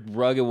like they're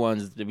rugged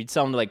ones. We'd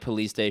sell them to like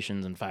police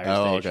stations and fire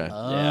Oh, stations.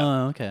 okay. Yeah,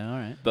 Oh, okay. All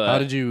right. but How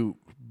did you?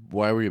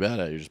 Why were you bad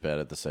at it? You're just bad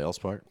at the sales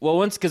part. well,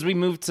 once because we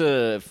moved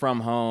to from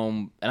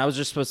home, and I was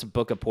just supposed to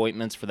book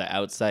appointments for the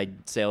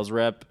outside sales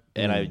rep,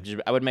 and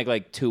I would make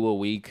like 2 a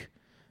week,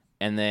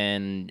 and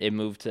then it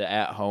moved to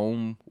at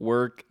home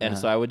work, and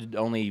so I would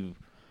only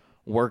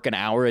work an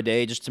hour a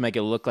day just to make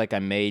it look like I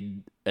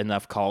made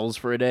enough calls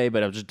for a day,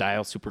 but I would just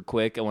dial super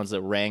quick, and once it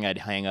rang, I'd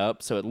hang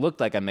up, so it looked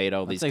like I made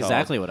all That's these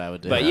exactly calls. what I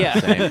would do. But yeah,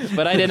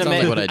 but I didn't Sounds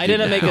like make what I I do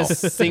didn't make now, a and I'm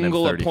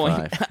single 35.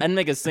 appointment. I didn't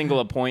make a single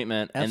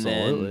appointment,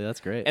 Absolutely, and that's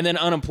great. then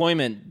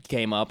unemployment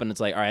came up, and it's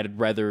like, all right, I'd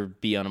rather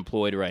be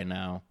unemployed right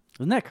now.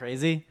 Isn't that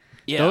crazy?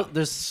 Yeah.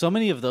 There's so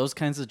many of those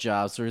kinds of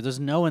jobs where there's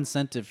no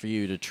incentive for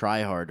you to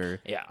try harder.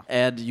 Yeah.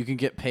 And you can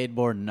get paid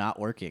more not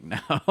working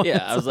now.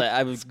 Yeah, I was like,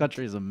 I was, This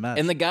country's a mess.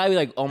 and the guy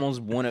like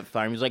almost wouldn't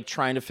fire me. He was like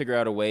trying to figure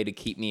out a way to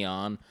keep me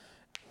on,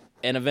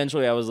 And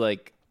eventually I was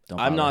like, Don't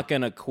I'm bother. not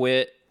going to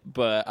quit,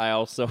 but I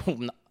also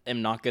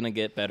am not going to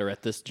get better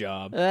at this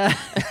job.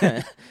 That's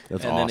And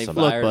then he awesome.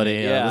 Look, fired buddy,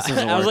 me. this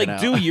isn't I was working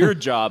like, out. do your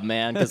job,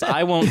 man, because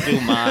I won't do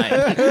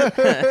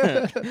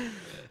mine.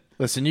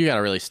 Listen, you got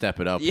to really step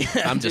it up. Yeah,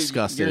 I'm dude,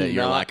 disgusted you're at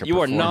your not- lack of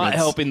You are not performance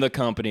helping the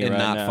company and right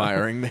not now.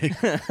 firing me.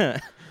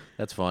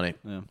 That's funny.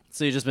 Yeah.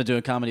 So you just been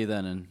doing comedy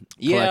then and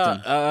Yeah,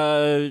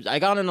 collecting. I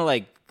got into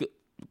like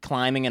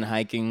climbing and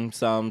hiking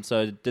some,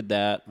 so I did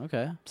that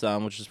Okay.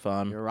 some, which is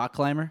fun. You're a rock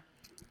climber?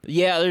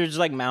 Yeah, there's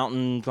like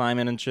mountain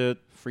climbing and shit.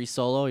 Free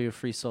solo? You're a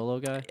free solo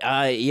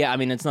guy? Yeah, I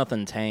mean it's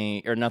nothing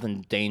tame or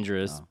nothing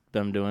dangerous that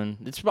I'm doing.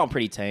 It's all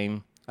pretty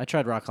tame. I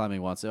tried rock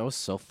climbing once. I was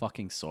so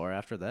fucking sore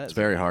after that. It's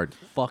very hard.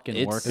 fucking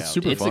It's workout.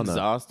 super It's fun, though.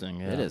 exhausting.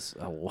 Yeah. It is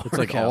a workout. It's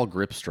like all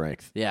grip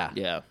strength. Yeah.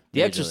 Yeah, the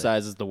Usually.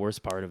 exercise is the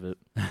worst part of it.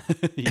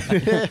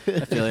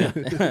 I feel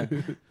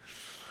you.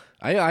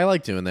 I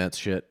like doing that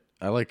shit.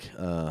 I like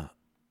I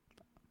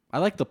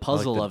like the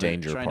puzzle the of it,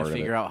 danger trying part to of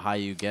figure it. out how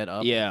you get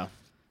up. Yeah,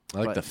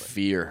 the But-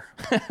 fear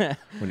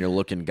when you're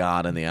looking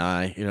God in the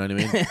eye. You know what I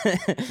mean?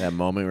 That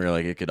moment where you're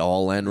like, it could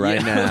all end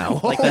right now.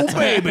 Like that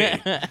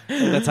baby.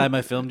 That time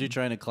I filmed you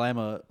trying to climb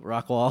a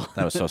rock wall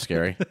That was so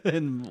scary.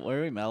 in where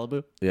are we,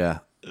 Malibu? Yeah.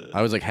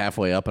 I was like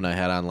halfway up and I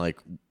had on like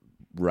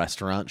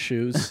restaurant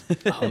shoes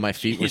and my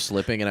feet were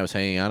slipping and I was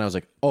hanging on. I was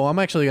like, oh, I'm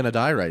actually going to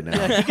die right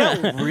now. You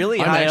got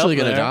really I'm high actually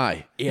up going to there.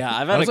 die. yeah.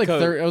 I've I had was a like,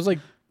 coach. I was like,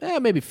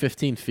 maybe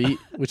 15 feet,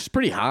 which is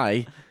pretty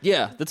high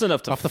Yeah, that's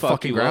enough to off the fuck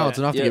fucking you ground. up. It's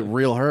enough Yeah. to get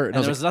real hurt. And I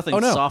was there was like, nothing oh,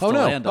 no, soft oh, to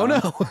no, land oh on.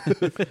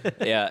 no.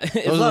 Yeah, it's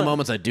Those are not- the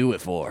moments I do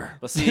it for.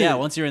 But see, yeah,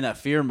 once you're in that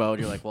fear mode,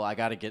 you're like, well, I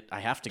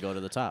have to go to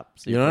the top.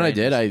 So You your know what I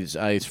brain did? just-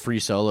 I free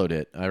soloed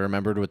it. I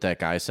remembered what that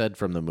guy said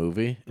from the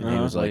movie, and he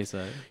was What'd like, he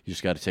say? "You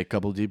just got to take a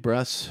couple deep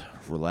breaths,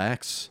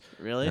 relax,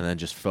 Really? and then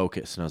just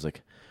focus." And I was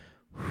like,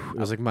 whew. It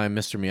was like my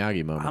Mr.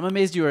 Miyagi moment. I'm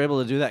amazed you were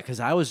able to do that because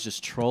I was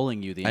just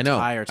trolling you the I know.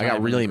 entire I time. got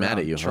on really the mad ground,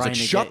 at you. I was trying like, to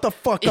 "Shut get- the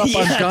fuck up! Yeah,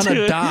 I'm gonna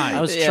dude. die."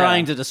 I was Yeah.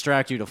 trying to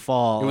distract you to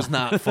fall. It was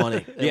not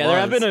funny. Yeah, there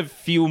have been a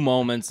few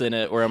moments in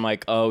it where I'm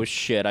like, oh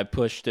shit, I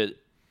pushed it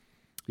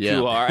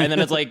too hard, and then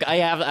it's like I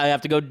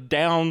have to go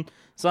down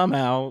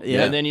somehow.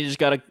 Yeah. And then you just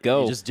gotta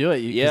go. You just do it.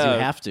 You Yeah.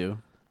 have to.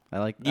 I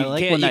like You when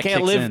can't that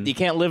kicks live in. you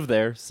can't live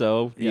there,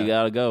 so Yeah. you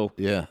gotta go.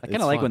 Yeah, I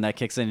kind of like when that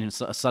kicks in and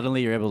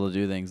suddenly you're able to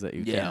do things that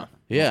you Yeah. can't.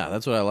 Yeah,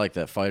 that's what I like.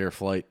 That fight or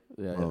flight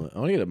Yeah, moment. I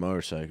want to get a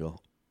motorcycle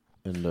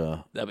and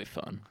That'd be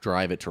fun.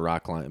 drive it to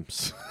rock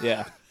climbs.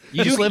 Yeah.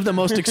 You just live the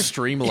most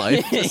extreme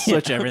life,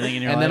 Switch everything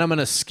in your and life. then I'm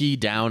gonna ski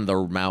down the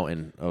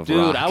mountain of Dude,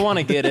 rock. I want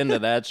to get into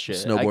that shit.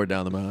 snowboard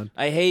down the mountain.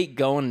 I hate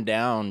going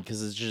down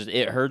because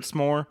it hurts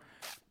more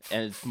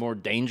and it's more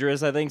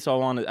dangerous, I think.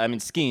 So I mean,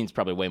 skiing's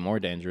probably way more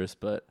dangerous,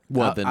 but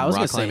What, then I was rock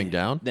gonna say- climbing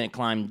down? then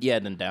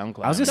down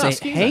climb. I was No, gonna say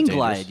skiing's hang not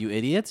glide, dangerous. you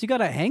idiots! You got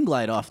to hang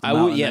glide off the I would-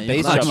 mountain. yeah, that you base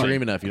It's climb. not jumping.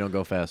 extreme enough. You don't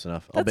go fast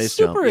enough. I'll That's base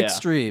super jump.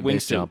 extreme.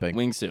 Base Wingsuit. jumping.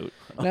 Wingsuit.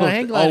 No,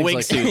 hang gliding is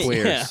like wingsuit,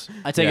 clears.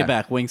 I take Yeah. it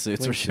back.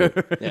 Wingsuits for sure.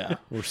 Yeah.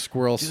 Or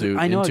squirrel suit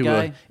I know a into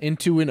guy-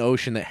 into an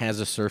ocean that has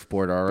a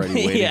surfboard already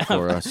waiting Yeah.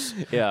 for us.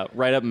 Yeah.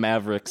 Right up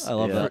Mavericks. I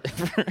love Yeah.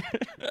 that.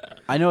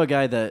 I know a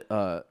guy that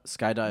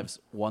skydives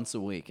once a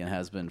week and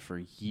has been for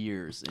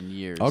years and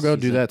years. I'll go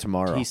He's do a- that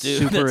tomorrow. He's Dude,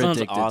 super that sounds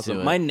addicted awesome.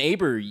 to it. My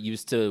neighbor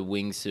used to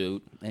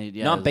wingsuit. And,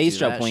 yeah, Not base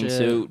do jump that shit.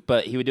 wingsuit,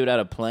 but he would do it out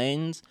of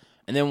planes.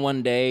 And then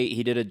one day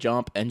he did a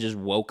jump and just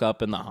woke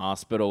up in the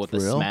hospital with a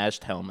real?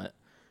 smashed helmet.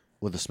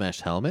 With a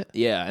smashed helmet?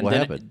 Yeah, and What then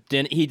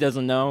happened? he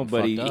doesn't know,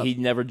 but fucked up. he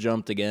never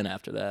jumped again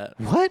after that.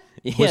 What?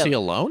 Yeah. Was he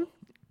alone?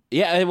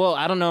 Yeah, well,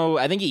 I don't know.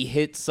 I think he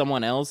hit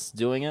someone else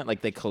doing it.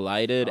 Like they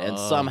collided, and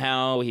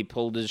somehow he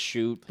pulled his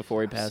chute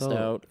before he passed So,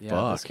 out.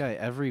 Yeah, this Fuck. guy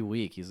every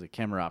week he's a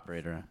camera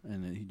operator,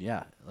 and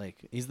like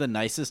he's the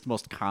nicest,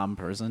 most calm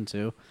person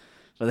too.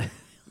 But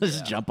they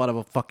just jump out of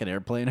a fucking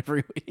airplane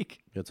every week.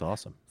 That's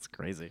awesome. It's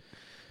crazy.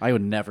 I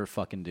would never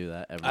fucking do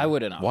that ever. I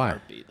would in a Why?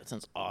 heartbeat. That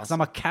sounds 'Cause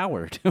awesome. I'm a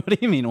coward. What do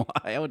you mean? Why?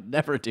 I would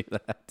never do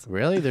that.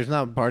 Really? There's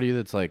not a part of you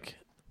that's like,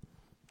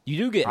 You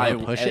do get I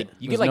push it.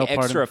 You There's get like no part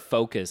of- extra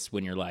focus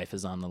when your life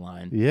is on the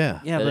line.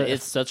 yeah. Yeah, but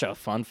It's such a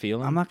fun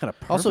feeling. I'm not gonna.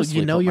 Also, purposely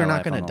you know put you're my not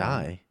life going on to the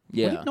line. die.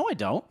 Yeah. No, I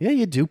don't. Yeah,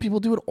 you do. People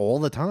do it all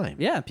the time.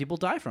 Yeah, people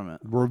die from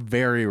it. We're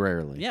very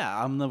rarely.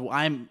 Yeah,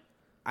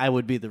 I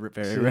would be the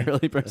very rarely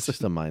It's person.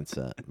 just a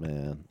mindset,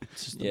 man.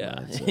 It's just a Yeah.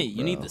 mindset,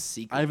 You need bro. the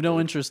secret. I have no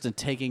interest in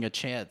taking a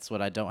chance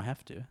when I don't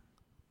have to.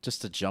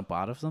 Just to jump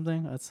out of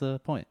something. That's the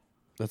point.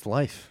 That's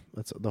life.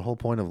 That's the whole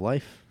point of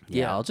life.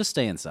 Yeah, I'll just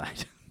stay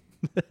inside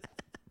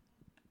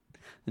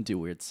and do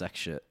weird sex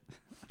shit.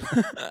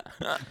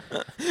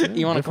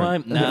 You want to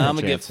climb? Nah, I'm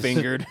gonna get chances.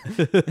 fingered.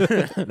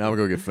 Now we're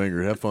going to get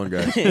fingered. Have fun,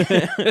 guys.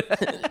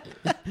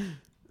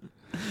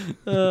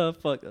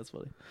 Fuck, that's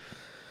funny.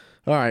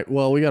 All right.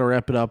 Well, we got to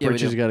wrap it up. Yeah, we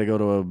Richie's do. got to go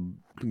to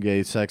a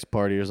gay sex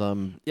party or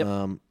something.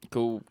 Yep.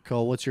 Cool.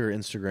 Cole, what's your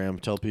Instagram?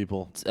 Tell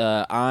people.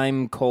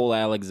 I'm Cole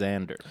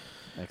Alexander.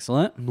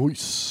 Excellent.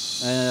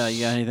 Nice.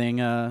 You got anything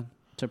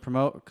to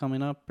promote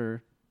coming up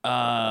or?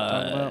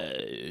 about?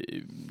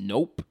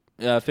 Nope.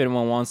 If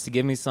anyone wants to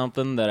give me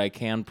something that I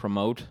can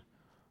promote,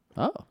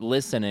 Oh,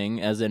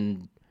 listening, as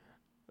in,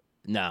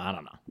 no, I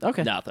don't know.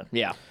 Okay. Nothing.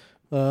 Yeah.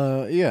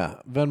 Yeah,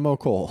 Venmo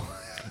Cole.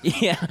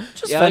 Yeah,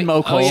 Just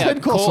Venmo Cole.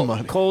 Send Cole some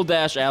money.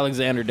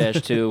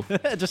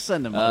 Cole-Alexander-2. Just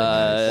send them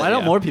money. Why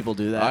don't more people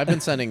do that? I've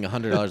been sending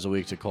 $100 a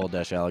week to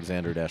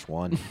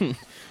Cole-Alexander-1.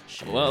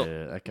 Well,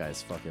 that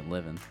guy's fucking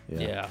living.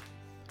 yeah.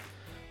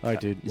 All right,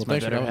 dude. Well, my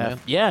thanks for better coming, half. man.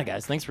 Yeah,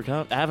 guys, thanks for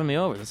having me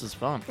over. This is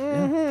fun.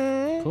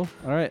 Cool.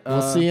 All right.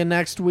 We'll see you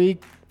next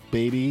week,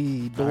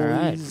 baby boys. All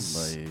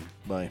right.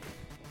 Bye. Bye.